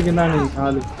இருக்க வரைக்கும் தான் நீ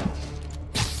ஆளு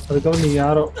அதுக்கப்புறம் நீ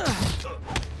யாரோ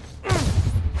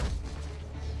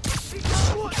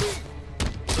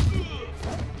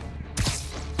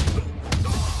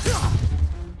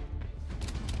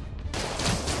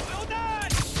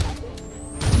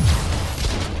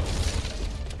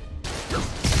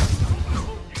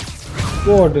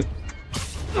போடு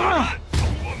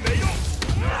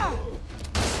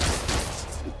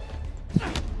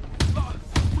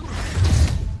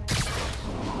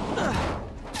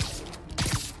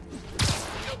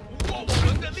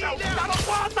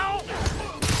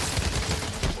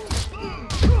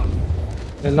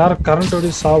எல்லாரும் கரண்ட் ஓடி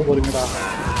சாவ போறீங்கடா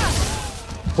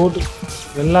போட்டு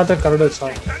எல்லாத்தையும் கரண்ட் ஓடி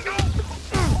சாவ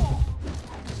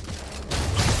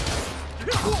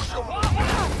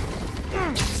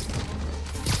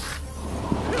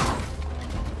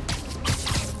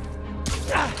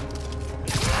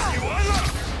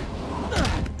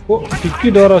ஓ டிக்கி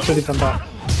டோரா சரி தந்தா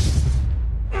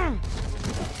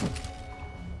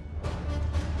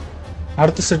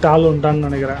அடுத்த செட் ஆள் உண்டான்னு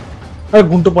நினைக்கிறேன்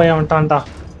குண்டு பையன் வந்துட்டான்டா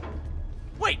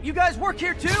Wait, you guys work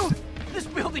here too? This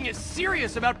building is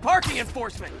serious about parking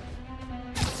enforcement.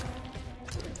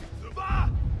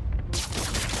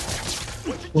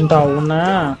 உண்டா உன்ன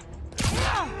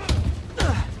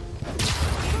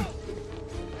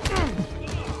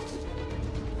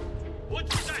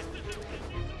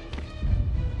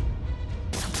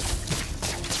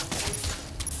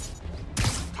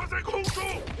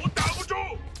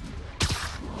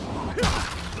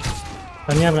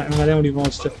தனியா வேலையை முடிப்போம்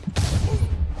வச்சுட்டு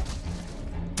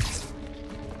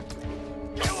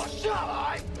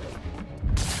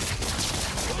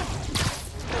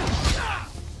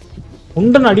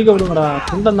குண்டன் அடிக்க விடுங்கடா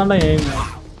குண்டன் தாண்டா ஏங்க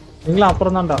நீங்களாம்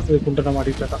அப்புறம் தான்டா குண்டனை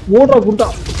மாட்டிட்டா ஓடுறா குண்டா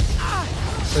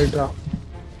ரைட்ரா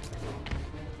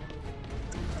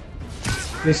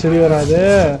இது சரி வராது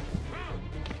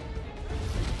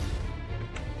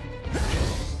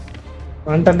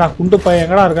வந்துட்டா குண்டு பையன்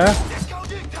எங்கடா இருக்க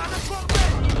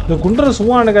இந்த குண்டரை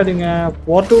சும்மா நினைக்காதீங்க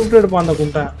போட்டு விட்டு எடுப்பான் அந்த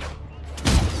குண்டை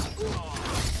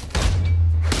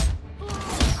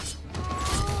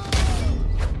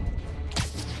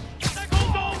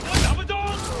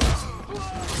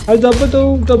அது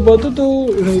தப்பு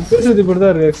எனக்கு பேசுறது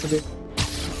இப்படிதான் இருக்கு ஆக்சுவலி.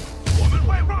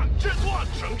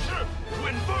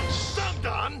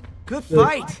 Good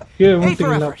fight. Hey,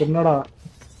 என்னடா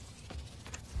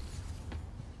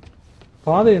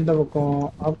பாதை எந்த பக்கம்?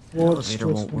 Elevator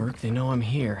won't work. They know I'm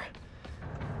here.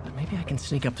 But maybe I can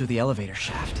sneak up through the elevator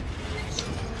shaft.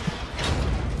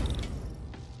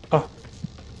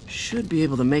 Should be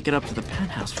able to make it up to the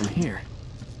penthouse from here.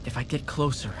 If I get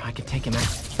closer, I can take him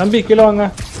out. தம்பி கீழ வாங்க.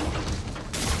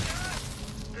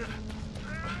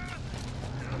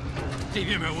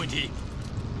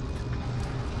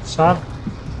 Sir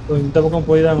இந்த பக்கம்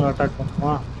போய் தான் attack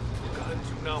பண்ணுமா?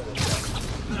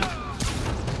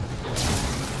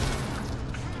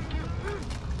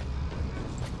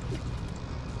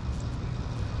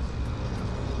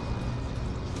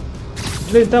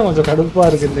 இதுதான் கொஞ்சம் கடுப்பா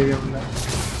இருக்கு இந்த கேம்ல.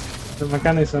 இந்த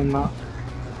மெக்கானிசம் தான்.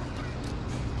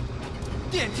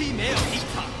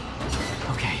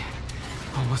 Okay,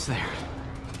 almost there.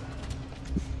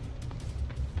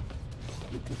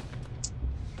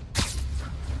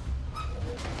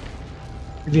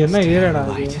 இது என்ன ஏரியாடா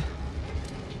இது?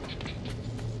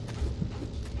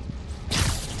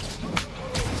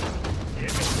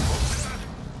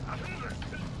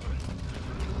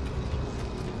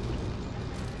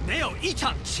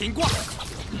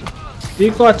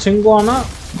 ஈக்குவா சிங்குவானா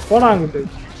போடாங்கிட்டு.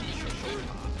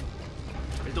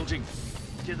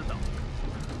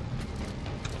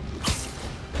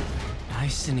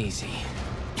 Nice and easy.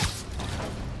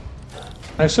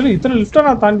 Actually, இத்தனை லிஃப்ட்டை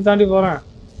நான் தாண்டி போறேன்.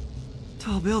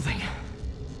 Tall building.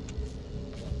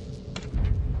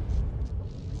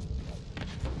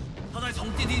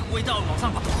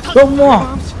 Come on.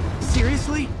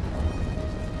 Seriously?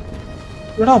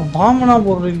 என்னடா பாம்பனா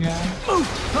போடுறீங்க?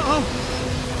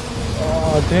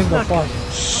 டேங்கப்பா.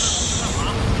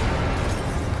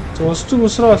 ஜஸ்ட்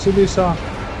முஸ்ரா சீரியஸா.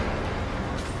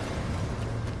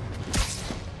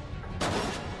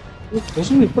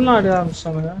 பசங்க இப்பெல்லாம் ஆட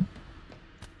ஆரம்பிச்சானுங்க.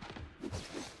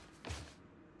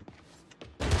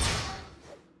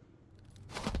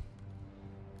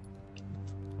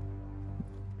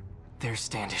 There's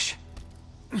Standish.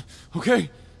 Okay,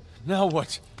 now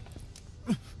what?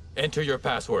 Enter your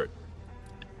password.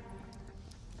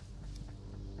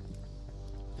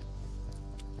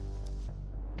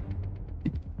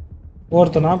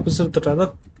 ஒருத்தனா பிசுறுத்துட்டாத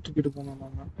தூக்கிட்டு போனோம்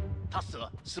நாம.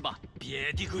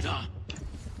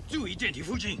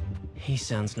 He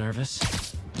sounds nervous.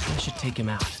 I should take him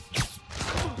out.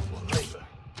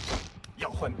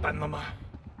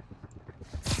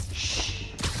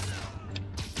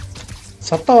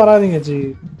 சத்தம் வராதீங்க ஜி.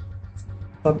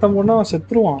 சத்தம் போனா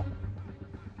செத்துருவான்.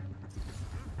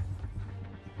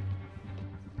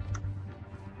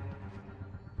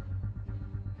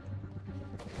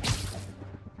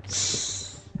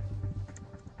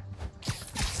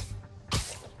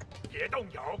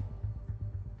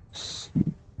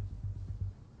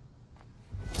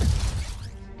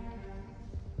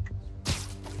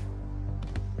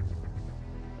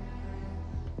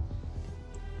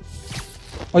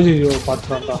 ஐயோ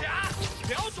பாத்துறான்டா.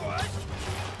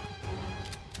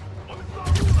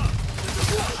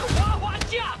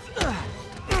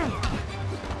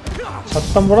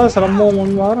 சத்தம் போட சிரமம்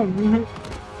ஒன்று வாரம்.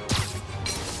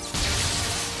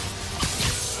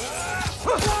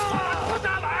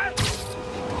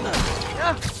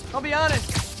 I'll be honest,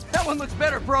 that one looks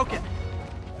better broken.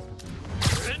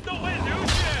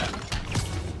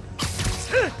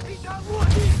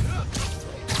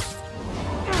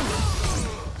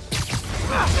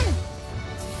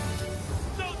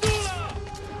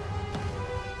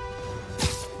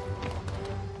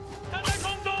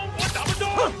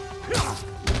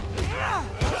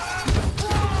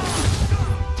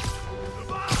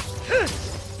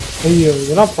 ஐயோ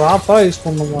இதெல்லாம் ப்ராப்பரா யூஸ்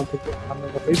பண்ண மாட்டேங்குது.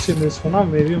 அந்த பைஸ் யூஸ் பண்ணா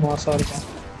மேபி மாசா இருக்கும்.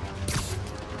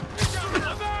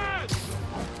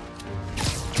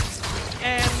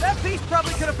 And that piece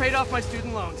probably could have paid off my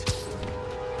student loans.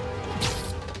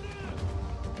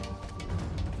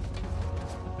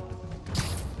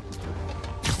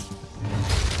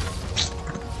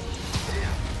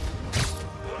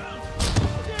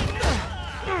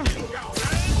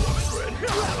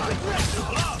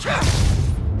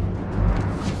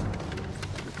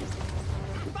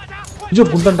 ஐயோ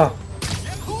புண்டண்டா.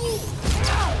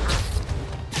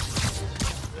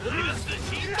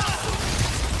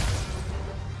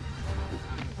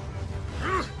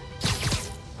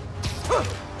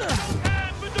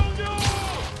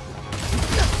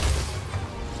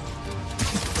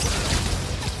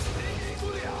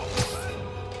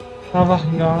 வா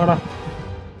இங்க வாங்கடா.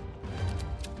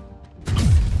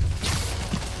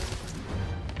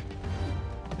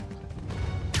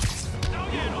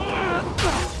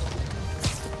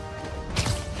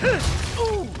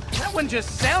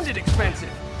 just sounded expensive.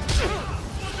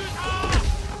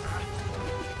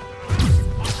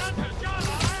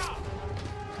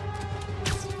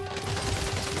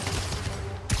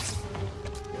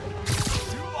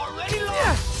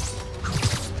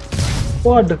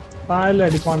 What? Pile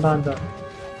அடிப்பான்டா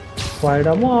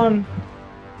Spiderman.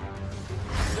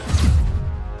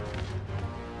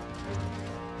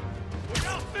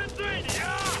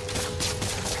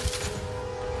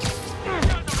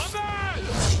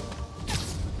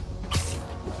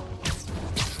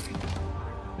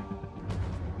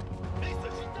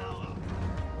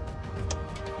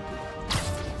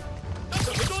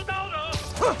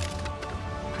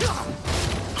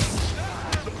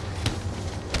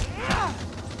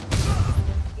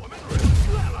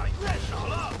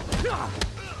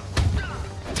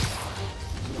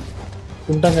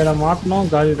 குண்டங்கட மாட்டணும்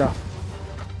காலிடா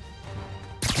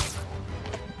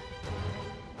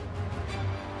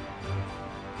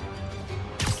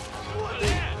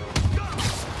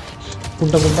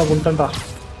குண்டா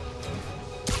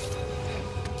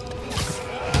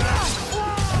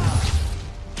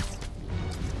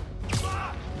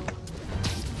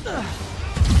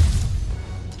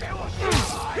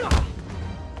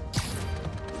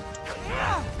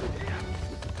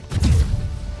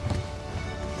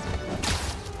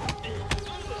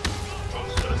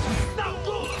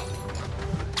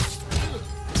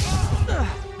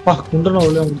குண்டன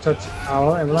உள்ள முடிச்சாச்சு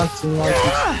அவன் எல்லாம் சின்ன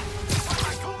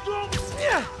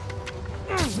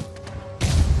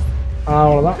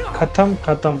அவ்வளவுதான்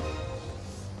கத்தம்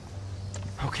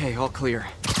Okay, all clear.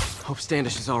 Hope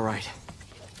Standish is all right.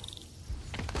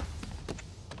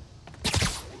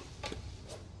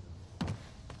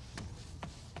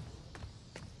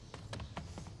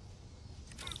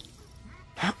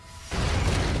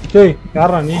 டேய்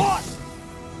யாரா நீ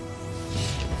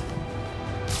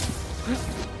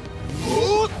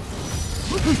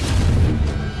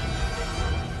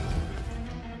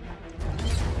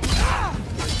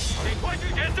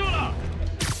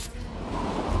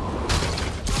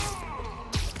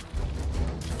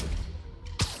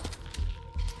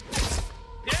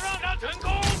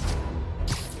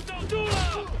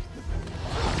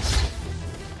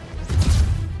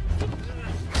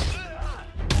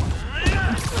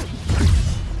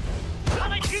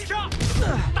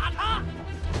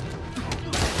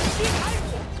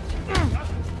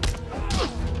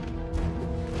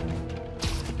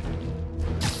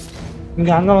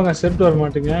இங்க அங்க வாங்க செட் வர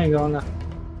மாட்டீங்க இங்க வாங்க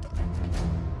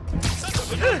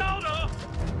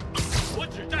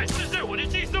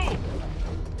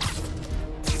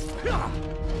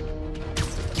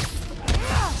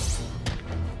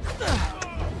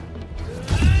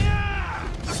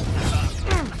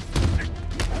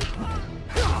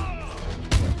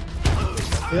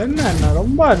என்ன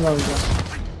ரொம்ப அருமையா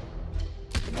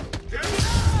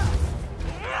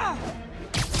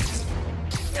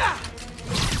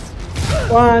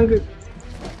வாங்க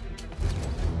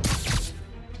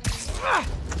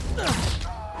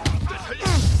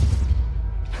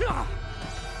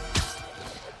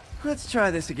Let's try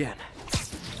this again.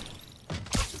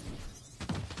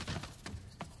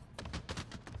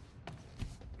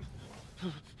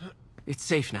 It's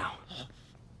safe now.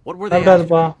 What were they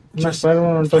after? Just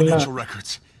financial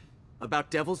records.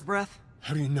 About Devil's Breath?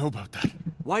 How do you know about that?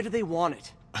 Why do they want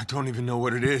it? I don't even know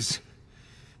what it is.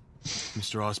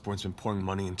 Mr. Osborn's been pouring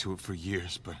money into it for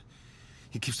years, but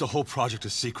he keeps the whole project a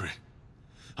secret.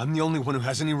 I'm the only one who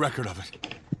has any record of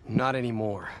it. Not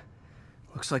anymore.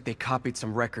 Looks like they copied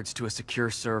some records to a secure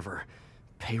server.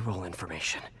 Payroll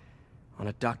information. On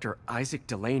a Dr. Isaac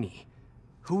Delaney.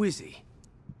 Who is he?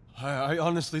 I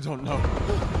honestly don't know.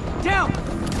 Down!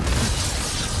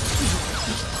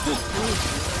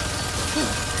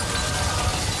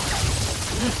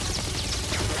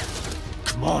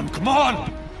 Come on, come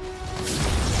on!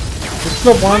 It's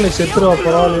not one, it's a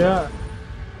பரவாயில்லையா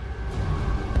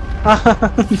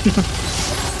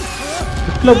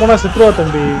இட்ல போனா செத்துருவா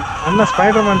தம்பி அண்ணா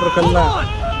Spiderman இருக்கல்ல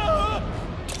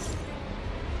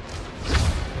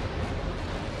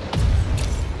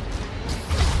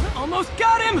Almost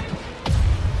got him!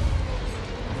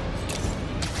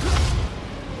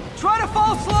 Try to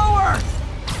fall slower!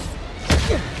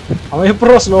 அவன்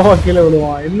எப்போ ஸ்லோவா கீழே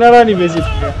விழுவான் என்னடா நீ பேசிட்டு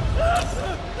இருக்க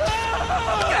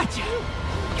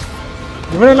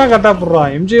இவனெல்லாம் கட்டா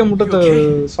போடுறான் எம்ஜிஏ முட்டத்தை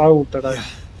சாவு விட்டடா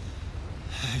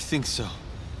I think so.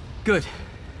 Good.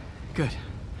 Good.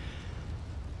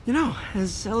 You know,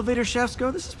 as elevator shafts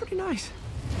go, this is pretty nice.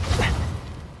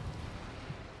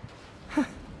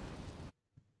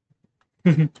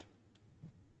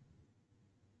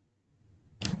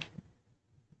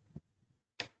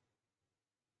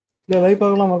 Like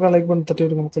பார்க்கலாம் மக்கள் லைக் பண்ணி தட்டி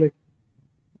விடுங்க மக்களே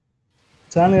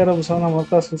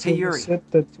Hey, Yuri.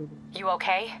 You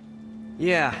okay?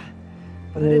 Yeah.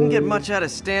 But I didn't get much out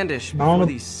of Standish before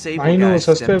these Sable guys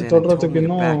stepped in and told me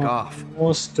to back off.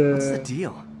 What's the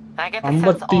deal? I get the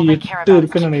sense all they care about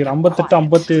is keeping it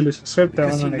quiet.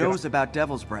 Because he knows about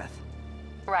Devil's Breath.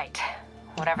 Right.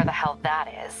 Whatever the hell that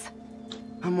is.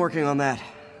 I'm working on that.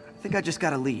 I think I just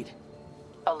got a lead.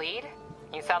 A lead?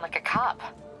 You sound like a cop.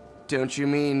 Don't you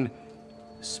mean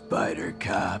Spider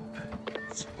Cop?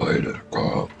 Spider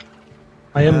Cop.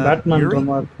 I am Batman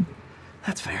drummer.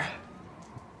 That's fair.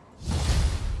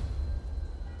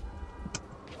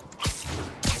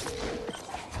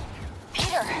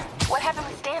 Peter, what happened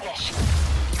with Standish?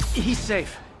 He's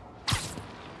safe.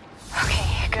 Okay,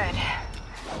 good.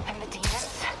 And the demons?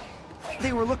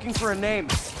 They were looking for a name.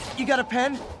 You got a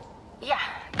pen? Yeah,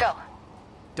 go.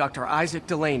 Dr. Isaac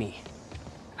Delaney.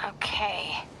 Okay.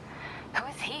 Who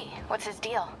is he? What's his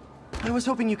deal? I was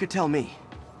hoping you could tell me.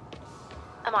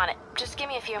 I'm on it. Just give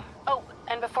me a few. Oh,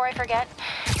 and before I forget,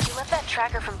 you left that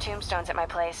tracker from Tombstones at my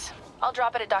place. I'll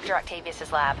drop it at Dr.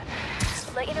 Octavius's lab.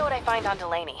 Let you know what I find on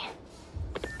Delaney.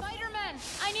 Spider-Man,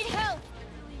 I need help.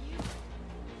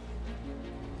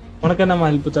 உனக்கு என்ன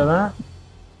help தேவை?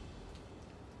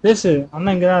 பேசு, அண்ணா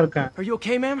இங்க தான் இருக்கேன். Are you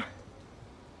okay, ma'am?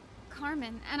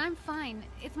 Carmen, and I'm fine.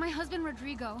 It's my husband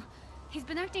Rodrigo. He's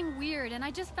been acting weird, and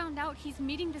I just found out he's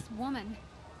meeting this woman.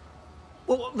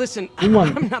 Well, listen, I'm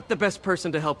not the best person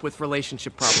to help with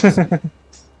relationship problems.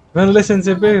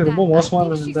 Relationship ரொம்ப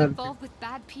மோசமான She's இருந்தா. involved with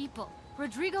bad people.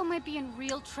 Rodrigo might be in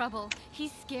real trouble.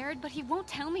 He's scared, but he won't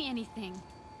tell me anything.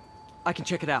 I can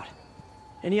check it out.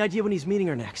 Any idea when he's meeting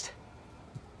her next?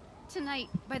 Tonight,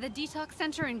 by the detox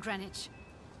center in Greenwich.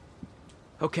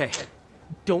 Okay.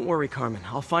 Don't worry, Carmen.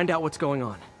 I'll find out what's going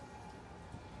on.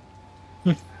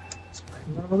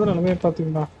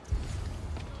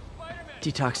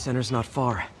 Detox center's not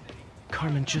far.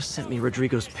 Carmen just sent me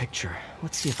Rodrigo's picture.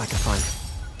 Let's see if I can find it.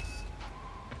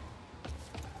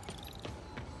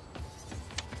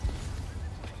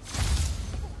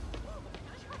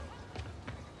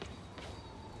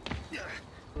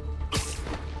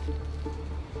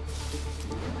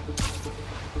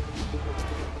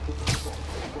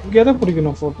 இங்க எதை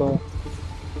பிடிக்கணும் photo?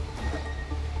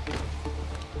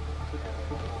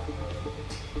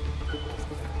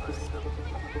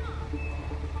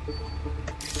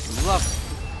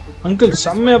 Uncle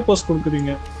செம்மையா post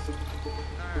கொடுக்குறீங்க.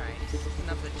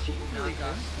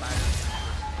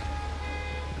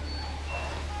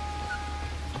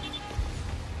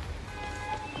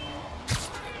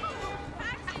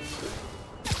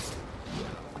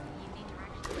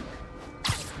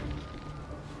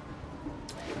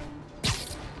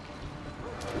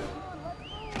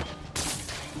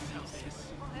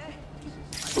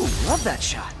 Love that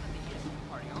shot.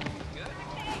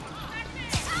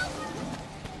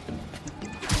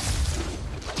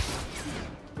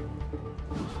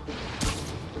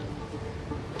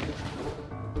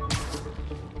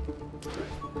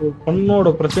 பொண்ணோட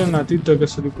பிரச்சனை நான் தீர்த்து வைக்க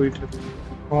சொல்லி போயிட்டு இருக்கு.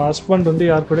 அவன் ஹஸ்பண்ட் வந்து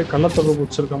யார் கூட கள்ளத்தொகை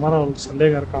பிடிச்சிருக்க மாதிரி அவளுக்கு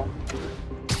சந்தேகம் இருக்கான்.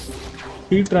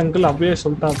 பீட்டர் அங்கிள் அப்படியே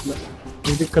சொல்லிட்டாப்ல,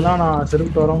 இதுக்கெல்லாம் நான்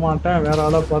சரிவிட்டு வர மாட்டேன், வேற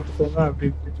ஆளா பார்த்துக்கோங்க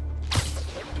அப்படின்ட்டு.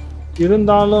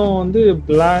 இருந்தாலும் வந்து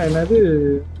என்னது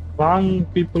ராங்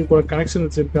பீப்புள் கூட கனெக்ஷன்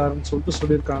வச்சிருக்காருன்னு சொல்லிட்டு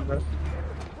சொல்லியிருக்காங்க.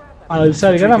 அதை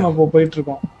விசாரிக்க நம்ம இப்போ போயிட்டு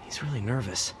இருக்கோம். He's really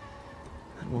nervous.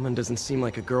 That woman doesn't seem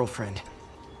like a girlfriend.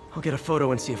 I'll get a photo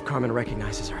and see if Carmen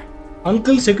recognizes her.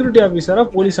 Uncle security ஆபீசரா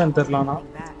போலீஸான்னு தெரியலானா?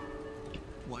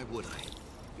 Why would I?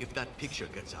 If that picture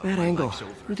gets out, that angle.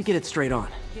 Need to get it straight on.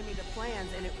 Give me the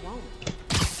plans and it won't.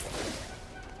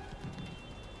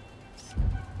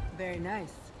 Very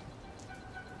nice.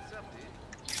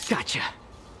 Gotcha.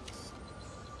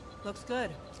 Looks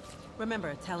good. Remember,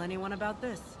 tell anyone about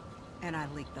this, and I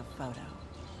leak the photo.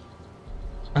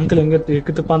 Uncle எங்க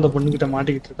எக்குத்துப்பா அந்த பொண்ணுகிட்ட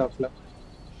மாட்டிக்கிட்டு இருக்காப்ல.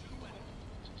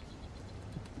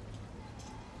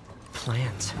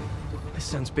 Plans. This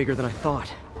sounds bigger than I thought.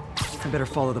 I better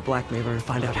follow the blackmailer and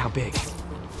find out how big.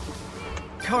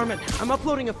 Carmen, I'm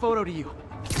uploading a photo to you.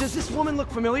 Does this woman look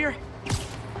familiar?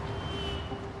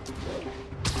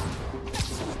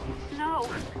 No,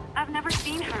 I've never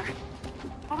seen her.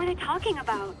 What were they talking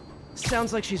about?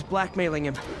 Sounds like she's blackmailing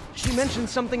him. She mentioned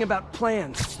something about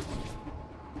plans.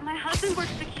 My husband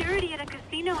works security at a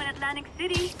casino in Atlantic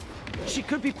City. She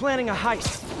could be planning a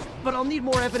heist, but I'll need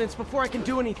more evidence before I can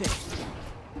do anything.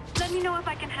 Let me know if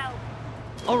I can help.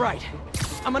 All right.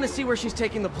 I'm gonna see where she's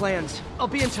taking the plans.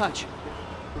 I'll be in touch.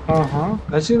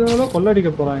 கசினோல கொள்ளடிக்க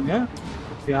போறாங்க.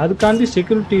 அதுக்காண்டி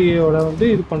செக்யூரிட்டியோட வந்து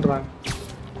இது பண்றாங்க.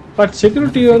 But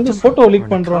security வந்து photo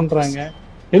league பண்றோம்ன்றாங்க.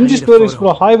 MG Stories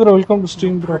bro. Hi bro, welcome to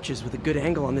stream bro. Perches with a good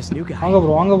angle on this new guy.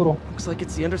 வாங்க bro. Looks like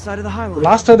it's the underside of the highline.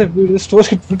 Last time the video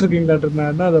story போட்டுருக்கீங்களாட்ட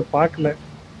நான் அத பார்க்கல.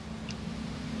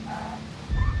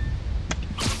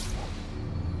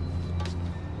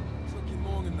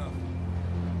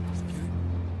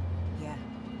 Yeah.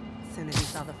 As soon as he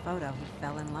saw the photo, he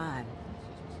fell in line.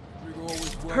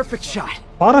 Perfect shot.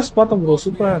 Forest பார்த்தோம் bro.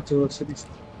 சூப்பரா இருந்துச்சு ஒரு series.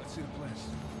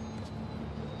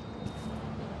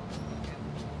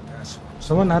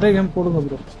 சும்மா நிறைய game போடுங்க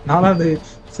ப்ரோ. நானும் அந்த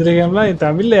சில கேம்லாம் என்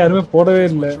தமிழ்ல யாருமே போடவே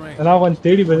இல்லை. அதெல்லாம் கொஞ்சம்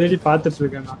தேடி பார்த்துட்டு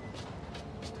இருக்கேன் நான்.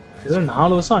 ஏதோ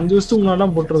 4 வருஷம் 5 வருஷத்துக்கு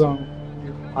முன்னாடிலாம் போட்டிருக்காங்க.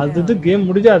 அது கேம்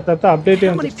முடிஞ்சு அடுத்த அப்டேட்டே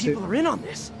வந்துருச்சு.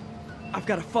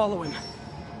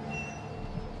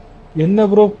 என்ன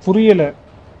ப்ரோ புரியல?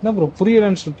 என்ன ப்ரோ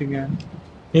புரியலன்னு சொல்லிட்டீங்க?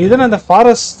 நீங்க தானே அந்த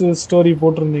ஃபாரஸ்ட் ஸ்டோரி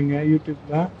போட்டிருந்தீங்க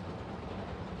யூடியூப்ல.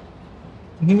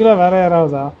 நீங்களா வேற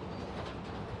யாராவதா?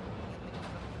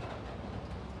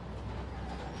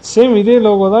 சேம் இதே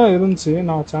லோகோ தான் இருந்துச்சு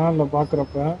நான் சேனலில்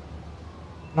பார்க்குறப்ப.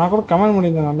 நான் கூட கமெண்ட்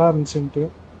பண்ணியிருந்தேன் நல்லா இருந்துச்சுன்ட்டு.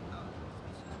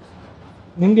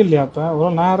 நீங்கள் இல்லையா அப்போ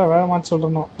ஒரு நேரம் வேற மாதிரி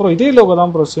சொல்கிறேன்னா ப்ரோ இதே லோகோ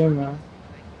தான் ப்ரோ சேம்.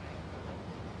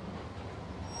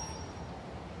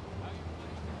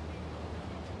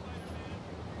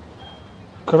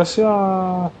 கடைசியா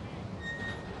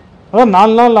அதான்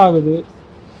 4 நாள் ஆகுது.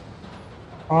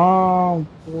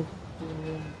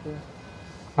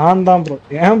 நான் தான் ப்ரோ.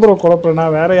 ஏன் ப்ரோ குழப்பம்?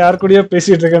 நான் வேற யாரு கூடயோ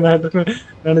பேசிட்டு இருக்கேன்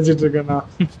நினைச்சிட்டு இருக்கேன் நான்.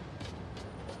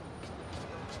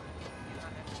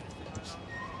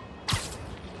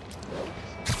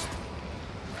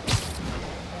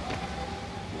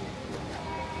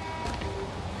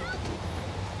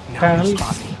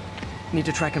 Need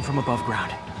to track him from above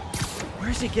ground.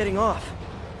 Where is he getting off?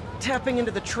 Tapping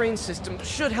into the train system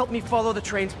should help me follow the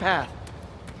train's path.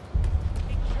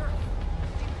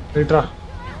 ரைட்ரா.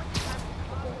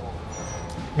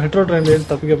 Metro ட்ரெயின்ல இருந்து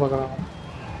தப்பிக்க பார்க்கறாங்க.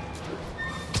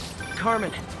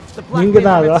 நீங்க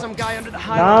தான் அதா?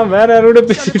 நான் வேற யாரோட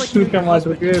பேசிட்டு இருக்க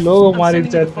மாட்டிருக்கு. லோகோ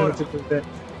மாறிடுச்சு நினைச்சிட்டு இருக்கேன்.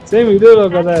 சேம் இதே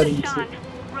லோகோ தான் இருந்துச்சு.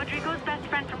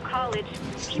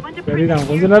 சரி நான்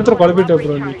கொஞ்ச நேரத்துல குழப்பிட்டேன்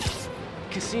ப்ரோ நீ.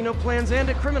 Casino plans and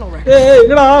a criminal record. ஏய்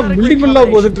என்னடா பில்டிங் உள்ள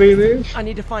போகுது train? I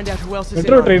need to find out who else is in.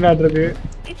 Metro train ஆட்ருக்கு.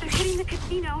 If they're hitting the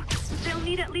casino, they'll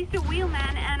need at least a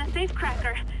wheelman and a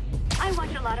safecracker. I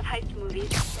watch a lot of heist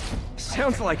movies.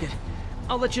 Sounds like it.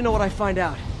 I'll let you know what I find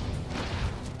out.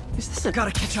 Is this a...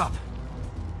 Gotta catch up.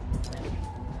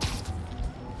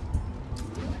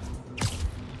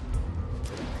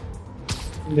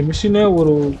 இந்த மிஷினே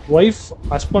ஒரு wife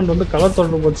husband வந்து colour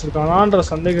தொடர்பு வச்சிருக்கானான்ற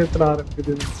சந்தேகத்தில்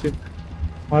ஆரம்பிக்குது இந்த machine.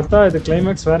 பார்த்தா இது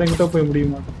கிளைமேக்ஸ் வேற எங்கிட்ட போய் முடிய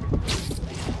மாட்டேங்குது.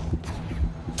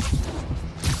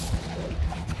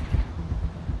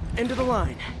 End of the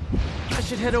line. I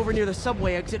should head over near the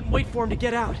subway exit and wait for him to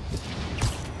get out.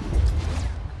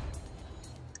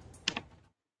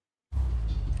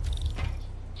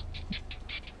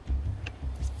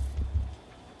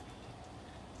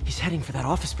 He's heading for that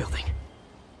office building.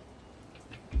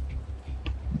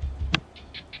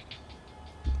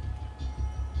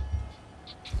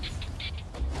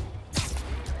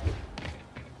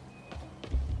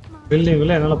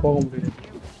 பில்டிங்ல என்னால போக முடியாது.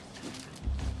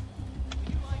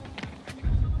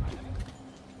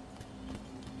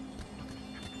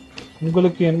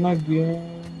 உங்களுக்கு என்ன கேம்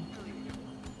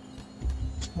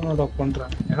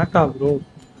பண்றேன்? எனக்கா ப்ரோ?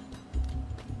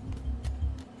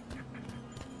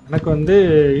 எனக்கு வந்து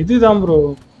இதுதான் ப்ரோ.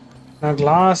 நான்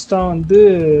லாஸ்டா வந்து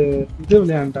இது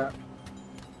விளையாண்டேன்.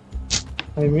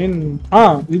 ஐ மீன்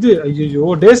இது ஐயோ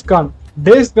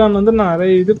டேஸ் கான் வந்து நான்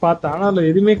நிறைய இது பார்த்தேன். ஆனால் அதில்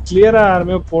எதுவுமே கிளியரா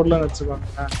யாருமே போடலன்னு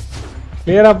வச்சுக்கோங்க.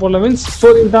 கிளியரா போடல மீன்ஸ்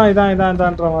ஸ்டோரி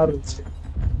இதான்ற மாதிரி இருந்துச்சு.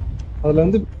 அதுல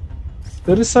வந்து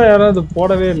பெருசா யாரும் அது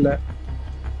போடவே இல்லை.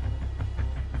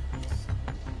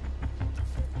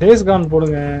 டேஸ் கான்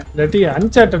போடுங்க, இல்லாட்டி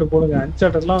அன்சார்ட்டட் போடுங்க.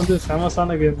 அன்சார்ட்டட்லாம் வந்து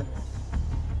ஃபேமஸான கேம்.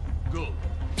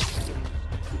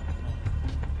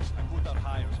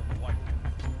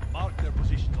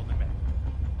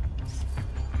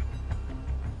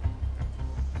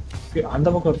 அந்த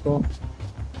பக்கம் இருக்கும்.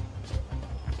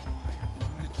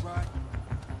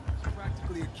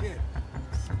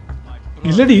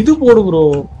 இல்லடி இது போடு ப்ரோ.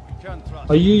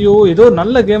 ஐயோ ஏதோ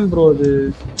நல்ல கேம் ப்ரோ அது.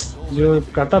 ஐயோ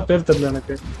கரெக்டா பேர் தெரியல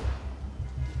எனக்கு.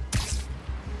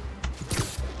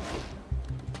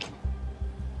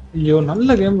 ஐயோ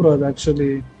நல்ல கேம் ப்ரோ அது ஆக்சுவலி.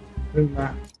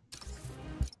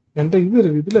 என்கிட்ட இது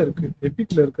இருக்கு, இதுல இருக்கு,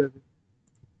 எபிக்ல இருக்கு. அது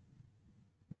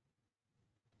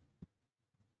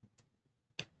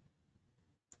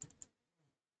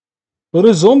ஒரு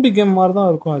ஜோம்பி கேம் மாதிரி தான்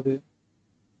இருக்கும். அது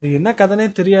என்ன கதைனே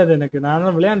தெரியாது எனக்கு. நான்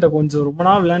விளையாண்ட கொஞ்சம் ரொம்ப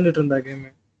நாள் விளையாண்டுட்டு இருந்த கேமு.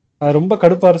 அது ரொம்ப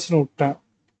கடுப்பாரிச்சுன்னு விட்டேன்.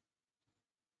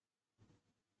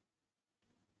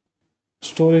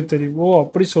 ஸ்டோரி தெரியும். ஓ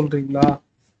அப்படி சொல்றீங்களா?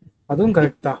 அதுவும்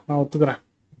கரெக்ட் தான், நான் ஒத்துக்கிறேன்.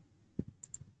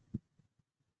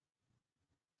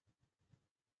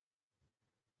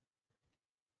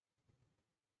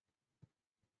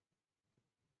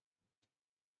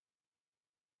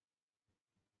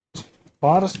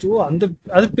 ஃபாரஸ்ட் அந்த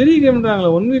அது பெரிய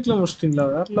கேம்ன்றாங்களே, 1 வீக்ல முடிச்சிட்டீங்களா?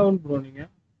 வேற லெவல் ப்ரோ நீங்க.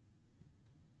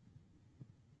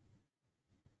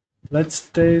 லெட்ஸ்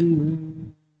டெல்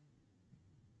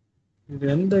இது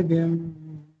எந்த கேம்?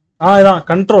 இதான்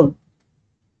கண்ட்ரோல்.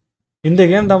 இந்த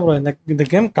கேம் தான் ப்ரோ. இந்த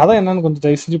கேம் கதை என்னன்னு கொஞ்சம்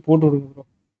தயவு செஞ்சு போட்டு விடுங்க ப்ரோ.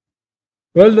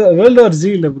 வேர்ல்டு வார் ஜி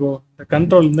இல்ல ப்ரோ, இந்த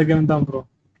கண்ட்ரோல் இந்த கேம் தான் ப்ரோ.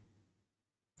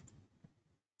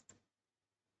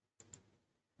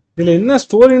 இதுல என்ன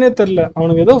ஸ்டோரினே தெரியல.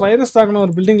 அவனுக்கு ஏதோ வைரஸ் தாக்கின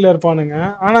ஒரு பில்டிங்ல இருப்பானுங்க.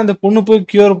 ஆனா அந்த பொண்ணு போய்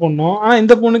கியூர் பண்ணும். ஆனா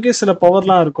இந்த பொண்ணுக்கே சில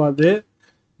பவர்லாம் இருக்கும். அது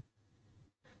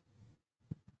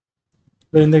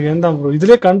இந்த கேம் தான் ப்ரோ.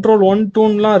 இதுலயே கண்ட்ரோல் 1,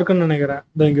 2லாம் இருக்குன்னு நினைக்கிறேன்.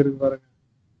 இந்த இங்க இருக்கு பாருங்க.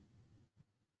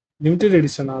 லிமிடெட்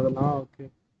எடிஷன் அதெல்லாம். ஓகே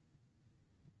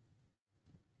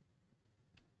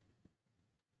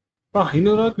பா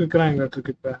 500 ரூபாய்க்கு விற்கிறாங்க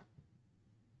இருக்கு இப்ப.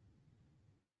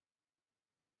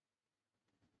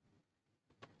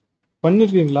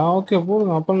 பண்ணிருக்கீங்களா? ஓகே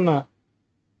போடுங்க. அப்ப என்ன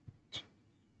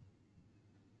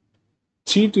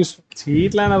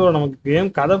சீட்லாம் என்ன ப்ரோ, நமக்கு கேம்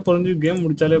கதை புரிஞ்சு கேம்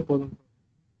முடிச்சாலே போதும்.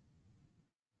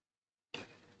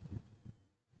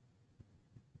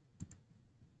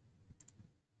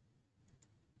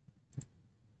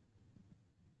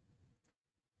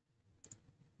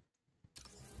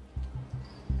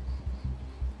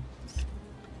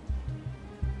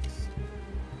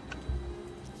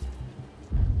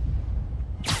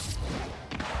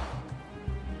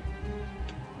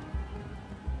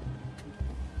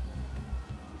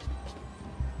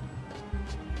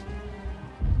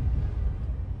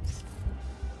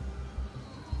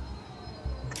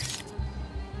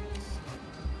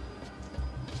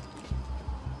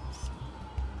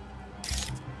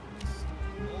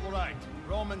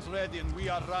 Ready and we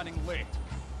are running late.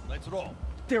 Let's roll.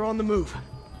 They're on the move.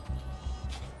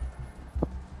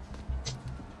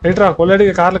 ரைட்ரா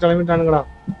கொள்ளடிக்க கார்ல கிளம்பிட்டானுங்கடா.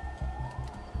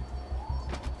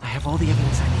 I have all the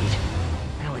evidence I need.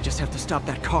 Now I just have to stop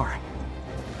that car.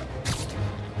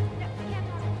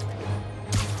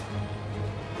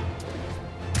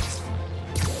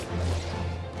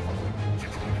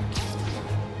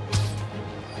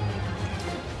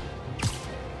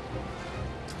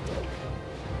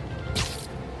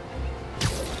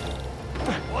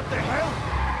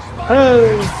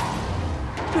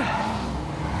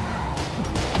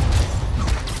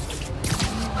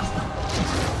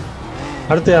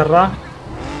 அடுத்து யாரா?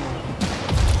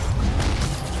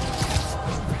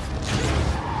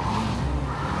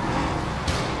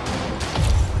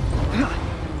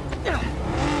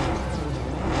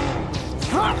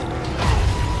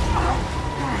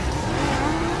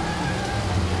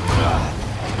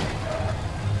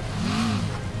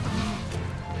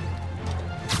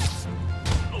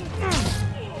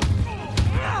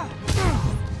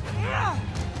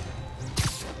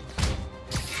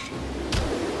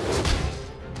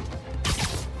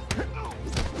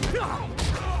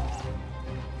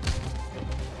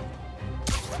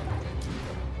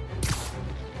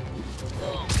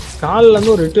 கால்ல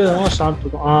இருந்து ஒரு 8 விதமா ஷாட்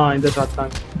இருக்கும். இந்த ஷாட்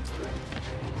தான்.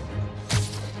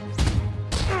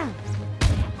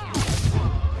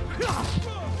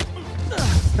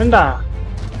 ஏண்டா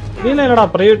நீல என்னடா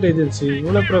பிரைவேட் ஏஜென்சி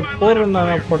இவ்வளவு போறேன்னா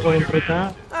பண்றேன்னு இருக்கேன்.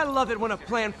 I love it when a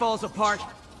plan falls apart.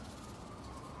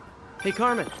 Hey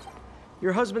Carmen,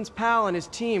 your husband's pal and his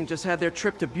team just had their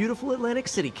trip to beautiful Atlantic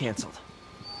City canceled.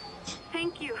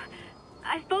 Thank you.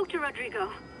 I spoke to Rodrigo.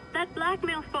 That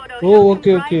blackmail photo.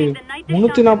 Okay.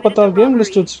 346 game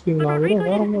list வச்சிருக்கீங்களா?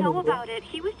 வேற about it.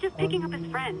 He was just picking up his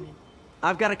friend.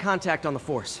 I've got a contact on the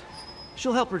force.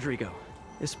 She'll help Rodrigo,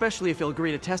 especially if he'll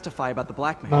agree to testify about the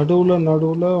blackmail.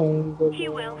 நடுவுல He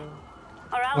will.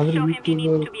 Or I'll show him he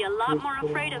needs to be a lot more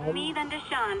afraid of me than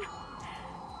Deshaun.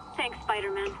 Thanks,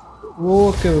 Spider-Man.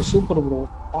 Okay, super bro.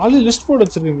 All list போட்டு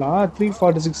வச்சிருக்கீங்களா?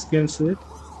 346 games.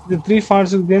 The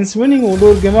 346 games நீங்க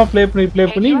ஒரு கேமா play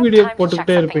பண்ணி video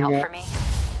போட்டுட்டே இருப்பீங்க.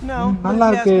 நல்லா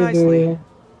இருக்கு இது.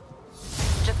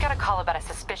 Just got a call about a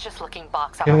suspicious looking box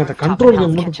on எனக்கு அந்த கண்ட்ரோல்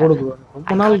கேம் மட்டும் போடுது.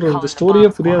 ரொம்ப நாள் இந்த ஸ்டோரியே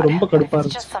புரியாது, ரொம்ப கடுப்பா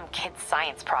இருக்கு.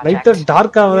 லைட்டா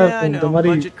டார்க்காவே இருக்கும். இந்த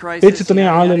மாதிரி பேச்சு துணை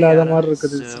ஆள் இல்லாத மாதிரி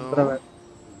இருக்குது. சிம்பிளா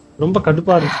ரொம்ப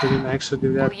கடுப்பா இருக்கு ஆக்சுவலி.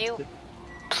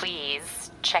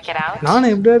 Check it out.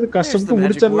 நான் எப்படியாவது கஷ்டப்பட்டு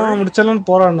முடிச்சலாம்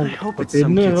போராடணும்.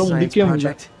 இன்னும் என்ன முடிக்கவே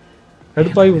முடியல.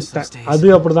 கடுப்பாய் விட்டேன். அது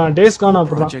அப்படிதான் டேஸ் கான்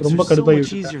அப்படிதான் ரொம்ப கடுப்பாய்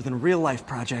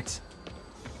விட்டேன்.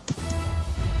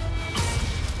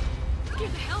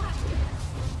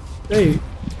 ஏய்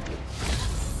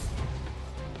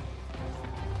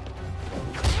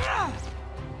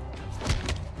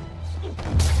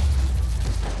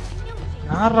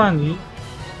யாரா நீ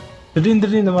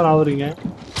திடீர்னு இந்த மாதிரி ஆவறீங்க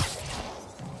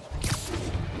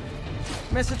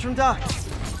Message from Doc.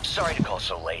 Sorry to call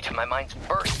so late. My mind's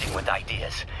bursting with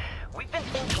ideas. We've been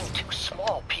thinking too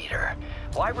small, Peter.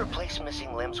 Why replace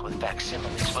missing limbs with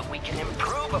facsimiles when we can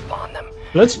improve upon them?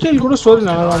 Let's tell கூட story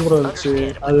நல்லா தான் bro இருந்துச்சு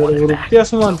அது ஒரு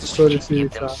வித்தியாசமா இருந்துச்சு story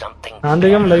சீரிஸா நான்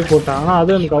அந்த கேம் லைவ் போட்டேன் ஆனா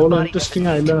அது எனக்கு அவ்வளவு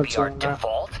இன்ட்ரெஸ்டிங்கா இல்லைன்னு வச்சுக்கோங்க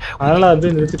அதனால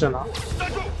அது நிறுத்திட்டேன் நான்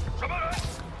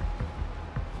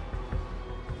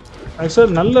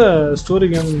ஆக்சுவலி நல்ல ஸ்டோரி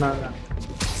கேம்னாங்க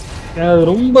எனக்கு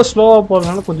ரொம்ப ஸ்லோவா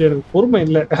போறதுனால கொஞ்சம் எனக்கு பொறுமை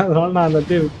இல்லை அதனால நான் அந்த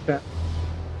அப்படியே விட்டுட்டேன்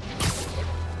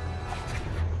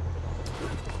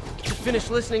Finish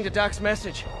listening to Doc's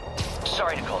message.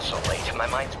 Sorry to call so late. My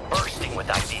mind's bursting with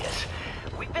ideas.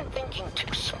 We've been thinking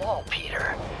too small, Peter.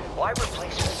 Why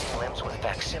replace missing limbs with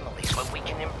facsimiles when we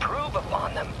can improve upon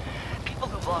them? People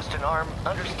who've lost an arm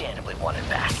understandably want it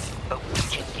back, but we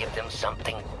can give them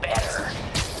something better.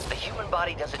 The human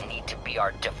body doesn't need to be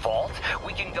our default.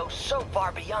 We can go so far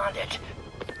beyond it.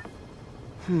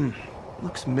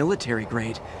 Looks military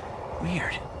grade.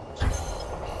 Weird.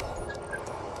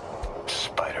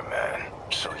 Spider-Man,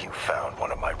 so you found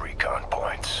one of my recon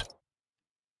points.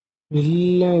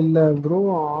 இல்ல bro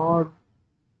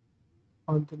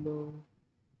அதுல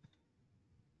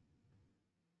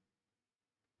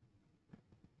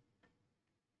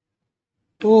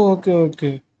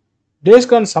okay days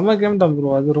Khan செம்ம game தான்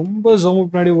bro அது ரொம்ப ஜோம்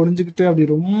பின்னாடி ஒளிஞ்சுக்கிட்டு அப்படி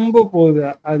ரொம்ப போகுது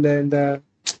அதுல இந்த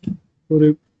ஒரு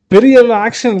பெரிய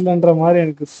ஆக்ஷன் இல்லைன்ற மாதிரி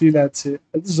எனக்கு ஃபீல் ஆச்சு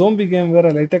அது ஜோம்பி கேம் வேற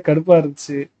லைட்டா கடுப்பா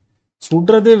இருந்துச்சு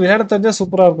சுடுறது விளையாட தெரிஞ்சா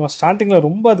சூப்பரா இருக்கும் ஸ்டார்டிங்ல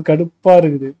ரொம்ப அது கடுப்பா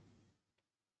இருக்குது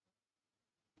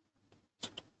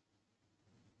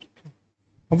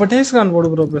அப்ப டேஸ் கான் போடு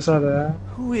ப்ரோ பேசாத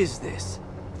Who is this?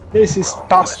 This is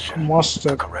Task Master.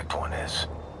 The correct one is,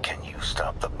 can you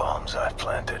stop the bombs I've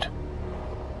planted?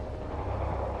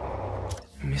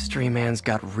 Mystery Man's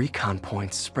got recon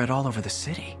points spread all over the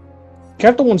city.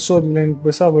 கேட்டமோன் story line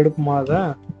பேசாம எடுப்புமா அத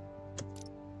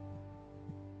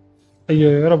ஐயோ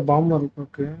வேற பாம்பா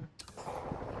இருக்கு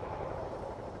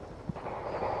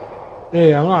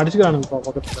ஏய் அவன் அடிச்சுக்கிறானுங்கப்பா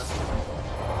பக்கத்துல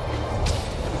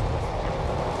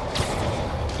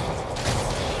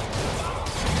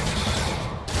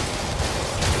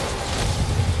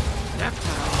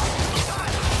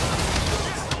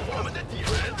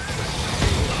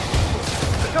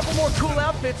A couple more cool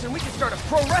outfits and we can start a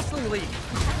pro wrestling league.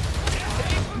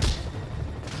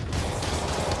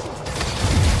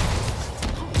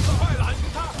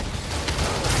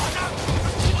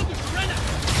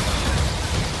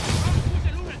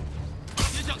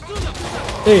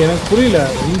 ஏய் எனக்கு புரியல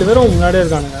ரெண்டு பேரும் முன்னாடியே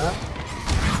இருக்கானுங்க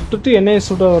சுட்டுட்டு என்னைய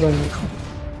சுட வர்றாங்க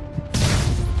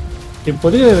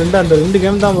இப்போதைக்கு அந்த ரெண்டு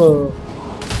கேம் தான்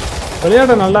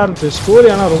விளையாட நல்லா இருந்துச்சு ஸ்டோரி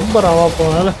ஆனால் ரொம்ப ரவா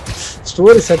போனதுனால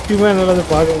ஸ்டோரி சத்தியமா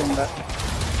என்னால் பார்க்க முடியல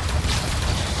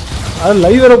அது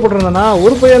லைவ் வர போட்டிருந்தேன்னா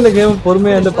ஒரு பையன் அந்த கேம்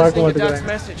பொறுமையாக வந்து பார்க்க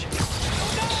மாட்டேங்கிறாங்க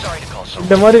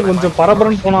இந்த மாதிரி கொஞ்சம்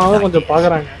பரபரன்னு போனாலும் கொஞ்சம்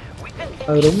பார்க்குறாங்க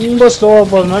அது ரொம்ப ஸ்லோவாக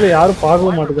போகிறதுனால யாரும்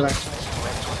பார்க்கவும் மாட்டேங்கிறாங்க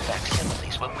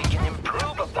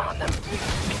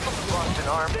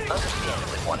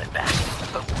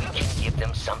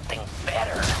Something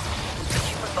better. The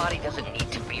human body doesn't need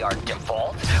to be our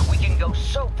default. We can go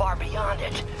so far beyond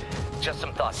it. Just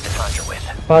some thoughts to conjure with.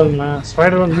 பாருங்க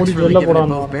ஸ்பைடர்மேன் மூடி வெளில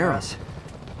போறானோ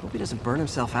Hope he doesn't burn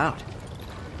himself out.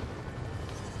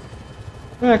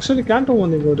 Actually can't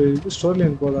one thing ஒரு story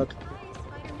line போதா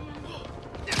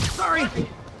Sorry.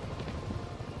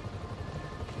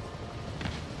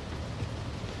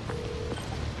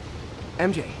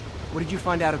 MJ, what did you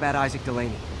find out about Isaac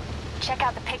Delaney? Check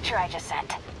out the picture I just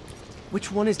sent.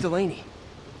 Which one is Delaney?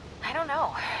 I don't know.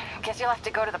 Guess you'll have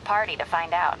to go to the party to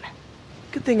find out.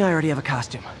 Good thing I already have a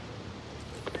costume.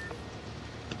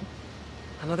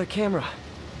 Another camera.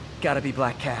 Gotta be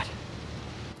Black Cat.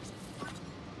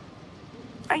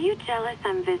 Are you jealous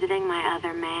I'm visiting my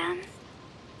other man?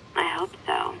 I hope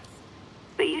so.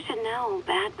 But you should know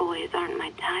bad boys aren't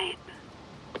my type.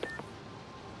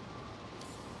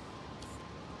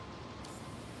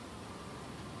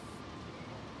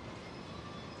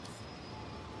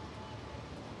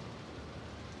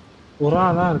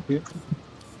 புறாதான் இருக்கு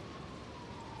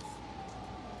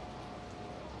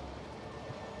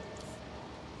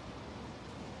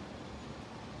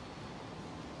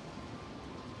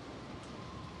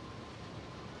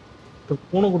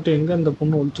பூனைக்குட்டி எங்க அந்த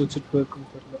பொண்ணு ஒளிச்சு வச்சுட்டு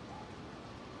போயிருக்குன்னு தெரியல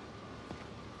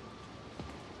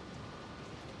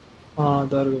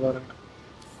அதா இருக்கு பாருங்க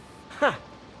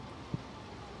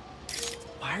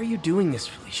Why are you doing this,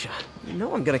 Felicia? You know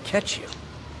I'm gonna catch you.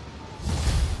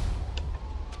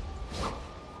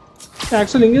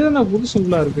 Actually, இங்க தான் புது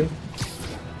சிம்பிளா இருக்கு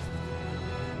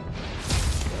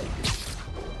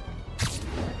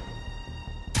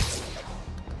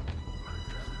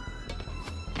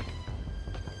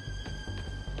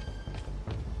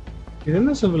இது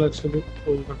என்ன சிம்பிள் ஆக்சுவலி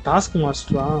டாஸ்க்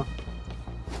மாஸ்டரா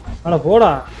அட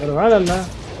போடா வேற வேலை இல்லை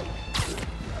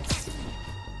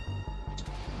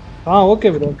okay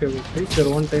bro okay bro take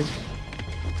your one time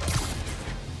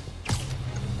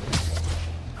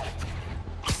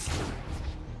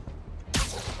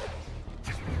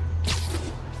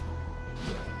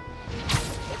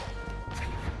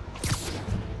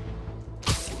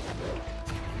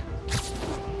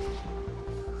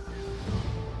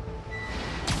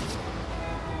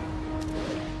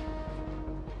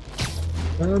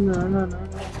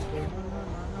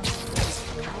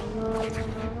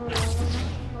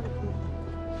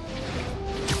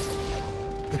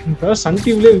Sun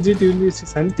டிவிலே Vijay டிவிலே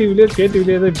Sun டிவிலே K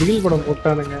டிவிலே ஏதோ டிகில் படம்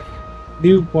போட்டானுங்க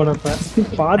லீவ் போனப்ப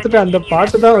பார்த்துட்டு அந்த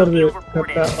பாட்டு தான் வருது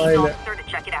வாயில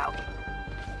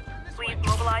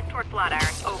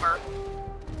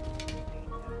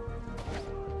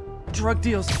Drug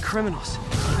deals and criminals.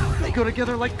 They go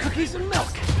together like cookies and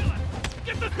milk.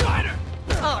 Get the spider!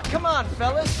 Oh, come on,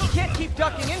 fellas. You can't keep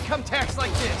ducking income tax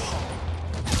like this.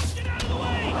 Get out of the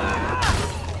way!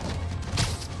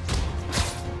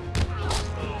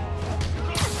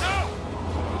 No!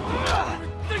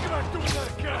 Think about doing that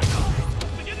again!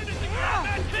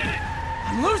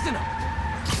 I'm losing him.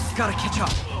 Gotta catch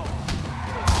up.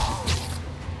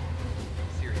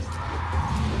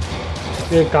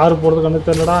 ஏய் car போறது கண்ணு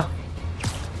தெரியலடா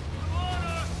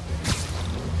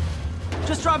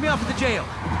Just drop me off at the jail.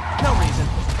 No reason.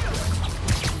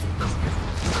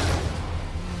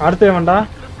 அடுத்து வேண்டா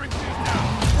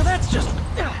Well, that's just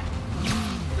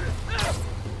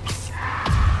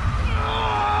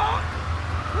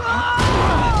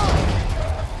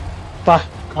பா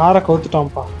காரை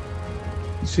கவுத்துட்டான்ப்பா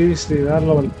seriously வேற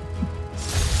level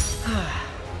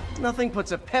Nothing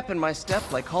puts a pep in my step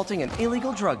like halting an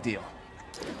illegal drug deal.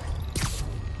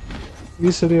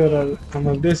 Easily வராது நம்ம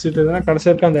அப்படியே சீட்டு இருந்தால் கடைசி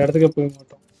வரைக்கும் அந்த இடத்துக்கு போக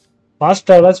மாட்டோம்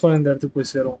ஃபாஸ்ட்டாக பண்ணி இந்த இடத்துக்கு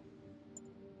போய் சேரும்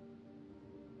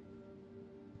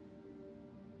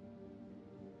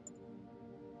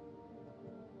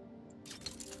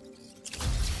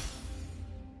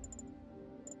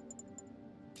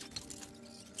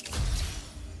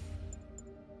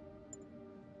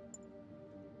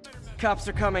Cops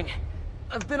are coming.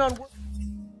 I've been on work.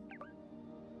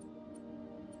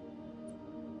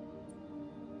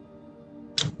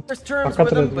 There's terms with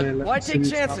them, but why take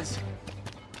chances?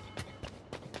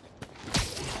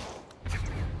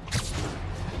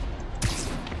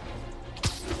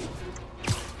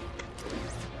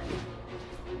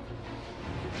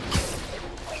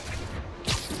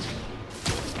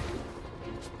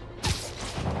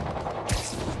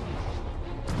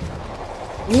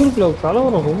 ஊருக்குள்ள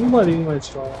கலவரம் ரொம்ப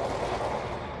அதிகமாயிடுச்சு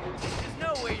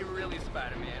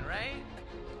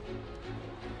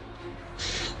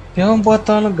எவன்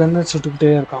பார்த்தாலும் கன்னை சுட்டுக்கிட்டே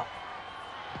இருக்கான்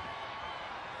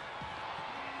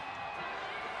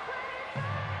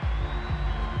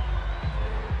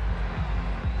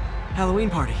Halloween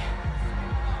party.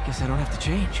 Guess I don't have to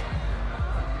change.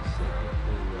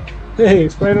 Hey,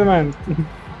 Spider-Man.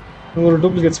 You're a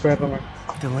duplicate Spider-Man.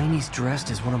 Delaney's dressed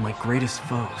as one of my greatest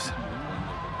foes.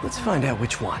 Let's find out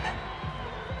which one.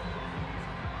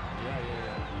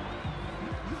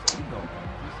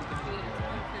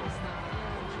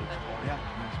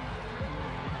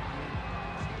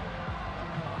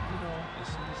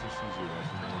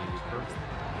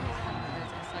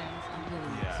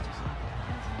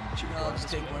 I'll just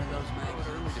take one of those mags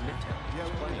early to Midtown.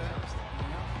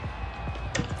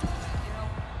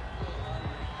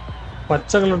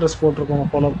 பச்சை colour dress போட்டிருக்கோம்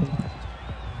follow பண்ண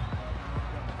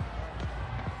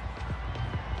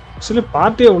actually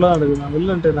பார்ட்டியே உள்ள நடக்குது நான்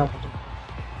வில்லன்ட்டு என்ன பண்ணுறேன்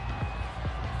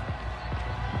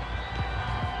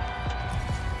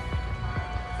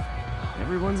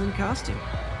Everyone's in costume.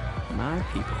 My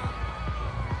people.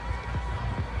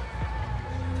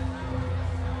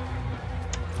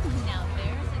 Now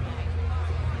there's a guy who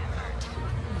effort.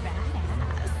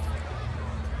 Badass.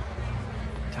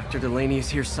 Dr. Delaney is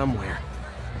here somewhere.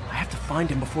 I have to find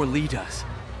him before Lee does.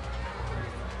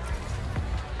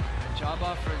 Job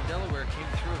offer in Delaware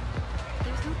came through.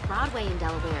 There's no Broadway in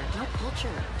Delaware. No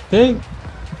culture. Hey,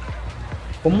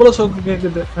 பொம்பளை சோக்கு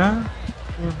கேக்குது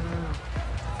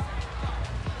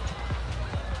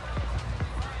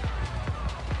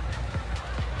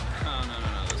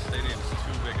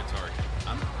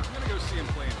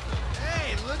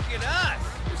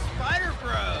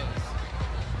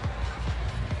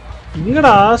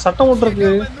எங்கடா சட்டம் ஓட்டுறதுக்கு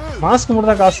mask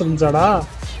மட்டும் தான் காசு இருந்துச்சாடா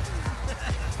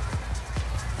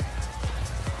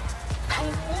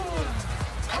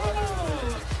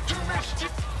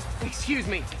Excuse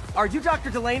me, are you Dr.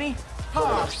 Delaney?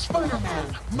 Ah, Spider-Man,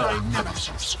 my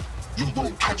nemesis. You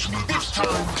won't catch me this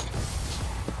time.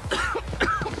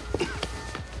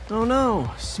 Oh no,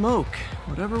 smoke.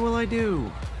 Whatever will I do?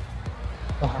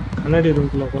 கண்ணாடி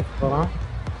ரூம்குள்ள போறான்.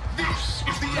 This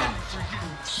is the end for you,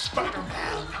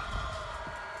 Spider-Man.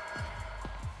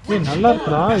 ஏய் நல்லா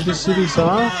இருக்குடா இது சீரியஸா.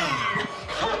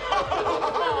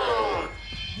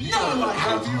 Now I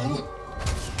have you.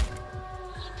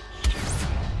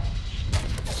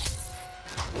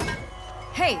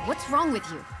 Hey, what's wrong with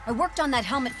you? I worked on that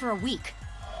helmet for a week.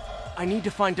 I need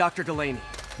to find Dr. Delaney.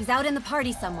 He's out in the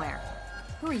party somewhere.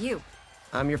 Who are you?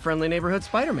 I'm your friendly neighborhood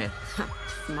Spider-Man.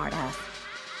 Smart ass.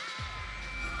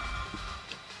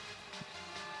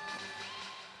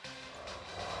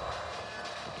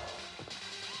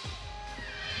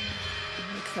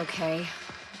 Looks okay,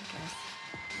 I guess.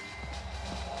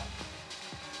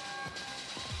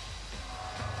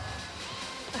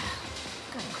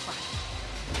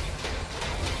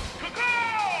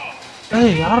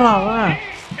 ஏய் யாரா அவன்?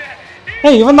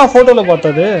 ஏய் இவன் தான் போட்டோல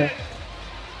பார்த்தது.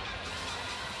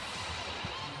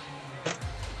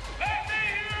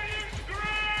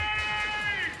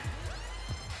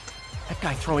 That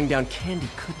guy throwing down candy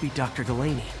could be Dr.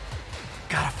 Delaney.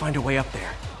 Gotta find a way up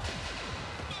there.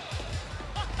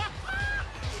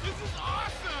 This is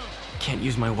awesome! Can't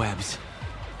use my webs.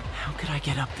 How could I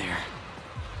get up there?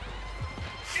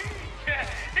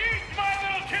 Eat my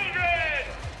little children!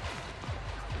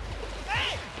 Hey!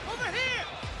 Over here!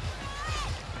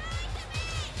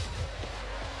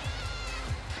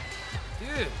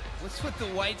 Dude, what's with the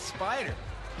white spider?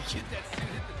 Get that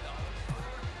suit at the dollar.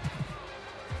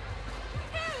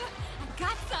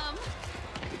 Got some.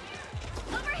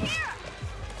 Over here.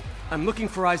 I'm looking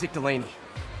for Isaac Delaney.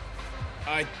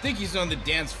 I think he's on the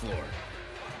dance floor.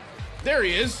 There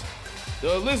he is.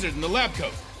 The lizard in the lab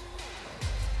coat.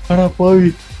 அட போய்.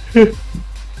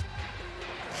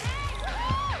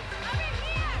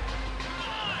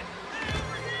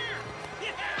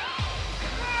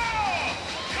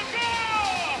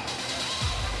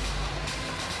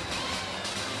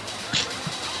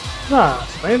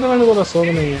 Spiderman கூட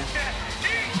சோதனைங்க.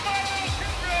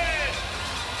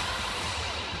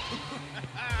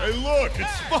 Hey, look,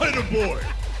 it's Spider Boy.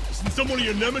 Isn't someone of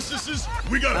your nemesises?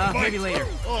 We gotta fight. Maybe later.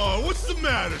 Oh, what's the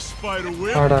matter,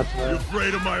 Spiderweb? You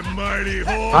afraid of my mighty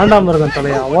horn? ஆண்டாம இருக்கேன்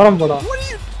தலையா ஓரம் போடா.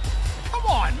 Come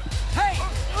on! Hey!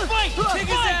 Fight! Kick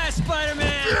his ass,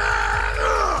 Spider-Man!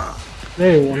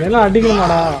 டேய் உன்னையெல்லாம்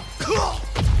அடிக்கணுமாடா.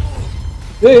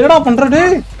 டேய் என்னடா பண்ற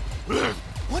டேய்?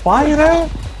 பாயிரே.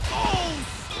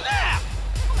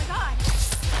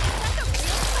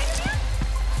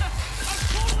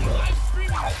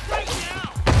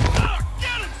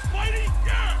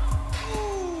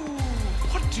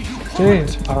 டேய்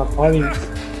அட பாவி.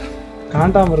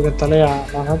 காண்டாம இருக்க தலையா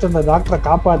நான் வந்து அந்த டாக்டரை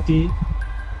காப்பாத்தி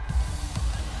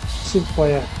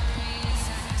போய.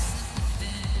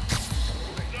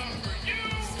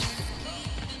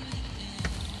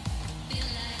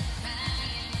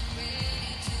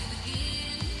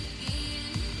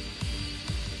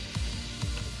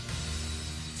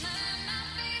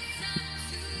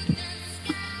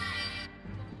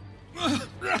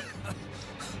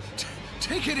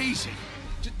 Take it easy.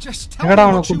 Just tell எங்கடா me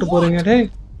அவனை what you கூட்டி போறீங்க want. டேய்?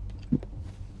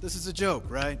 This is a joke,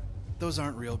 right? Those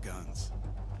aren't real guns.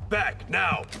 Back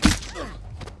now.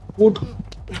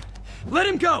 Let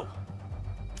him go.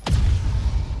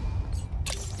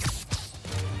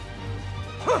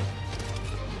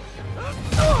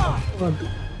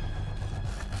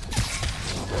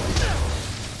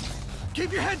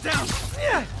 Keep your head down.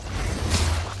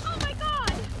 Oh my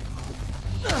god!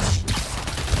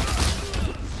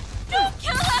 Don't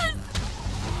kill us!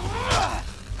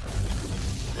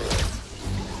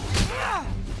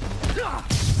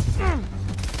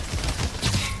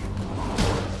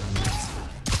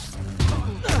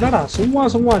 என்னடா சும்மா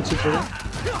சும்மா வச்சிட்டு.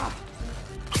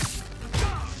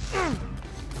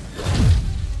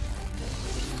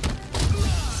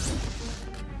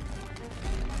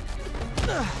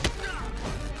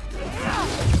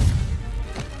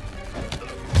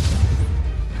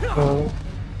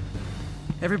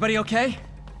 Everybody okay?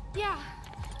 Yeah.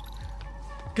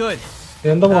 Good.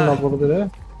 எந்த பக்கம்டா போறது?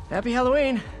 Happy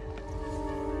Halloween.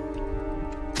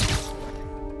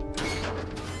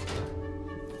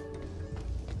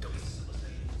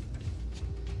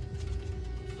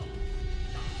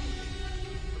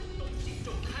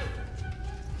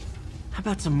 How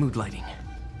about some mood lighting?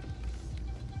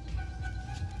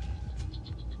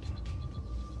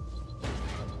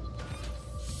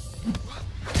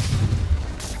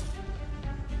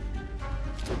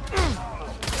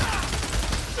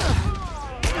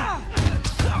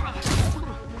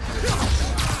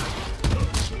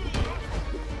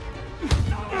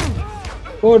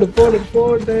 போடு போடு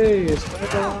போடு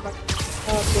Spiderman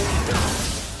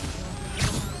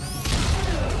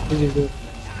இது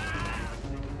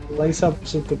லைசா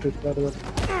சுத்திட்டு இருக்காரு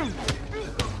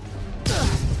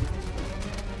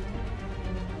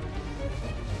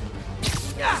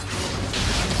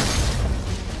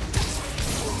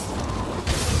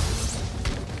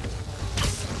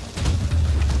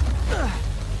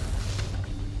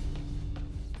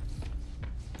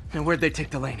And where'd they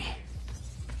take Delaney?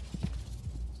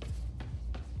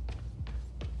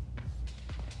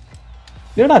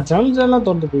 ஏடா ஜன்னல்லாம்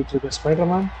திறந்து போயிட்டு இருக்கு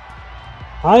Spiderman.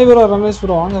 Hi bro Ramesh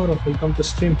bro வாங்க ப்ரோ வெல்கம் டு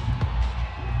ஸ்ட்ரீம்.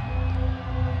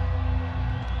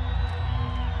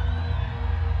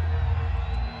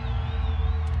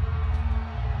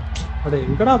 அடே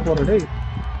எங்கடா போற டேய்?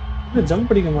 என்ன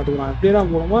ஜம்ப் அடிக்க மாட்டேங்கிறான்? எப்படிடா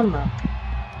போணுமா என்ன?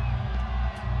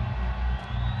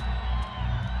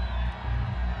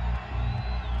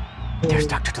 There's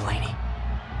Dr. Delaney.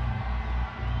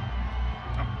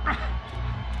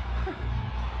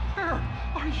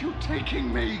 Where are you taking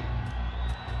me?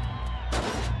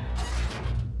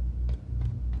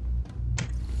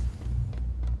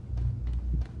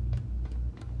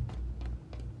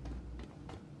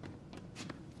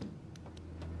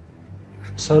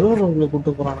 Server ரூம்ல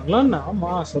கூட்டு போறானுங்களா என்ன?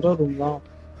 ஆமா சர்வர் ரூம் தான்.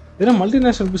 இது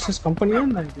மல்டிநேஷனல் பிசினஸ் கம்பெனியா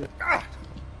என்ன இது?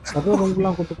 சர்வர்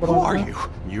ரூம்லாம் கூட்டு போறாங்க.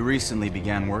 You recently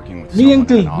began working with நீ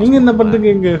அங்கிள் நீங்க என்ன பண்றீங்க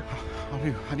இங்க?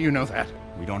 How do you know that?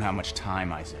 We don't have much time,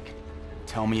 Isaac.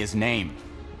 Tell me his name.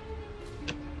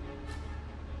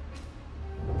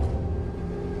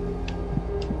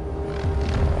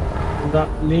 இந்த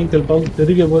லிங்க்ல பாத்து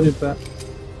தெரிக்க போது இப்ப.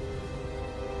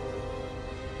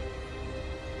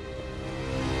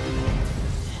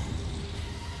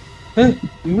 ஏய்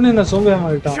இவனே என்ன சோம்பேறியா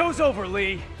மாறிட்டான். Show's over,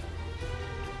 Lee.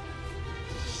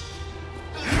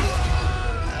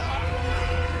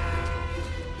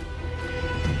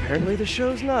 Apparently the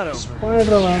show's not over.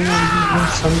 Spiderman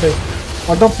Sunday.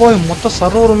 அட போய் மொத்த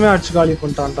சர்வருமே அடிச்சு காலி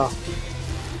பண்ணிட்டான்டா.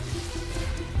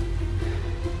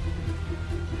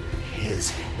 His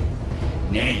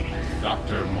name,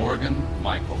 Dr. Morgan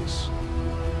Michaels.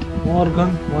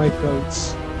 Morgan Michaels.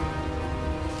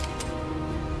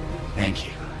 Thank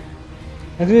you.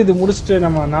 இது முடிச்சிட்டு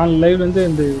நம்ம 4 லைவ்ல இருந்து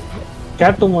இந்த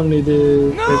கேட்டுமன் இது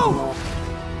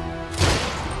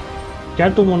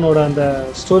கேட்டுமனோட அந்த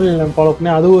ஸ்டோரி லைன் ஃபாலோ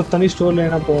பண்ணி அது ஒரு தனி ஸ்டோரி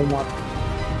லைனா போகுமா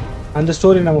அந்த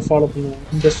ஸ்டோரி நம்ம ஃபாலோ பண்ணுவோம்.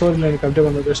 இந்த ஸ்டோரி லைனுக்கு அப்படியே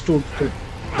கொஞ்சம் ரெஸ்ட் விட்டு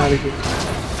நாளைக்கு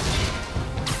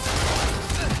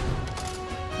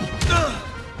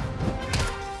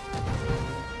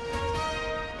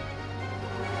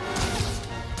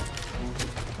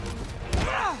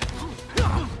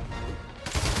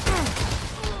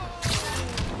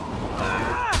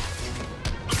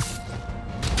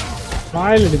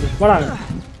நாயில் அடிப்பு போடாங்க.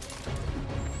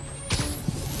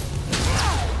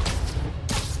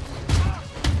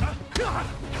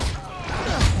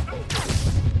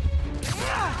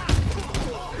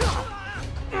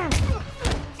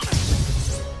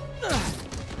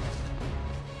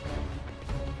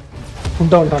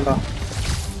 குண்டா வந்துட்டான்டா.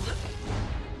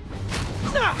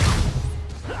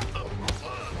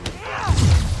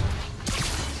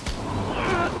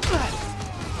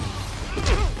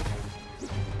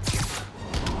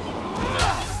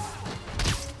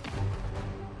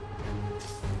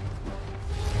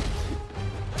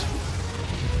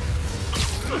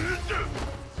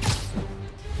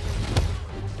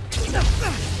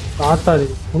 ஆத்தாடி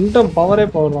குண்டம் பவரே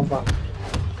பவர் தான்ப்பா.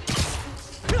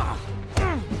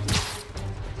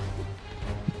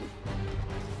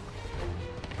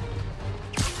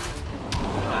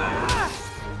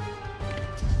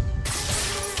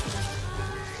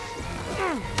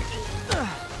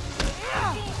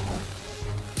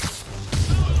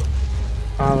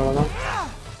 அவ்வளவுதான்.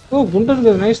 ஓ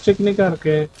குண்டருக்கு நைஸ் டெக்னிக்கா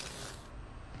இருக்கு.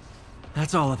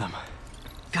 That's all of them.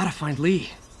 Gotta find Lee.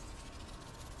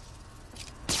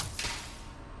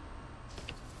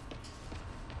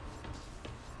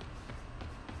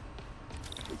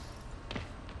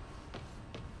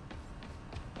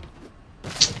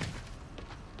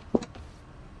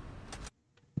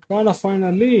 Gotta find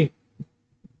Lee.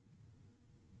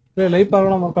 Like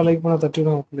பார்க்கலாம் மக்கள் லைக் பண்ண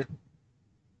தட்டிடும் மக்களே.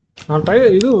 நான்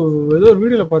இது ஏதோ ஒரு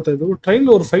வீடியோல பார்த்தேன். இது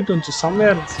ட்ரெயின்ல ஒரு ஃபைட் வந்துச்சு செம்மையா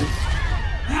இருந்துச்சு.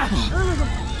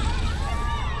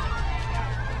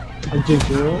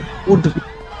 அஜிஜோ ஓட்டு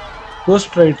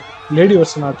கோஸ்ட் ரைட் லேடி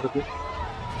வெர்ஷன் ஆட்டிருக்கு.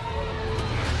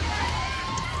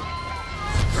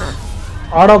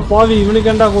 ஆடா பாவி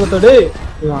இவனுக்கு ஏண்டா கொடுத்தடே?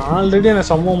 இவன் ஆல்ரெடி என்ன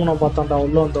சம்பவம் நான் பார்த்தான்டா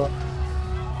உள்ள வந்தவன்.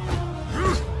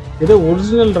 இது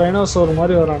ஒரிஜினல் ரைனோசர்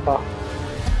மாதிரி வரான்டா.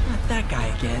 That guy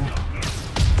again.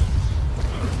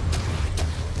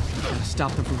 Gotta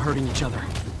stop them from hurting each other.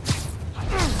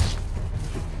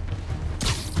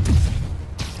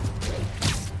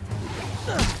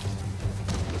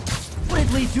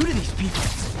 did Lee do to these people?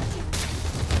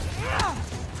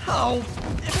 Oh,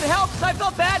 if it helps, I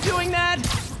felt bad doing that.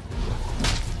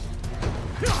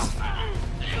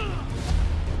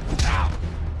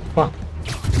 Fuck.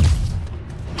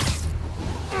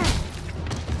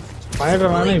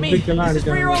 Spider-Man Believe me, this is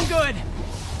for your own good.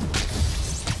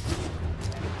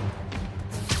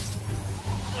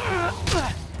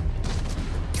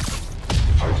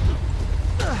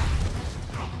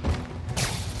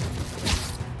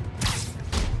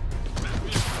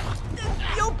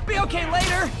 You'll be okay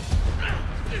later.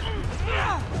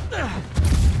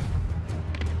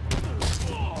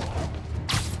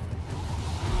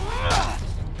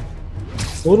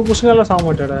 ஒரு புஷங்கெல்லாம் சாக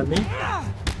மாட்டேடா நீ.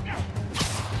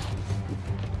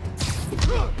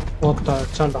 Okay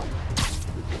Santa.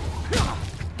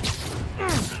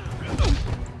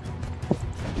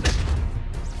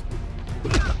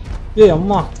 ஏய்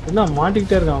அம்மா என்ன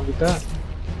மாட்டிக்கிட்டே இருக்கான் அவன்கிட்ட.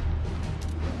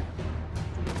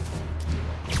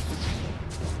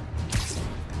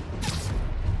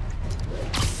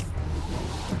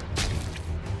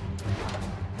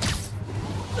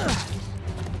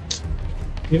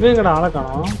 இவன் எங்கடா ஆளை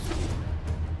காணோம்.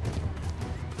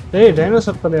 டேய்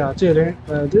டைனோசர் தலையா? சரி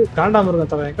இது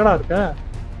காண்டாமிருகம் தலை எங்கடா இருக்க?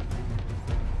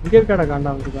 இங்க இருக்கடா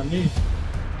காண்டாமிருகம் நீ.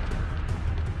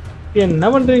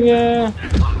 என்ன பண்றீங்க?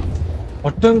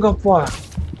 ஒட்டங்கப்பா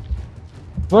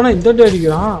போனா இந்த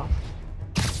அடிக்கிறான்.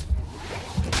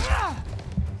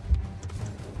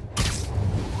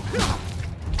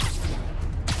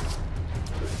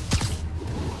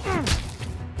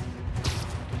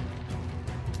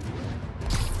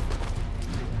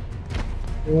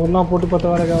 இவங்கெல்லாம் போட்டு பத்த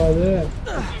வரக்காவது.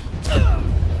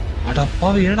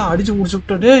 அடப்பாவி ஏடா அடிச்சு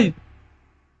முடிச்சுட்ட டேய்.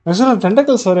 நான்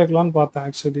டெண்டக்கல்ஸ் வரைக்கலான்னு பார்த்தேன்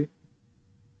actually.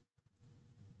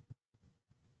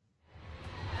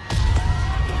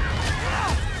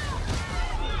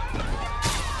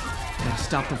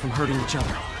 Stop them from hurting each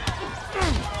other.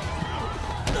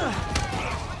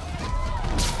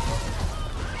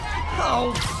 Oh,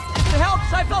 it helps.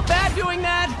 I felt bad doing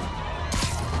that.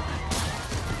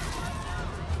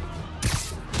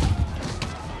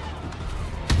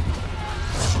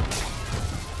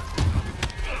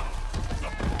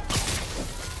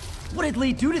 What did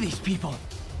Lee do to these people?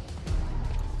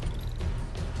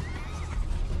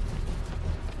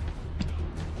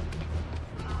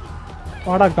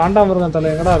 வாடா காண்டாமிருகம் தலை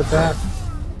எங்கடா இருக்க?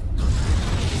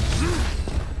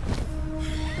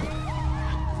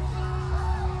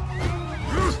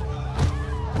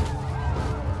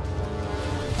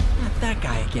 Not that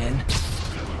guy again.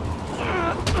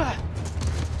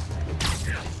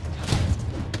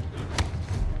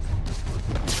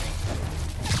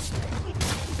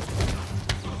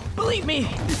 Believe me,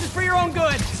 this is for your own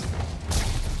good.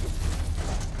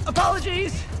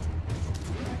 Apologies.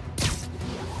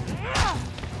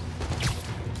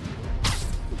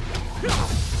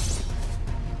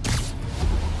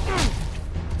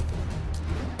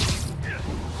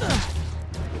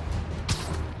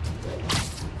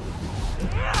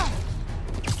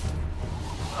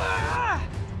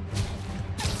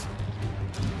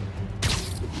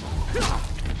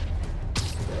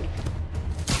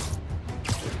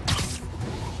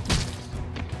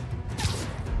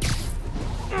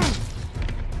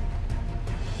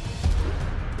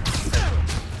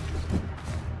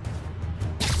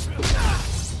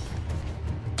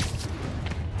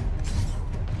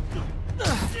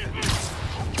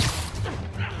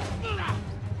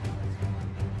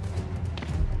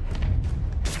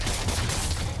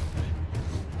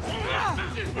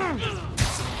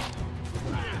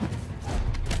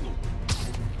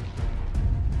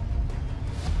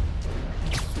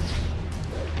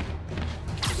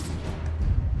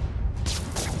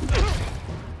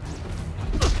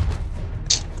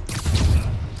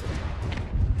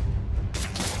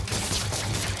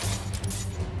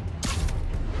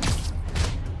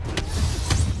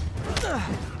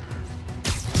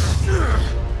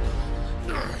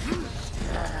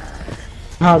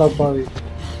 அடப்பாவி.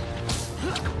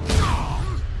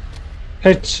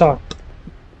 Headshot.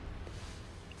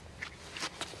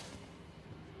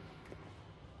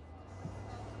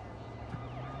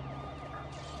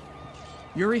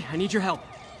 Yuri, I need your help.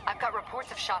 I've got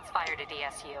reports of shots fired at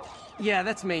ESU. Yeah,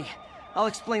 that's me.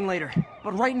 I'll explain later.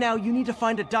 But right now, you need to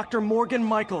find a Dr. Morgan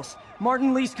Michaels.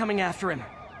 Martin Lee's coming after him.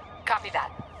 Copy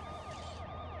that.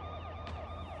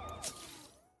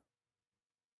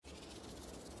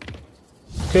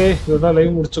 Okay, இதோட live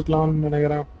முடிச்சுக்கலாம்னு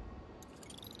நினைக்கிறேன்.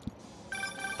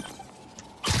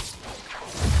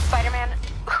 Spider-Man,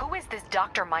 who is this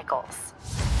Dr. Michaels?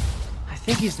 I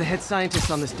think he's the head scientist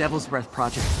on this Devil's Breath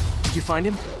project. Did you find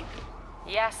him?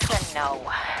 Yes and no.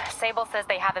 Sable says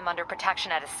they have him under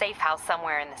protection at a safe house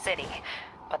somewhere in the city,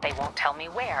 but they won't tell me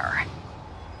where.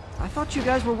 I thought you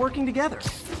guys were working together.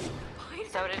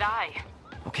 So did I.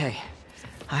 Okay,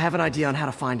 I have an idea on how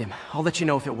to find him. I'll let you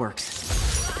know if it works.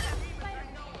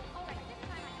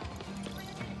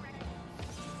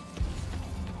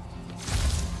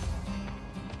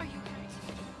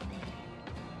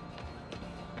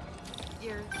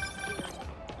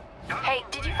 Hey,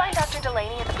 did you find Dr.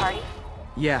 Delaney at the party?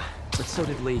 Yeah, but so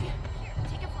did Lee.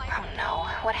 Oh no,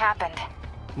 what happened?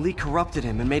 Lee corrupted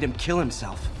him and made him kill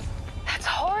himself. That's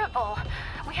horrible.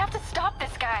 We have to stop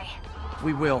this guy.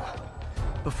 We will.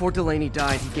 Before Delaney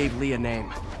died, he gave Lee a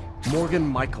name. Morgan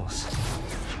Michaels.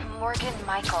 Morgan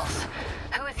Michaels.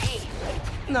 Who is he?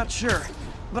 Not sure,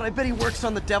 but I bet he works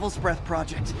on the Devil's Breath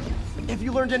project. Have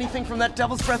you learned anything from that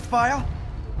Devil's Breath file?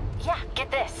 Yeah, get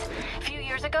this. A few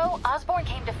years ago, Osborn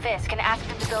came to Fisk and asked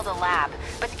him to build a lab,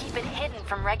 but to keep it hidden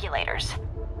from regulators.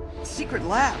 Secret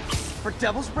lab? For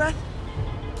Devil's Breath?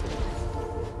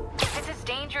 If it's as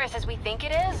dangerous as we think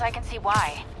it is, I can see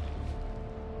why.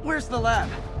 Where's the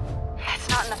lab? It's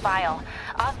not in the file.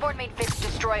 Osborn made Fisk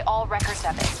destroy all records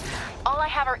of it. All I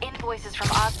have are invoices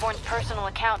from Osborn's personal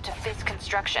account to Fisk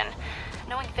Construction.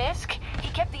 Knowing Fisk, he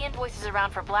kept the invoices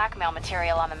around for blackmail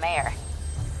material on the mayor.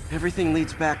 Everything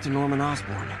leads back to Norman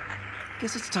Osborn.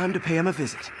 Guess it's time to pay him a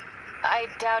visit. I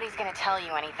doubt he's gonna tell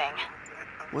you anything.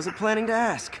 Wasn't planning to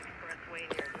ask.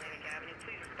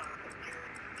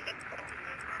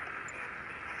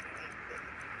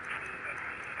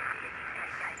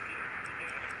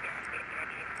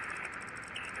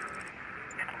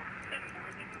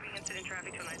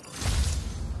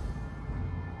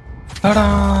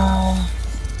 Ta-da!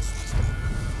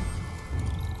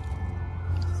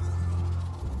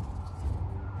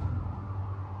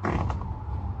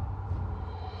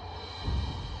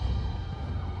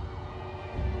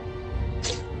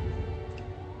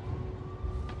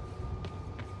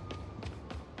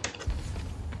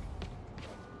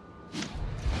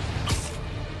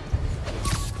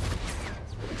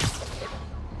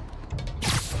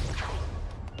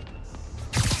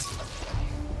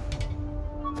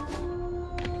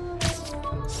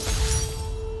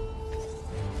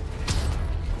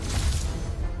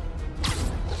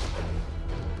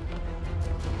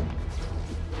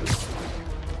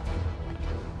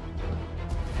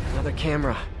 Another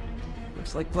camera.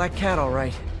 Looks like Black Cat, all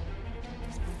right.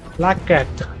 Black Cat.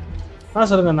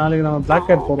 சொல்லுங்க நாளைக்கு நம்ம Black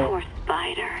Cat போறோம். Poor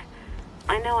Spider.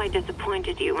 I know I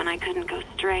disappointed you when I couldn't go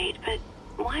straight, but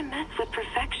why mess with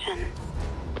perfection?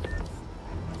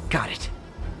 Got it.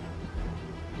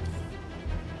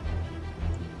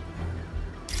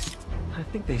 I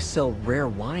think they sell rare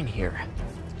wine here.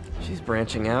 She's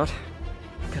branching out.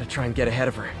 Gotta try and get ahead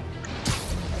of her.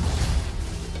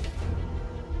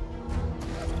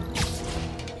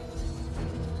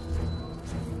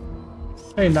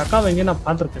 Hey, இந்த அக்காவை எங்க நான்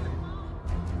பார்த்திருக்கேன்.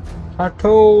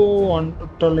 காட்டோ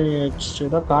ஒன்டலி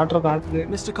ஏதோ காட்டுது.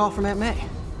 Missed a call from Aunt May.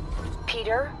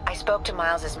 Peter, I spoke to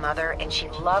Miles's mother and she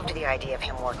loved the idea of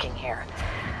him working here.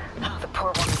 Oh, the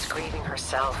poor woman's grieving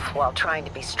herself while trying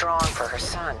to be strong for her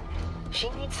son. She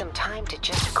needs some time to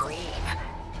just grieve.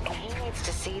 And he needs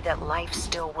to see that life's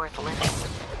still worth living.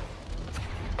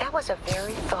 That was a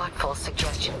very thoughtful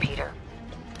suggestion, Peter.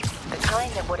 The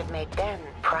kind that would have made Ben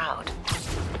proud.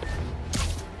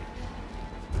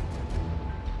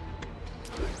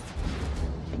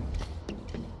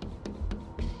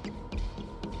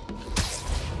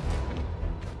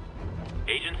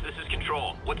 Agents, this is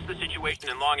Control. What's the situation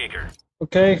in Longacre?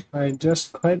 Okay, I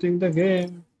just quitting the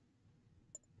game.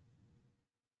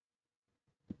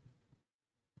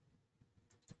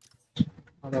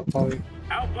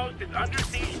 Outpost is under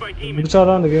siege by demons.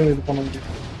 முடிச்சாதான் அந்த game இது பண்ண முடியும்.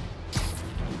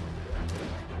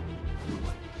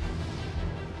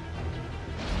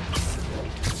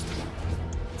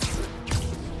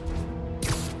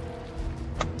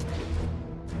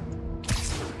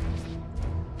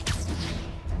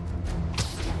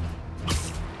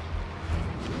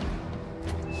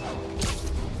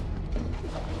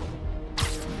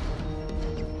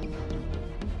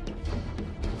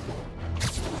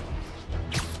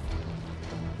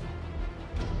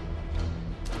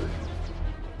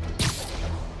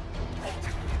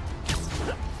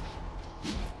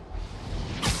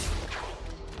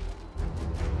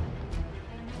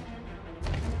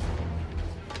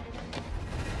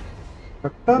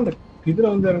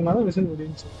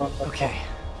 Okay,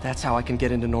 that's how I can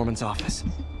get into Norman's office.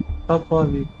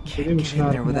 Can't get in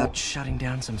there without shutting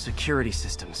down some security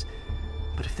systems.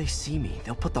 But if they see me,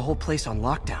 they'll put the whole place on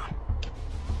lockdown.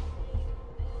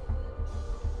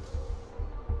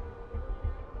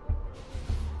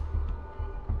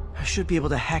 should be able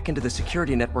to hack into the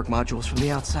security network modules from the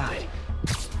outside.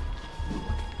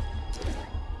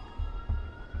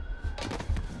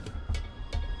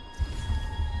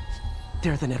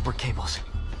 There are the network cables.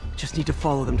 Just need to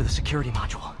follow them to the security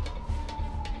module.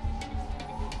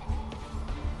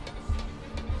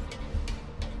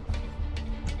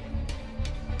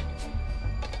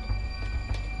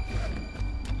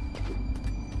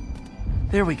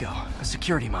 There we go, a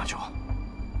security module.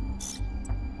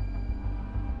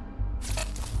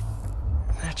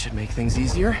 That should make things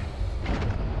easier.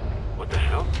 What the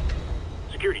hell?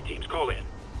 Security teams, call in.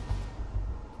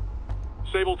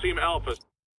 Sable Team Alpha.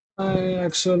 I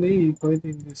actually played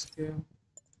in this game.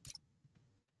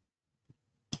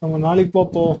 நம்ம நாளைக்கு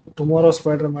போப்போம். Tomorrow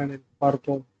Spiderman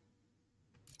பார்ப்போம்.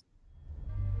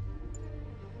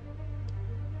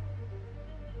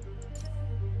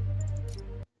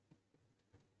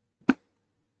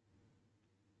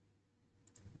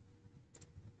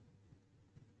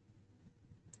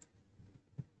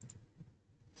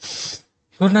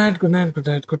 Good night, good night, good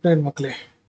night, good night, மக்களே.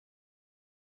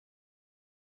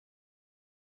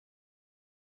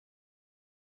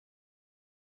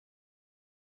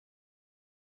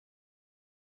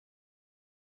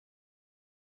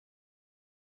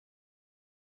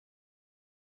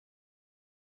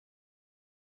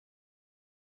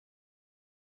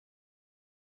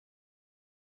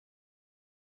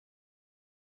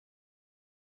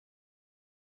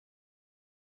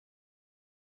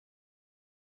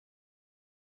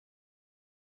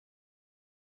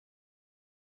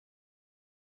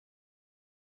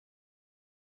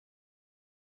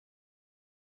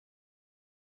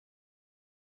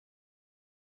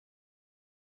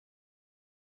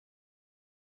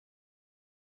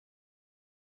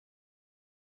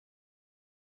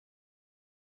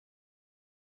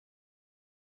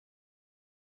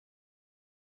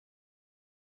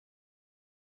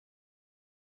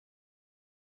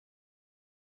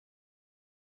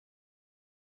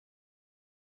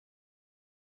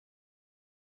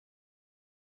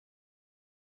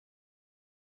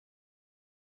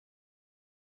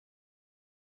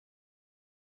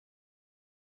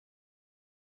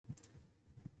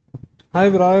 Hi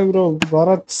bro,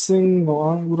 Bharat Singh,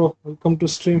 bro, welcome to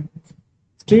stream.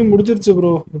 Stream முடிஞ்சிருச்சு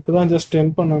bro, இப்பதான் just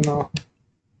end பண்ணேனா.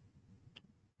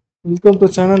 Welcome to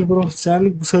channel bro, channel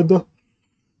புதுசா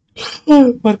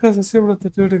மறக்காம subscribe பண்ண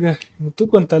தட்டி விடுங்க.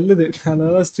 தூக்கம் தள்ளுது,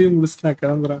 அதனால ஸ்ட்ரீம் முடிச்சு நான்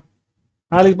கிளம்புறேன்.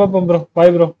 நாளைக்கு பார்ப்போம் bro,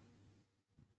 bye bro.